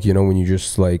 No, like, you know, when you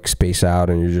just like space out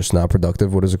and you're just not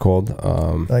productive, what is it called?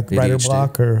 Like writer ADHD.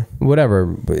 block or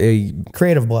Whatever.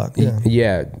 creative block. Yeah.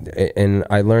 Yeah, and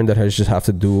I learned that I just have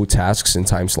to do tasks in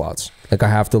time slots. Like I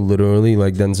have to literally,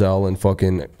 like Denzel and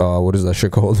fucking what is that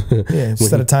shit called? Yeah.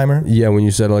 Set a timer. Yeah, when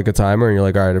you set like a timer and you're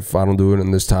like, all right, if I don't do it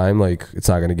in this time, like it's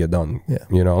not gonna get done. Yeah.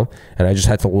 You know, and I just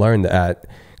had to learn that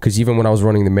because even when I was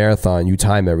running the marathon, you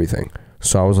time everything.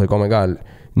 So I was like, oh my god.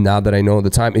 Now that I know the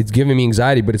time, it's giving me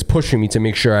anxiety, but it's pushing me to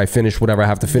make sure I finish whatever I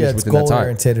have to finish Yeah, it's within that time.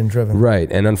 goal-oriented and driven. Right.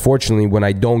 And unfortunately, when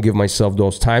I don't give myself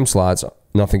those time slots,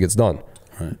 nothing gets done.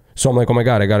 Right. So I'm like, oh my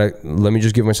God, let me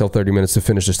just give myself 30 minutes to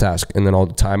finish this task. And then I'll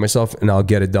time myself and I'll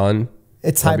get it done.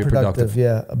 It's I'll high be productive,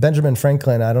 yeah. Benjamin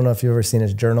Franklin, I don't know if you've ever seen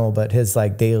his journal, but his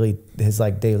daily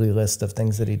list of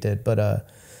things that he did. But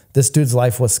this dude's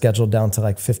life was scheduled down to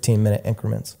like 15-minute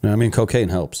increments. I mean, cocaine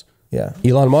helps. Yeah.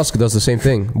 Elon Musk does the same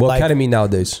thing. Well, Like, ketamine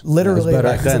nowadays. Literally, It's better.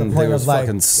 like, Back then, to the there point was of like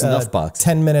fucking snuff box.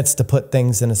 10 minutes to put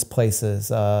things in its places,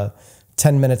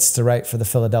 10 minutes to write for the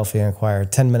Philadelphia Inquirer,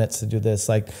 10 minutes to do this.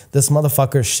 Like this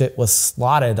motherfucker's shit was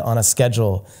slotted on a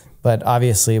schedule, but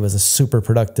obviously it was a super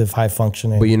productive, high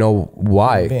functioning. But you know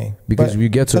why? being. Because But you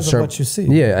get to a because of certain... what you see.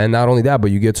 Yeah, and not only that,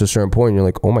 but you get to a certain point and you're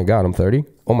like, oh my God, I'm 30?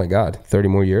 Oh my God, 30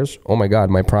 more years? Oh my God,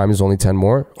 my prime is only 10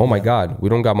 more? Oh my God, we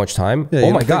don't got much time? Yeah, Oh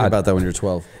you my don't think God. about that when you're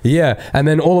 12. Yeah, and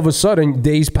then all of a sudden,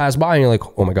 days pass by and you're like,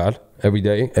 oh my God, every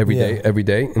day, every day, every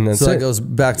day. And then So that goes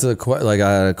back to I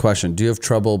had a question. Do you have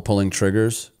trouble pulling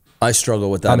triggers? I struggle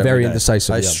with that. I'm very every day.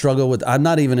 indecisive, I yeah. struggle with, I'm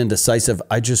not even indecisive.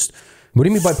 I just... What do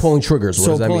you mean by pulling triggers? What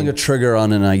So does that pulling mean? a trigger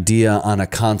on an idea, on a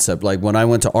concept. Like when I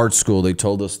went to art school, they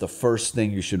told us the first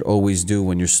thing you should always do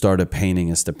when you start a painting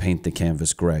is to paint the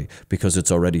canvas gray because it's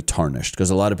already tarnished. Because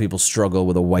a lot of people struggle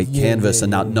with a white canvas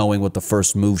and not knowing what the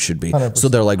first move should be. 100%. So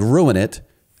they're like, ruin it,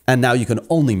 and now you can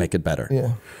only make it better.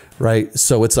 Yeah. Right?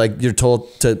 So it's like you're told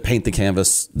to paint the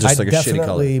canvas just like a shitty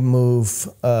color. definitely move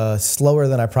slower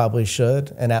than I probably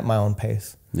should and at my own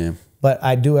pace. Yeah. But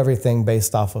I do everything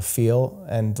based off of feel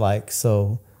and like,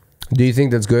 so... Do you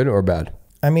think that's good or bad?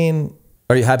 I mean,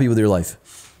 Are you happy with your life?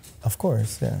 of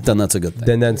course, yeah. Then that's a good thing.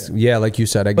 Then that's, yeah, like you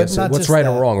said, I But guess not what's just right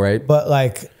that, or wrong, right? But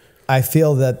like, I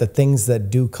feel that the things that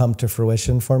do come to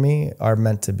fruition for me are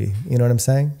meant to be. You know what I'm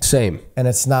saying? Same. And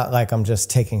it's not like I'm just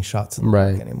taking shots in the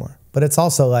Right. dark anymore. But it's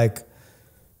also like,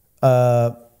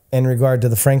 in regard to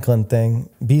the Franklin thing,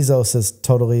 Bezos is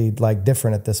totally like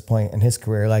different at this point in his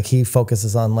career. Like he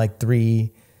focuses on like 3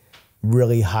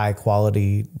 really high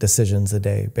quality decisions a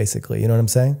day, basically. You know what I'm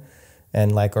saying?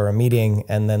 And like, or a meeting.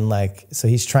 And then like, so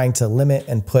he's trying to limit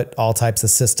and put all types of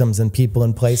systems and people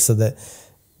in place so that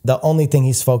the only thing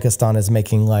he's focused on is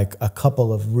making like a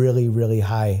couple of really, really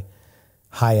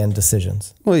high-end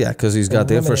decisions. Well, yeah, because he's got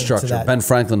the limiting to infrastructure. that- Ben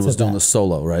Franklin was to doing that. the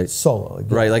solo, right? Solo.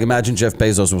 Again. Right, like imagine Jeff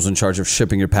Bezos was in charge of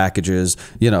shipping your packages,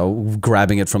 you know,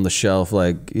 grabbing it from the shelf.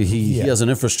 Like he has an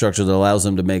infrastructure that allows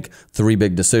him to make 3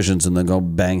 big decisions and then go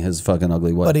bang his fucking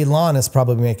ugly way. But Elon is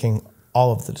probably making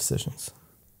all of the decisions.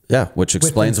 Yeah, which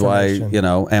explains why, information. you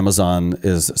know, Amazon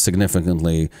is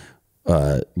significantly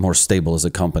more stable as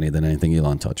a company than anything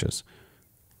Elon touches.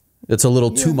 It's a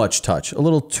little too much touch, a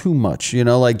little too much, you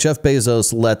know, like Jeff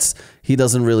Bezos he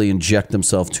doesn't really inject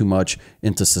himself too much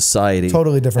into society.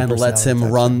 Totally different And lets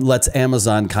him lets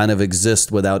Amazon kind of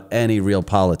exist without any real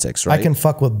politics, right? I can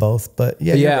fuck with both, but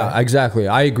yeah. you're Yeah, right. exactly.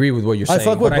 I agree with what you're saying. I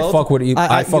fuck with but both. I fuck with you know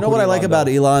what I like Elon, about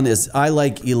though. Elon is I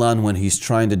like Elon when he's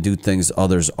trying to do things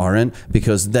others aren't,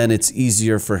 because then it's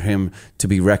easier for him to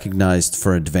be recognized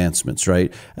for advancements,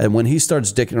 right? And when he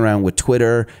starts dicking around with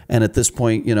Twitter, and at this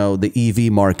point, you know, the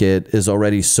EV market is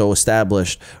already so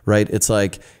established, right? It's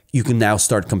like you can now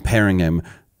start comparing him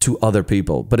to other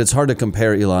people. But it's hard to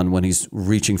compare Elon when he's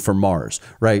reaching for Mars,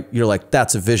 right? You're like,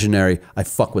 that's a visionary. I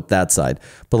fuck with that side.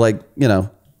 But like, you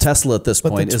know, Tesla at this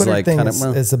point is like kind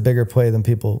of is a bigger play than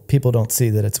people don't see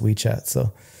that it's WeChat.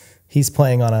 So he's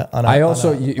playing on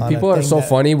a. People are so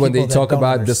funny when they talk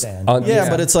about this.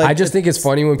 But it's like, I just think it's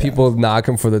funny when people knock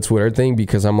him for the Twitter thing,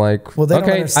 because I'm like, well,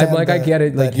 okay, I'm like, I get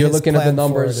it. Like, you're looking at the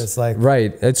numbers, it's like,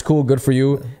 right? It's cool, good for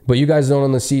you, but you guys don't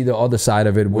want to see the other side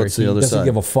of it, where he doesn't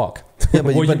give a fuck. Yeah,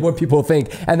 but what people think.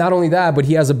 And not only that, but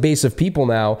he has a base of people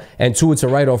now, and two, it's a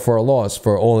write-off for a loss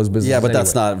for all his business. Yeah, but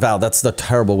that's not, Val, that's the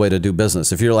terrible way to do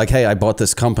business. If you're like, hey, I bought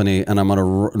this company and I'm going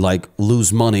to like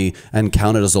lose money and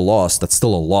count it as a loss, that's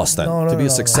still a loss then. To be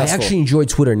successful. I actually enjoy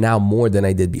Twitter now more than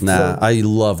I did before. Nah, I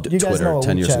loved Twitter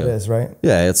 10 years ago. Is, right?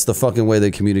 Yeah, it's the fucking way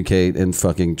they communicate in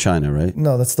fucking China, right?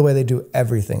 No, that's the way they do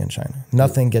everything in China.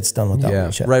 Nothing gets done without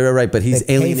WeChat. Right. But he's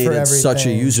alienated such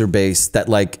a user base that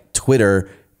like Twitter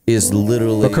is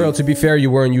literally. But Curl, to be fair, you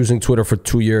weren't using Twitter for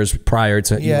 2 years prior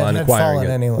to Elon acquiring it.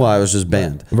 Anyway. Well, I was just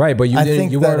banned. Right, but you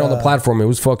weren't on the platform. It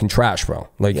was fucking trash, bro.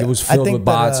 Like it was filled with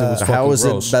bots. It was fucking how is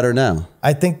gross. it better now?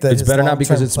 I think that it's better now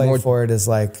because it's more for it is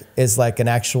like an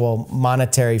actual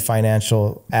monetary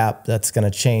financial app that's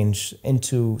going to change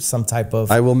into some type of.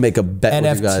 I will make a bet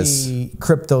NFT with you guys.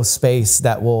 Crypto space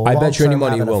that will. I bet you any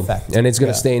money it will, and it's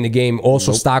going to stay in the game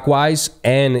also stock wise,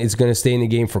 and it's going to stay in the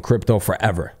game for crypto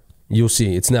forever. You'll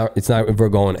see. It's not ever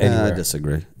going anywhere. I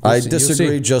disagree. I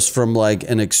disagree just from like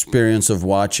an experience of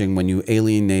watching. When you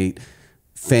alienate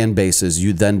fan bases,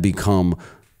 you then become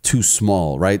too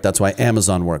small, right? That's why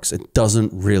Amazon works. It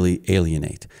doesn't really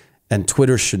alienate. And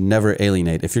Twitter should never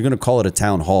alienate. If you're going to call it a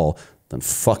town hall, then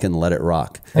fucking let it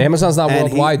rock. Amazon's not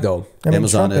worldwide though. I mean,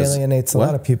 Amazon Trump alienates a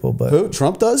lot of people, but who?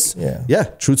 Trump does? Yeah. Yeah.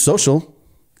 Truth Social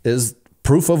is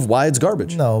proof of why it's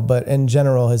garbage. No, but in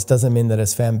general, it doesn't mean that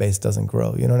his fan base doesn't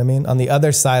grow. You know what I mean? On the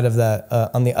other side of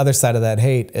that,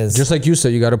 hate is just like you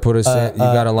said. You got to put you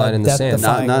got a line in the sand.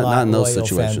 Not in those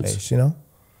situations. Base, you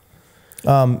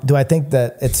know. Do I think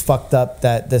that it's fucked up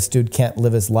that this dude can't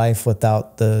live his life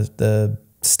without the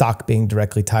stock being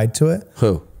directly tied to it?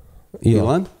 Who?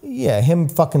 Elon? Yeah, him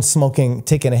fucking smoking,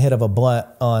 taking a hit of a blunt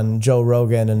on Joe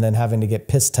Rogan and then having to get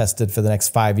piss tested for the next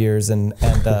 5 years. And you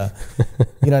know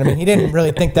what I mean? He didn't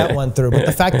really think that one through. But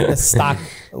the fact that the stock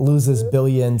loses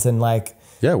billions and like...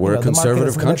 Yeah, we're a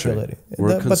conservative country.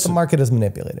 But the market is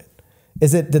manipulated.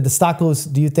 Did the stock lose?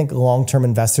 Do you think long-term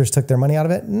investors took their mony out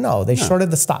of it? No, they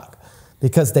shorted the stock.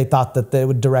 Because they thought that it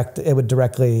would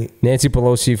directly. Nancy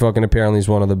Pelosi fucking apparently is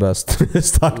one of the best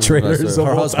stock traders.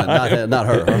 Her husband, not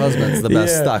her. Her husband's the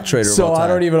best stock trader. So of all time. I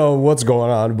don't even know what's going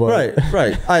on. But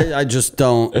right. I just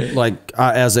don't like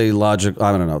as a logic.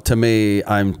 I don't know. To me,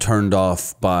 I'm turned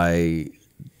off by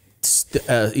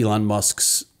Elon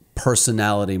Musk's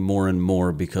personality more and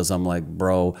more because I'm like,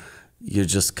 bro, you're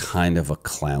just kind of a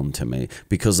clown to me.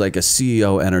 Because like a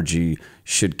CEO energy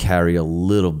should carry a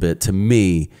little bit to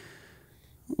me.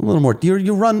 A little more.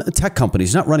 You run tech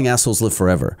companies, not running assholes live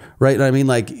forever, right? I mean,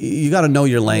 like you got to know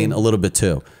your lane a little bit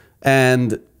too.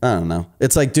 And I don't know.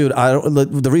 It's like, dude,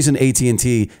 the reason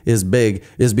AT&T is big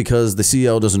is because the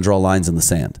CEO doesn't draw lines in the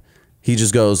sand. He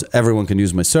just goes, everyone can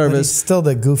use my service. But he's still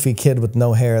the goofy kid with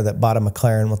no hair that bought a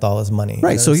McLaren with all his money.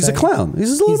 Right, so he's a clown.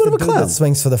 He's a little bit of a clown. That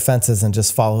swings for the fences and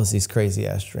just follows these crazy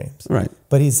ass dreams. Right.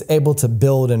 But he's able to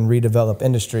build and redevelop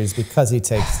industries because he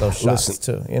takes those shots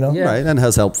too, you know? Yeah. Right, and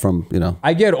has help from, you know.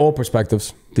 I get all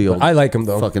perspectives. I like him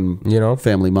though. Fucking, you know,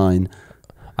 family mine.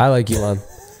 I like Elon.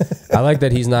 I like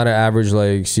that he's not an average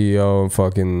like CEO and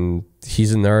fucking,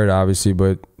 he's a nerd obviously,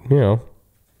 but you know.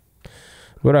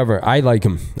 Whatever. I like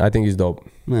him. I think he's dope.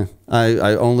 Yeah.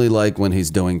 I only like when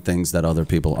he's doing things that other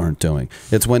people aren't doing.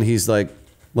 It's when he's like,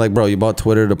 bro, you bought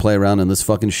Twitter to play around in this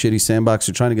fucking shitty sandbox.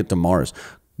 You're trying to get to Mars.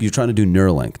 You're trying to do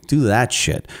Neuralink. Do that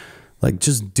shit. Like,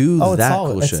 just do that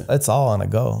cool shit. It's all on a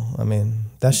go. I mean,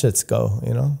 that shit's go,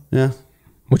 you know? Yeah.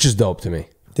 Which is dope to me.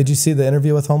 Did you see the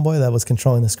interview with Homeboy that was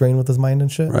controlling the screen with his mind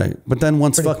and shit? Right. But then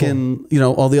once fucking, you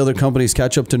know, all the other companies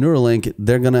catch up to Neuralink,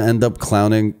 they're going to end up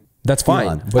clowning. That's fine.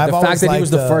 Elon. But the fact that he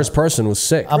was the first person was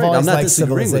sick. I've always liked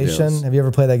Civilization. Have you ever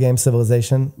played that game,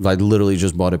 Civilization? I literally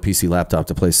just bought a PC laptop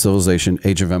to play Civilization,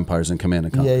 Age of Empires, and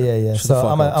Command & Conquer. Yeah. So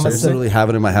I literally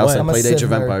have it in my house. I played Age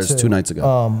of Empires 2 nights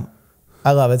ago.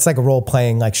 I love it. It's like a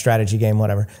role-playing like strategy game,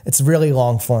 whatever. It's really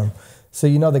long form. So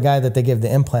you know the guy that they gave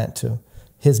the implant to,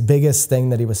 his biggest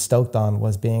thing that he was stoked on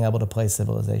was being able to play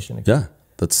Civilization again. Yeah.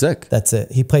 That's sick. That's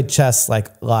it. He played chess like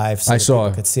live, so I saw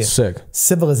people could see it. Sick.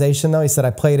 Civilization, though, he said I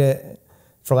played it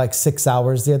for like 6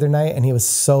 hours the other night, and he was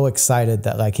so excited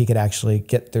that like he could actually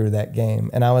get through that game.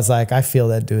 And I was like, I feel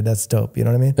that, dude. That's dope. You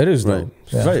know what I mean? It is dope.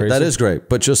 Right. Right. That is great.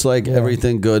 But just like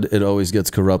everything good, it always gets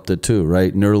corrupted too,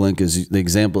 right? Neuralink is the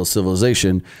example of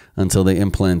civilization until they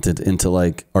implant it into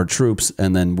like our troops,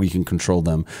 and then we can control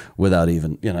them without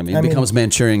even, you know what I mean? It becomes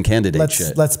Manchurian candidate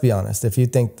shit. Let's be honest. If you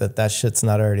think that that shit's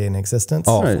not already in existence.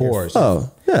 Oh, of course.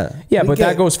 Oh, yeah. Yeah, but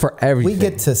that goes for everything. We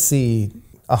get to see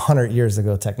 100 years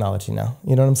ago technology now.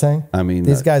 You know what I'm saying? I mean,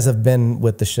 these guys have been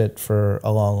with the shit for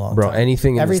a long, long bro, time.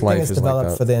 anything in Everything this life is is developed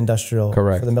like that. for the industrial,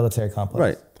 Correct. for the military complex.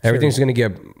 Right. Everything's going to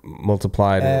get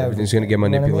multiplied. Everything's going to get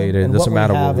manipulated. You know what I mean? It doesn't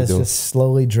matter what we is do. just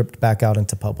slowly dripped back out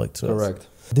into public to us. Correct.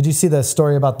 Did you see the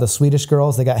story about the Swedish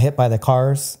girls? They got hit by the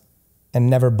cars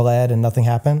and never bled and nothing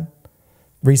happened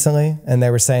recently. And they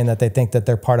were saying that they think that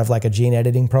they're part of like a gene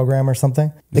editing program or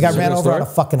something. They got ran over on a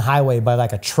fucking highway by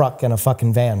like a truck and a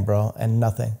fucking van, bro, and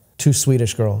nothing. 2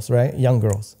 Swedish girls, right? Young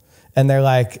girls. And they're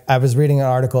like, I was reading an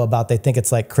article about they think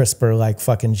it's like CRISPR, like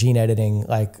fucking gene editing,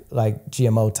 like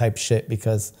GMO type shit,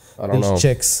 because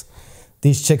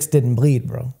these chicks didn't bleed,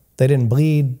 bro. They didn't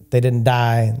bleed. They didn't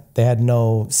die. They had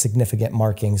no significant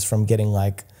markings from getting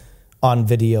like on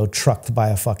video trucked by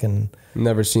a fucking.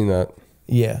 Never seen that.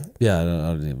 Yeah.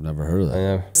 Yeah, I've never heard of that.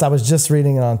 Yeah. So I was just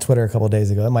reading it on Twitter a couple of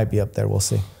days ago. It might be up there. We'll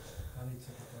see.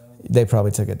 They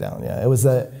probably took it down. Yeah. It was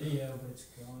a.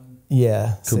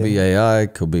 Yeah. Could be AI,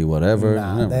 could be whatever.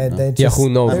 Nah, they just, who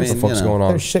knows what the fuck's going on?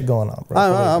 There's shit going on, bro.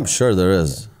 I'm sure there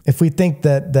is. If we think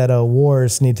that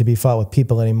wars need to be fought with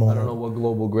people anymore, I don't know what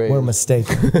global grade. we're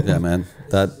mistaken. Yeah, man.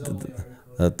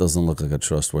 That doesn't look like a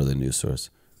trustworthy news source.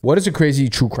 What is a crazy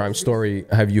true crime story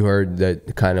have you heard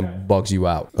that kind of bugs you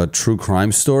out? A true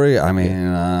crime story? I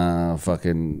mean,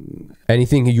 fucking...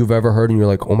 Anything you've ever heard and you're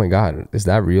like, oh my God, is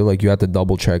that real? Like you have to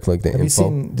double check like the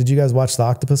info. Did you guys watch the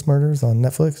Octopus Murders on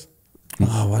Netflix?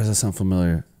 Oh, why does that sound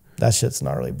familiar? That shit's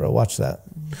gnarly, bro. Watch that.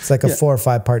 It's like a 4 or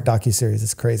 5 part docuseries.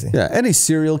 It's crazy. Yeah, any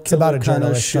serial killer It's about a kind of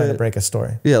journalist trying to shit. break a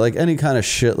story. Yeah, like any kind of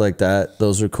shit like that.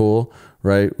 Those are cool,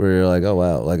 right? Where you're like, oh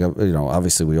wow, like you know,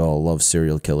 obviously we all love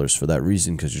serial killers for that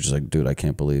reason, because you're just like, dude, I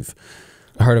can't believe.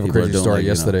 I heard of a people are crazy doing, story like,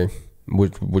 yesterday,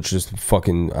 which is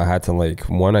fucking. I had to like,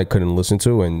 one, I couldn't listen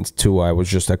to, and 2, I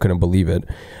couldn't believe it.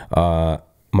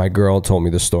 My girl told me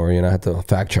the story, and I had to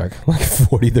fact check like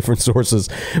 40 different sources.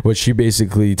 But she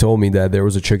basically told me that there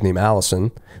was a chick named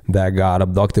Allison that got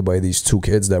abducted by these 2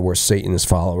 kids that were Satanist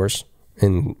followers.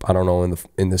 In, I don't know,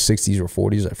 in the 60s or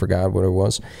 40s, I forgot what it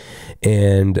was.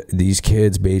 And these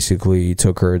kids basically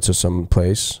took her to some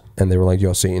place, and they were like,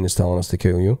 yo, Satan is telling us to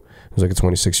kill you. It was like a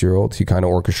 26-year-old. He kind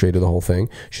of orchestrated the whole thing.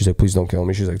 She's like, please don't kill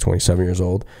me. She's like 27 years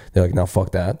old. They're like, no,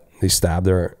 fuck that. They stabbed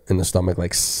her in the stomach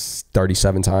like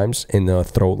 37 times, in the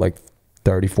throat like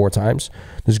 34 times.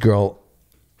 This girl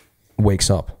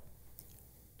wakes up,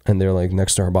 and they're like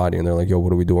next to her body, and they're like, yo, what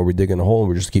do we do? Are we digging a hole?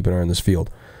 We're just keeping her in this field.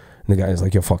 And the guy's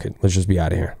like, yo, fuck it. Let's just be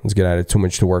out of here. Let's get out of it. Too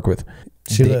much to work with.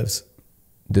 She lives.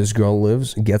 This girl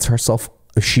lives, gets herself,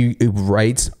 she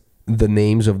writes the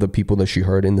names of the people that she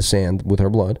heard in the sand with her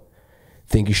blood,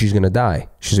 thinking she's going to die.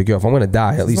 She's like, yo, if I'm going to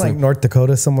die, at least like North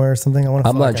Dakota somewhere or something.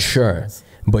 I'm not sure.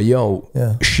 But yo,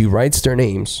 she writes their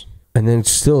names, and then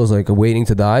still is like waiting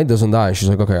to die, doesn't die. She's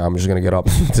like, okay, I'm just going to get up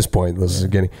at this point.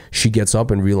 She gets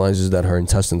up and realizes that her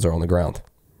intestines are on the ground,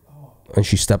 and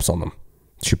she steps on them.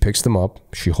 She picks them up.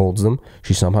 She holds them.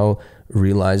 She somehow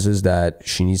realizes that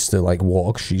she needs to like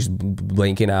walk. She's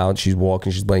blanking out. She's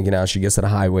walking. She's blanking out. She gets to the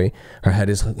highway. Her head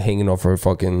is hanging off her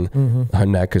fucking her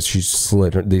neck because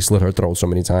they slit her throat so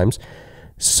many times.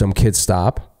 Some kids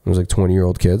stop. It was like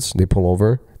 20-year-old kids. They pull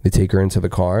over. They take her into the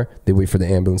car. They wait for the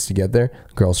ambulance to get there.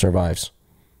 Girl survives,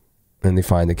 and they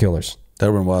find the killers. That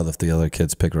would have been wild if the other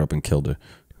kids picked her up and killed her.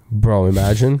 Bro,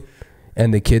 imagine.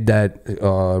 And the kid that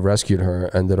rescued her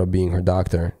ended up being her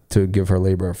doctor to give her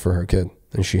labor for her kid.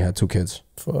 And she had 2 kids.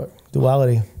 Fuck.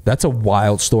 Duality. That's a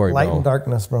wild story, Light bro. and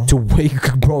darkness,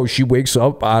 bro. She wakes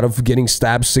up out of getting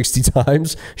stabbed 60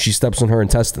 times. She steps on her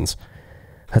intestines.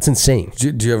 That's insane.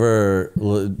 Do you ever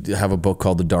have a book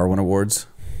called the Darwin Awards?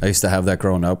 I used to have that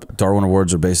growing up. Darwin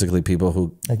Awards are basically people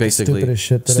who like basically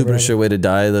stupidest shit way to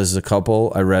die. There's a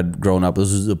couple I read growing up.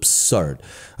 This is absurd.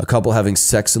 A couple having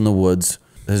sex in the woods.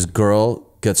 This girl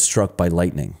gets struck by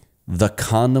lightning. The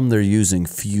condom they're using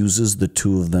fuses the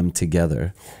 2 of them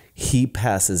together. He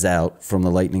passes out from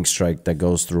the lightning strike that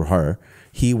goes through her.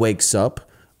 He wakes up.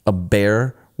 A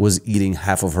bear was eating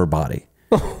half of her body.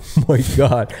 Oh my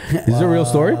God. Is this a real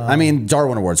story? I mean,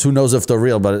 Darwin Awards. Who knows if they're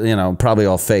real, but, you know, probably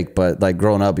all fake. But, like,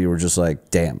 growing up, you were just like,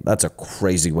 damn, that's a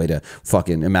crazy way to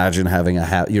fucking imagine having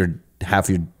half your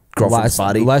girlfriend's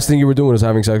body. The last thing you were doing was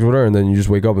having sex with her, and then you just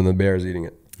wake up and the bear is eating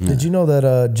it. Did you know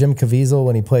that Jim Caviezel,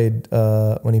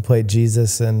 when he played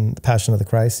Jesus in The Passion of the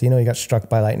Christ, you know he got struck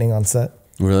by lightning on set?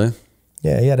 Really?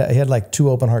 Yeah, he had like 2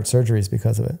 open heart surgeries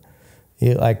because of it.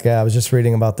 I was just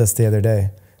reading about this the other day.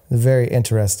 Very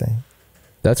interesting.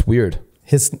 That's weird.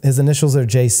 His initials are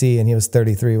JC, and he was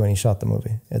 33 when he shot the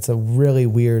movie. It's a really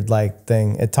weird like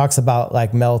thing. It talks about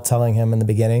like Mel telling him in the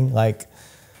beginning, like,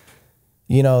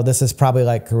 you know, this is probably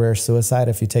like career suicide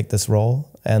if you take this role,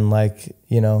 and like,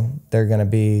 you know, they're gonna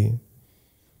be,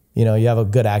 you know, you have a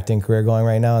good acting career going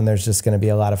right now, and there's just gonna be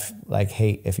a lot of like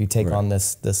hate if you take on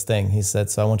this thing. He said,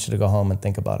 so I want you to go home and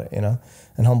think about it, you know.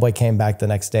 And homeboy came back the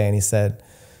next day and he said,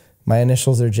 my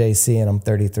initials are JC and I'm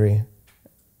 33.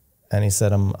 And he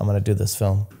said, I'm going to do this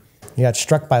film. He got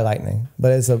struck by lightning.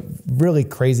 But it's a really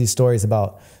crazy stories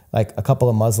about like a couple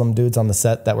of Muslim dudes on the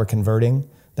set that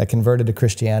converted to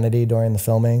Christianity during the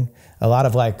filming. A lot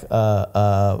of like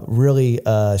really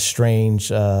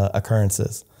strange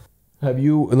occurrences. Let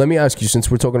me ask you, since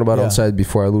we're talking about on set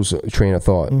before I lose a train of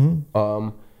thought,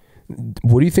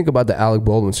 what do you think about the Alec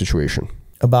Baldwin situation?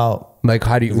 About like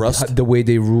the way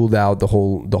they ruled out the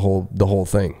whole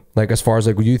thing, like as far as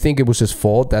like, do you think it was his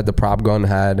fault that the prop gun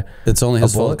had? It's only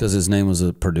his fault because his name was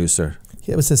a producer.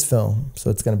 It was his film, so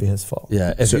it's going to be his fault.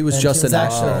 Yeah, if he was just an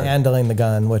actually handling the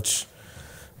gun, which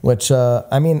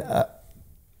I mean,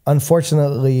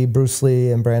 unfortunately, Bruce Lee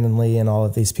and Brandon Lee and all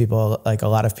of these people, like a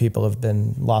lot of people have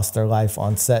lost their life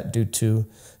on set due to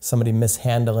somebody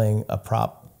mishandling a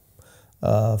prop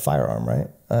firearm, right?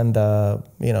 And,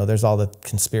 you know, there's all the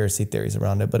conspiracy theories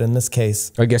around it. But in this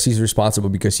case, I guess he's responsible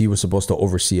because he was supposed to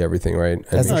oversee everything, right?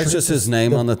 It's just his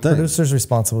name on the thing. The producer's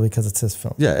responsible because it's his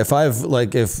film. Yeah,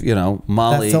 if you know,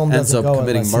 Molly ends up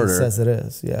committing murder, he says it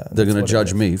is. Yeah, they're going to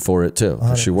judge me for it too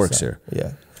because she works here.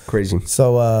 Yeah. Crazy.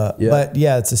 So, but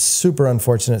yeah, it's a super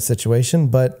unfortunate situation,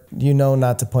 but you know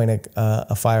not to point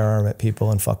a firearm at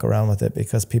people and fuck around with it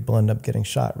because people end up getting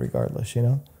shot regardless, you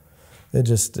know?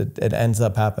 It ends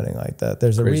up happening like that.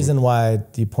 There's a reason why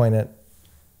you point it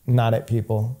not at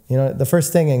people. You know, the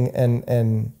first thing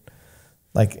in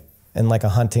like a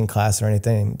hunting class or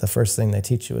anything, the first thing they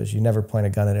teach you is you never point a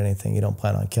gun at anything you don't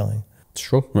plan on killing. It's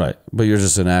true. Right. But you're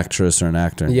just an actress or an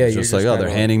actor. Yeah, you're just like, oh, they're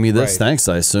handing me this. Right. Thanks.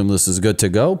 I assume this is good to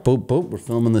go. Boop, boop. We're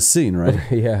filming the scene, right?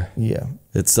 Yeah.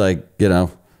 It's like, you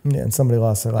know. Yeah, and somebody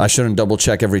lost their life. I shouldn't double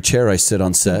check every chair I sit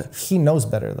on set. He knows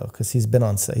better, though, because he's been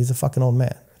on set. He's a fucking old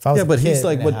man. Yeah, but he's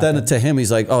like, but then to him,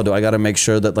 he's like, oh, do I got to make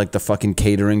sure that like the fucking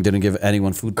catering didn't give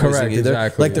anyone food poisoning either?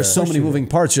 Exactly. Like there's so many moving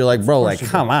parts. You're like, bro, like,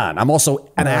 come on. I'm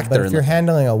also an actor. But if you're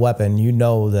handling a weapon, you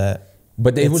know that.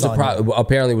 But it was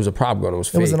apparently it was a prop gun. It was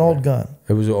fake. It was an old gun.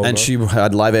 It was an old gun. And she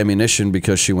had live ammunition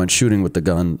because she went shooting with the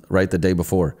gun right the day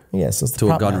before. Yeah, so it's the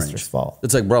prop master's fault.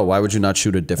 It's like, bro, why would you not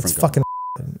shoot a different gun? Fucking.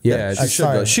 Yeah,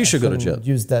 she should go to jail.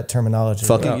 Use that terminology.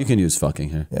 Fucking, you can use fucking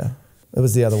here. Yeah. It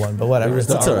was the other one, but whatever.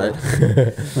 That's all right.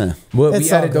 Yeah. Well,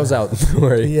 we edit those out. Don't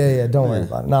worry. Yeah, don't worry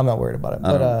about it. No, I'm not worried about it.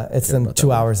 But it's in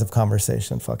 2 hours of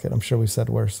conversation. Fuck it. I'm sure we said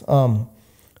worse.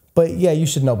 But yeah, you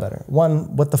should know better.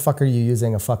 One, what the fuck are you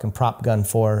using a fucking prop gun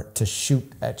for to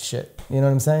shoot at shit? You know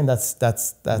what I'm saying?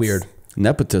 That's weird.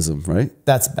 Nepotism, right?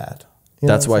 That's bad.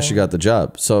 That's why she got the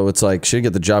job. So it's like she didn't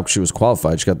get the job because she was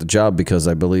qualified. She got the job because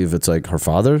I believe it's like her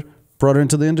father brought her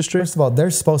into the industry. First of all,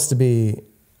 there's supposed to be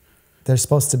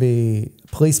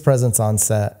police presence on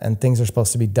set, and things are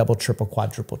supposed to be double, triple,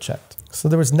 quadruple checked. So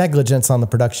there was negligence on the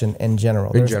production in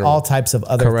general. There's all types of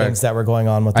other things that were going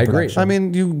on with the production. I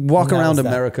mean, you walk around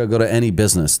America, go to any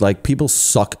business, like people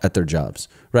suck at their jobs,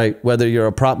 right? Whether you're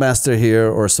a prop master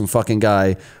here or some fucking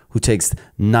guy who takes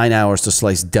 9 hours to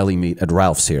slice deli meat at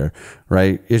Ralph's here,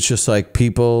 right? It's just like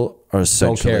people are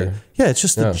essentially, don't care. Yeah, it's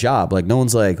just a job. Like no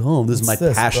one's like, oh, this is my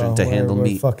passion to handle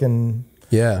meat. Fucking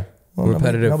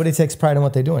repetitive. Nobody takes pride in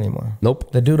what they do anymore.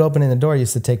 Nope. The dude opening the door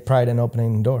used to take pride in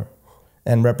opening the door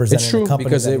and representing the company.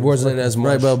 Because it wasn't as much.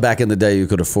 Right, well, back in the day, you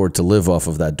could afford to live off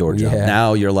of that door job. Yeah.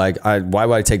 Now you're like, why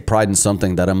would I take pride in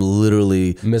something that I'm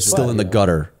literally still in the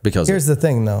gutter because Here's the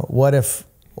thing, though. What if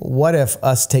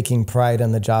us taking pride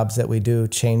in the jobs that we do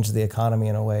changed the economy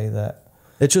in a way that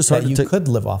it's just hard you could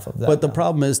live off of that? But the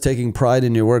problem is taking pride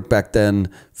in your work back then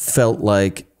felt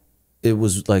like it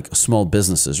was like small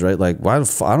businesses, right? Like, I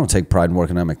don't take pride in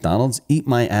working at McDonald's. Eat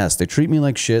my ass. They treat me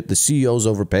like shit. The CEO's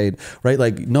overpaid, right?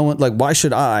 Like, no one, like, why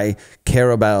should I care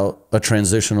about a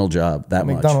transitional job that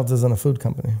much? McDonald's isn't a food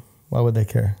company. Why would they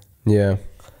care? Yeah.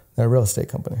 They're a real estate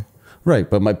company. Right.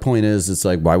 But my point is, it's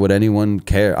like, why would anyone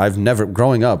care? I've never,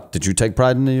 growing up, did you take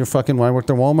pride in your fucking, when I worked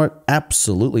at Walmart?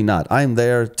 Absolutely not. I'm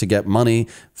there to get money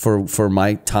for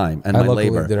my time and my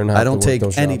labor. I don't take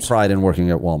any pride in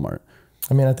working at Walmart.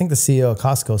 I mean, I think the CEO of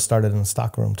Costco started in the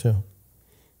stock room too.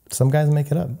 Some guys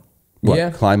make it up. What, Yeah.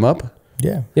 climb up?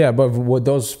 Yeah. Yeah, but with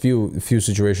those few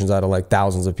situations out of like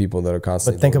thousands of people that are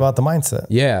constantly. But think about the mindset.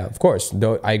 Yeah, of course.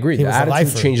 No, I agree. The was a attitude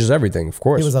lifer. changes everything. Of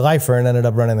course. He was a lifer and ended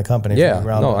up running the company. yeah. From the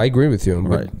ground No, up. I agree with you.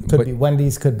 Right. Could be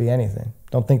Wendy's, could be anything.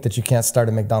 Don't think that you can't start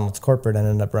a McDonald's corporate and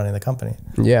end up running the company.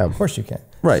 Yeah. Of course you can.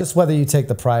 Right. It's just whether you take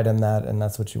the pride in that and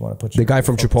that's what you want to put The your guy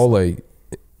from focus on. Chipotle,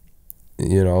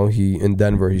 you know, he in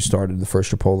Denver, he started the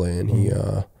first Chipotle, and he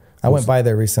I went by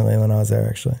there recently when I was there,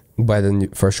 actually. by the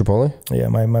first Chipotle. Yeah,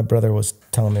 my brother was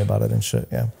telling me about it and shit.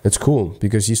 Yeah. It's cool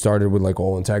because he started with like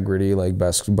all integrity, like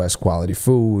best quality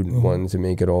food, wanted to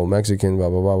make it all Mexican, blah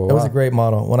blah blah blah. It was a great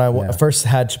model. When I first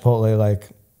had Chipotle, like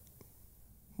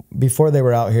before they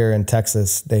were out here in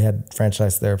Texas, they had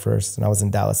franchised there first, and I was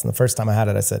in Dallas. And the first time I had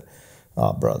it, I said,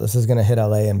 "Oh, bro, this is gonna hit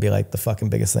LA and be like the fucking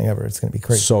biggest thing ever. It's gonna be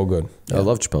crazy." So good. I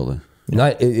love Chipotle.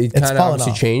 Not it kind of fallen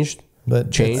obviously off. changed.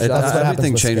 But Changed. that's what happens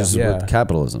Everything with changes scale. scale. with Yeah.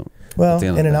 capitalism. Well, at the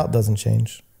end of In and the Out doesn't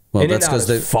change. Well, In-N-Out that's because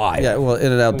is fire. Yeah, well,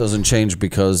 In and Out doesn't change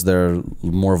because they're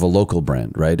more of a local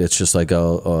brand, right? It's just like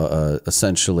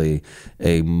essentially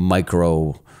a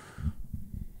micro.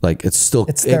 Like it's still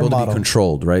It's their able to be model.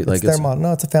 controlled, right? It's their model.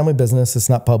 No, it's a family business. It's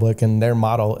not public, and their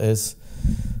model is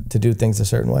to do things a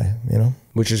certain way. You know.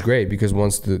 Which is great because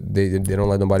once they don't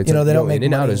let nobody. You know, they don't make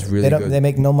In-N-Out money. is really good. They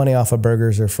make no money off of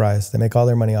burgers or fries. They make all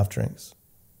their money off drinks.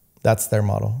 That's their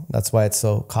model. That's why it's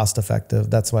so cost effective.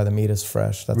 That's why the meat is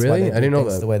fresh. That's why Really? they do I didn't know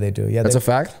things that. the way they do. Yeah, That's a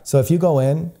fact? So if you go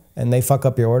in and they fuck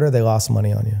up your order, they lost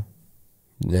money on you.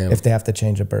 Damn. If they have to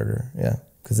change a burger, yeah,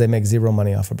 because they make zero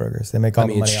money off of burgers. They make all I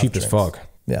the mean, money it's off cheap as drinks. fuck.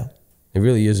 Yeah, It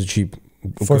really is a cheap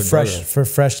for good fresh, burger. for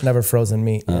fresh, never frozen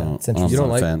meat. Yeah, it's interesting. You don't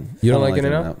I'm like- a fan. you don't I like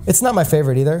In-N-Out? It's not my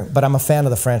favorite either, but I'm a fan of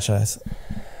the franchise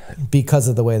because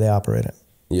of the way they operate it.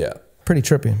 Yeah. Pretty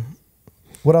trippy.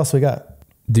 What else we got?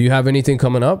 Do you have anything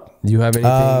coming up? Do you have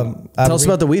anything? Tell us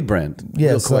about the weed brand.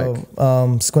 Yeah, real quick.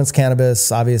 so Squints Cannabis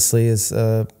obviously is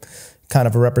kind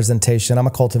of a representation. I'm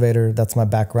a cultivator. That's my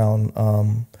background,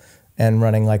 and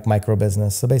running like micro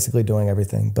business. So basically doing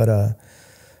everything. But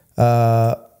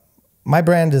my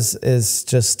brand is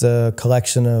just a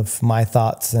collection of my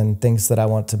thoughts and things that I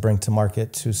want to bring to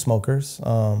market to smokers.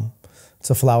 It's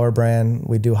a flower brand.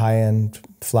 We do high-end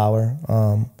flower,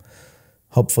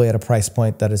 hopefully at a price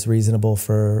point that is reasonable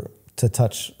to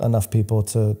touch enough people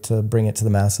to bring it to the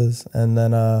masses. And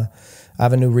then I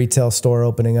have a new retail store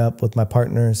opening up with my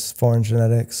partners, Foreign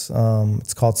Genetics.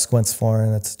 It's called Squints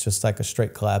Foreign. It's just like a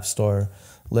straight collab store.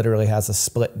 Literally has a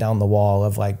split down the wall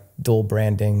of like dual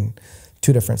branding,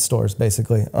 2 different stores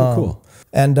basically. Cool.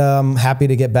 And I'm happy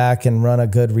to get back and run a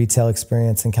good retail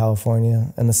experience in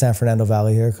California and the San Fernando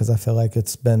Valley here, because I feel like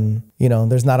it's been,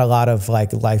 there's not a lot of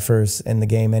like lifers in the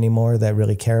game anymore that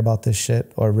really care about this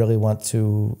shit or really want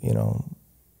to,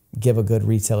 give a good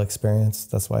retail experience.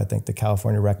 That's why I think the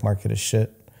California rec market is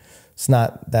shit. It's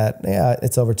not that,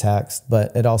 it's overtaxed,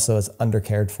 but it also is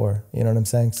undercared for. You know what I'm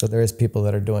saying? So there is people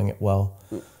that are doing it well.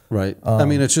 Right. I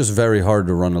mean, it's just very hard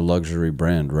to run a luxury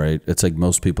brand, right? It's like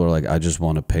most people are like, I just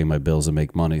want to pay my bills and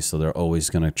make money. So they're always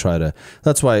going to try to,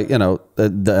 that's why,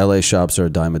 the LA shops are a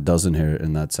dime a dozen here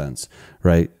in that sense,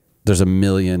 right? There's a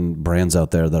million brands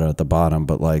out there that are at the bottom,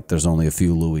 but like there's only a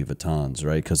few Louis Vuittons,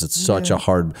 right? Because it's such a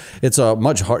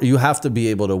much hard, you have to be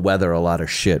able to weather a lot of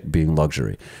shit being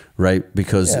luxury, right?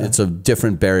 Because it's a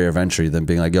different barrier of entry than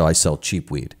being like, yo, I sell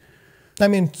cheap weed. I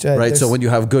mean, right. So when you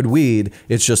have good weed,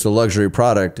 it's just a luxury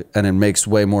product and it makes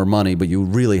way more money, but you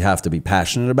really have to be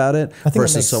passionate about it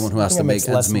versus someone who has to make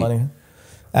ends meet. Money,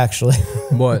 actually.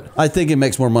 What? I think it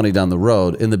makes more money down the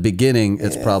road. In the beginning,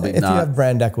 it's probably if not. You have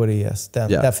brand equity, yes,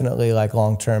 definitely. Like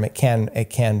long term, it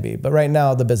can be. But right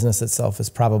now, the business itself is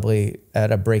probably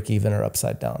at a break even or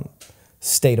upside down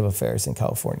state of affairs in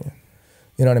California.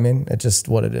 You know what I mean? It's just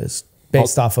what it is.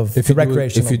 Based off of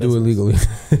recreational if you do it legally.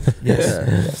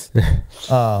 Yes.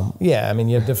 Yeah, I mean,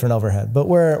 you have different overhead. But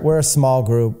we're a small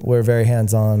group. We're very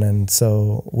hands-on. And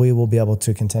so we will be able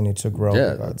to continue to grow.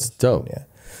 Yeah, that's dope. Yeah.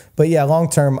 But yeah,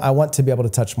 long-term, I want to be able to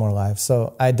touch more lives.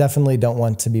 So I definitely don't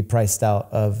want to be priced out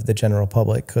of the general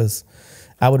public because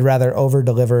I would rather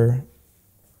over-deliver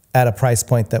at a price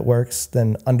point that works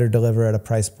than under-deliver at a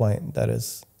price point that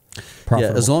is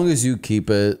profitable. Yeah, as long as you keep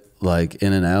it like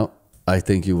in and out, I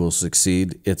think you will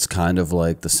succeed. It's kind of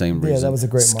like the same reason. Yeah, that was a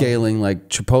great scaling like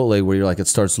Chipotle, where you're like it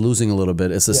starts losing a little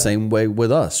bit. It's the same way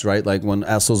with us, right? Like when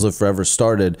Assholes Live Forever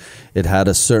started, it had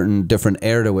a certain different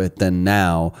air to it than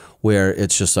now, where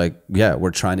it's just like, yeah,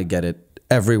 we're trying to get it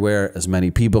everywhere, as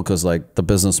many people, because like the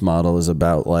business model is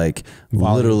about like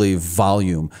literally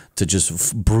volume to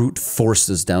just brute force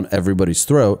this down everybody's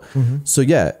throat. So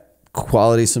yeah,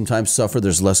 quality sometimes suffer.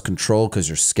 There's less control because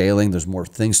you're scaling. There's more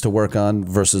things to work on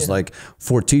versus like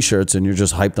 4 t-shirts and you're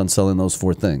just hyped on selling those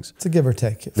 4 things. It's a give or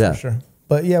take for sure.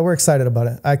 But yeah, we're excited about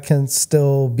it. I can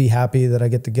still be happy that I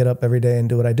get to get up every day and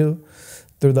do what I do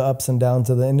through the ups and downs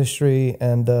of the industry.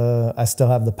 And I still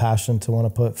have the passion to want to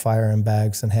put fire in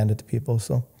bags and hand it to people.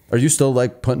 So. Are you still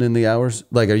like putting in the hours?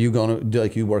 Like, are you going to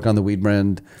like you work on the weed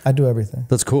brand? I do everything.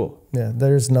 That's cool. Yeah,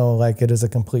 there's no like it is a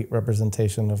complete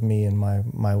representation of me and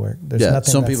my work. There's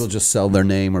nothing. Some people just sell their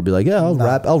name or be like, yeah,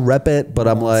 I'll rep it, but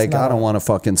I'm like, I don't want to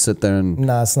fucking sit there and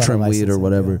trim weed or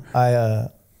whatever.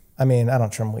 Deal. I mean, I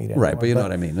don't trim weed anymore, right? But you know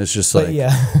what I mean. It's just like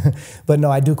but no,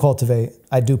 I do cultivate.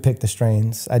 I do pick the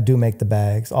strains. I do make the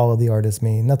bags. All of the art is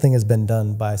me. Nothing has been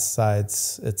done by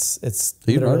sides. It's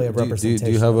literally a representation.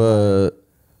 Do you have a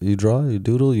You draw, you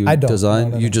doodle, you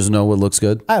design, no. You just know what looks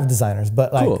good? I have designers,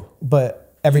 but like,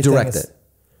 but everything is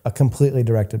completely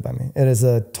directed by me. It is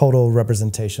a total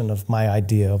representation of my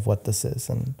idea of what this is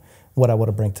and what I want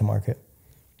to bring to market.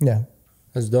 Yeah.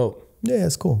 That's dope. Yeah,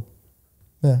 it's cool.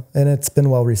 Yeah. And it's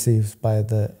been well received by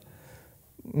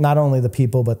not only the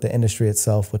people, but the industry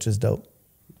itself, which is dope.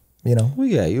 You know? Well,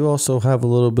 yeah, you also have a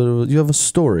little bit of, you have a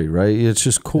story, right? It's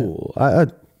just cool. Yeah. I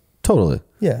totally.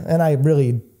 Yeah. And I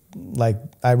really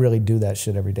do that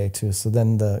shit every day too. So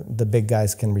then the big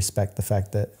guys can respect the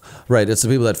fact that it's the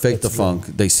people that fake the funk.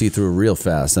 They see through real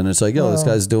fast, and it's like, yo, this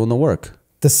guy's doing the work.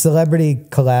 The celebrity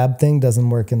collab thing doesn't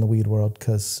work in the weed world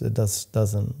because it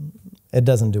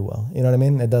doesn't do well. You know what I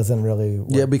mean? It doesn't really work.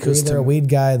 Yeah, because you're either a weed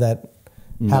guy that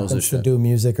happens to do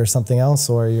music or something else,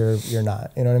 or you're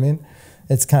not. You know what I mean?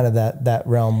 It's kind of that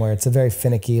realm where it's a very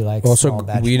finicky Also,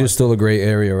 weed is still a gray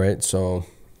area, right? So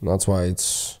that's why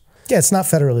it's. Yeah, it's not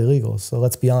federally legal. So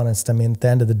let's be honest. I mean, at the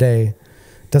end of the day,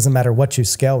 it doesn't matter what you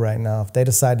scale right now. If they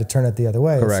decide to turn it the other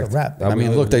way, correct. It's a wrap. I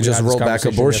mean, look, they just rolled back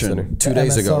abortion 2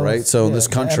 days ago, right? So in this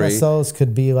country, MSOs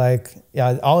could be like,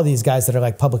 all of these guys that are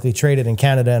like publicly traded in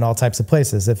Canada and all types of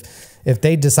places. If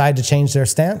they decide to change their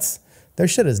stance, their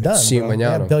shit is done. They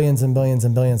have billions and billions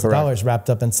and billions of dollars wrapped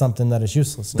up in something that is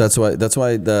useless. That's why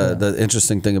the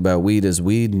interesting thing about weed is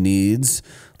weed needs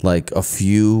like a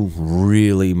few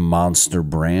really monster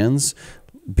brands,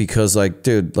 because like,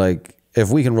 dude, like if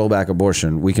we can roll back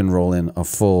abortion, we can roll in a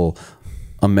full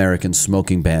American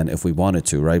smoking ban if we wanted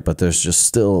to, right? But there's just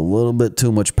still a little bit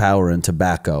too much power in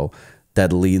tobacco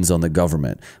that leans on the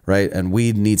government, right? And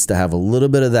weed needs to have a little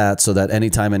bit of that so that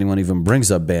anytime anyone even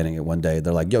brings up banning it one day,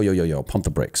 they're like, yo, pump the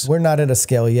brakes. We're not at a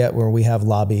scale yet where we have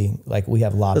lobby, like we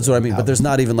have lobby. That's what I mean, but there's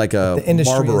not even like a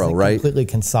Marlboro, right? Completely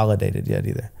consolidated yet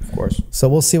either. Of course. So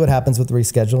we'll see what happens with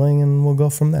rescheduling and we'll go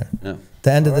from there. Yeah. At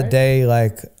the end of the day,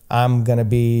 like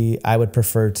I would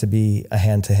prefer to be a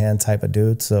hand-to-hand type of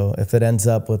dude. So if it ends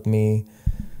up with me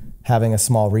having a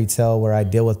small retail where I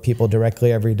deal with people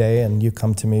directly every day and you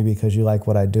come to me because you like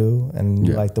what I do and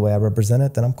you like the way I represent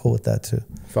it, then I'm cool with that too.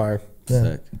 Fire. Yeah.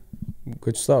 Sick.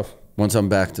 Good stuff. Once I'm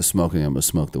back to smoking, I'm going to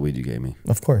smoke the weed you gave me.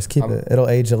 Of course. Keep it. It'll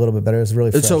age a little bit better. It's really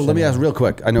fresh. So let me ask real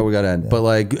quick. I know we got to end, but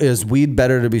like, is weed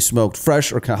better to be smoked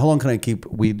fresh, or how long can I keep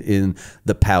weed in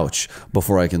the pouch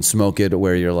before I can smoke it,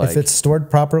 where you're like... If it's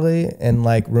stored properly in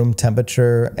like room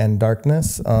temperature and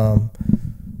darkness, it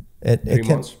 3 can...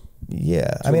 months?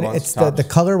 Yeah, I mean, it's the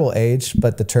color will age,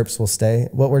 but the terps will stay.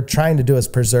 What we're trying to do is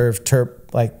preserve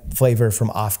terp like flavor from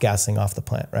off-gassing off the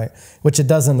plant, right? Which it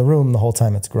does in the room the whole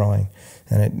time it's growing,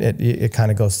 and it kind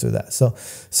of goes through that. So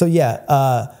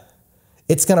yeah,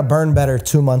 it's gonna burn better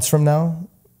 2 months from now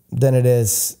than it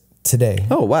is today.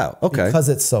 Oh wow, okay. Because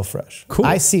it's so fresh. Cool.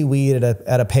 I see weed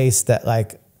at a pace that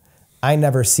like I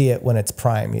never see it when it's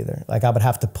prime either. Like I would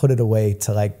have to put it away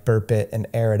to like burp it and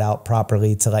air it out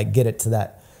properly to like get it to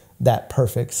that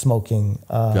perfect smoking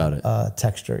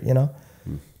texture, you know?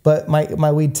 But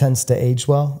my weed tends to age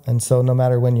well, and so no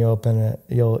matter when you open it,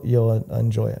 you'll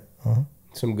enjoy it.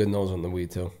 Some good nose on the weed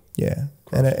too. Yeah,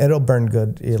 and it'll burn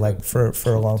good like for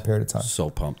a long period of time. So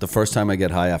pumped. The first time I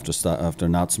get high after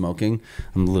not smoking,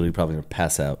 I'm literally probably gonna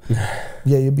pass out.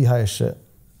 Yeah, you'd be high as shit.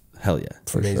 Hell yeah.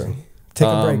 For sure. Take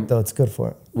a break though, it's good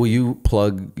for it. Will you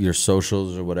plug your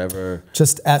socials or whatever?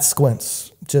 Just at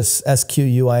Squints, just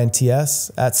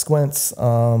SQUINTS at Squints.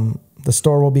 The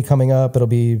store will be coming up. It'll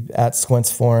be at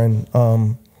Squints Foreign.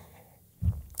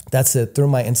 That's it. Through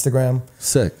my Instagram.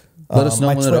 Sick. Let us know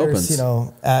when Twitter's, it opens. You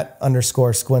know,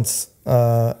 @_Squints.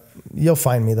 You'll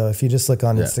find me though. If you just look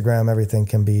on Instagram, everything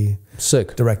can be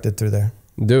directed through there.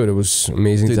 Dude, it was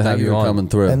amazing to have you on. Coming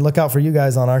through. And look out for you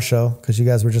guys on our show, because you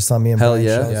guys were just on me and Brian's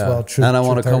show as well. And I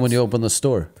want to come when you open the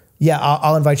store. Yeah,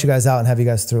 I'll invite you guys out and have you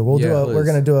guys through. We're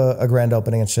gonna do a grand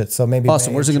opening and shit. So maybe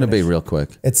awesome. Where's it gonna be, real quick?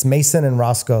 It's Mason and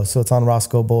Roscoe, so it's on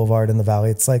Roscoe Boulevard in the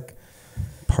Valley. It's like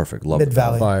perfect. Love Mid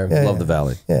Valley. Fire. Love the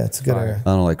Valley. Yeah, it's a good area. I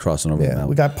don't like crossing over the Yeah, mountain.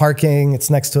 we got parking. It's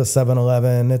next to a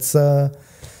 7-Eleven.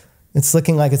 It's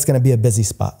looking like it's going to be a busy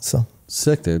spot. So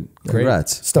Sick, dude. Great.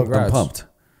 Congrats. Stoked. I'm Congrats. pumped.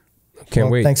 Can't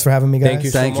wait. Thanks for having me, guys. Thank you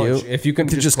so Thank much. you. If you can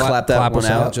just clap that one us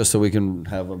out just so we can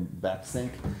have a back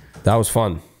sync. That was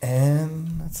fun.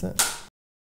 And that's it.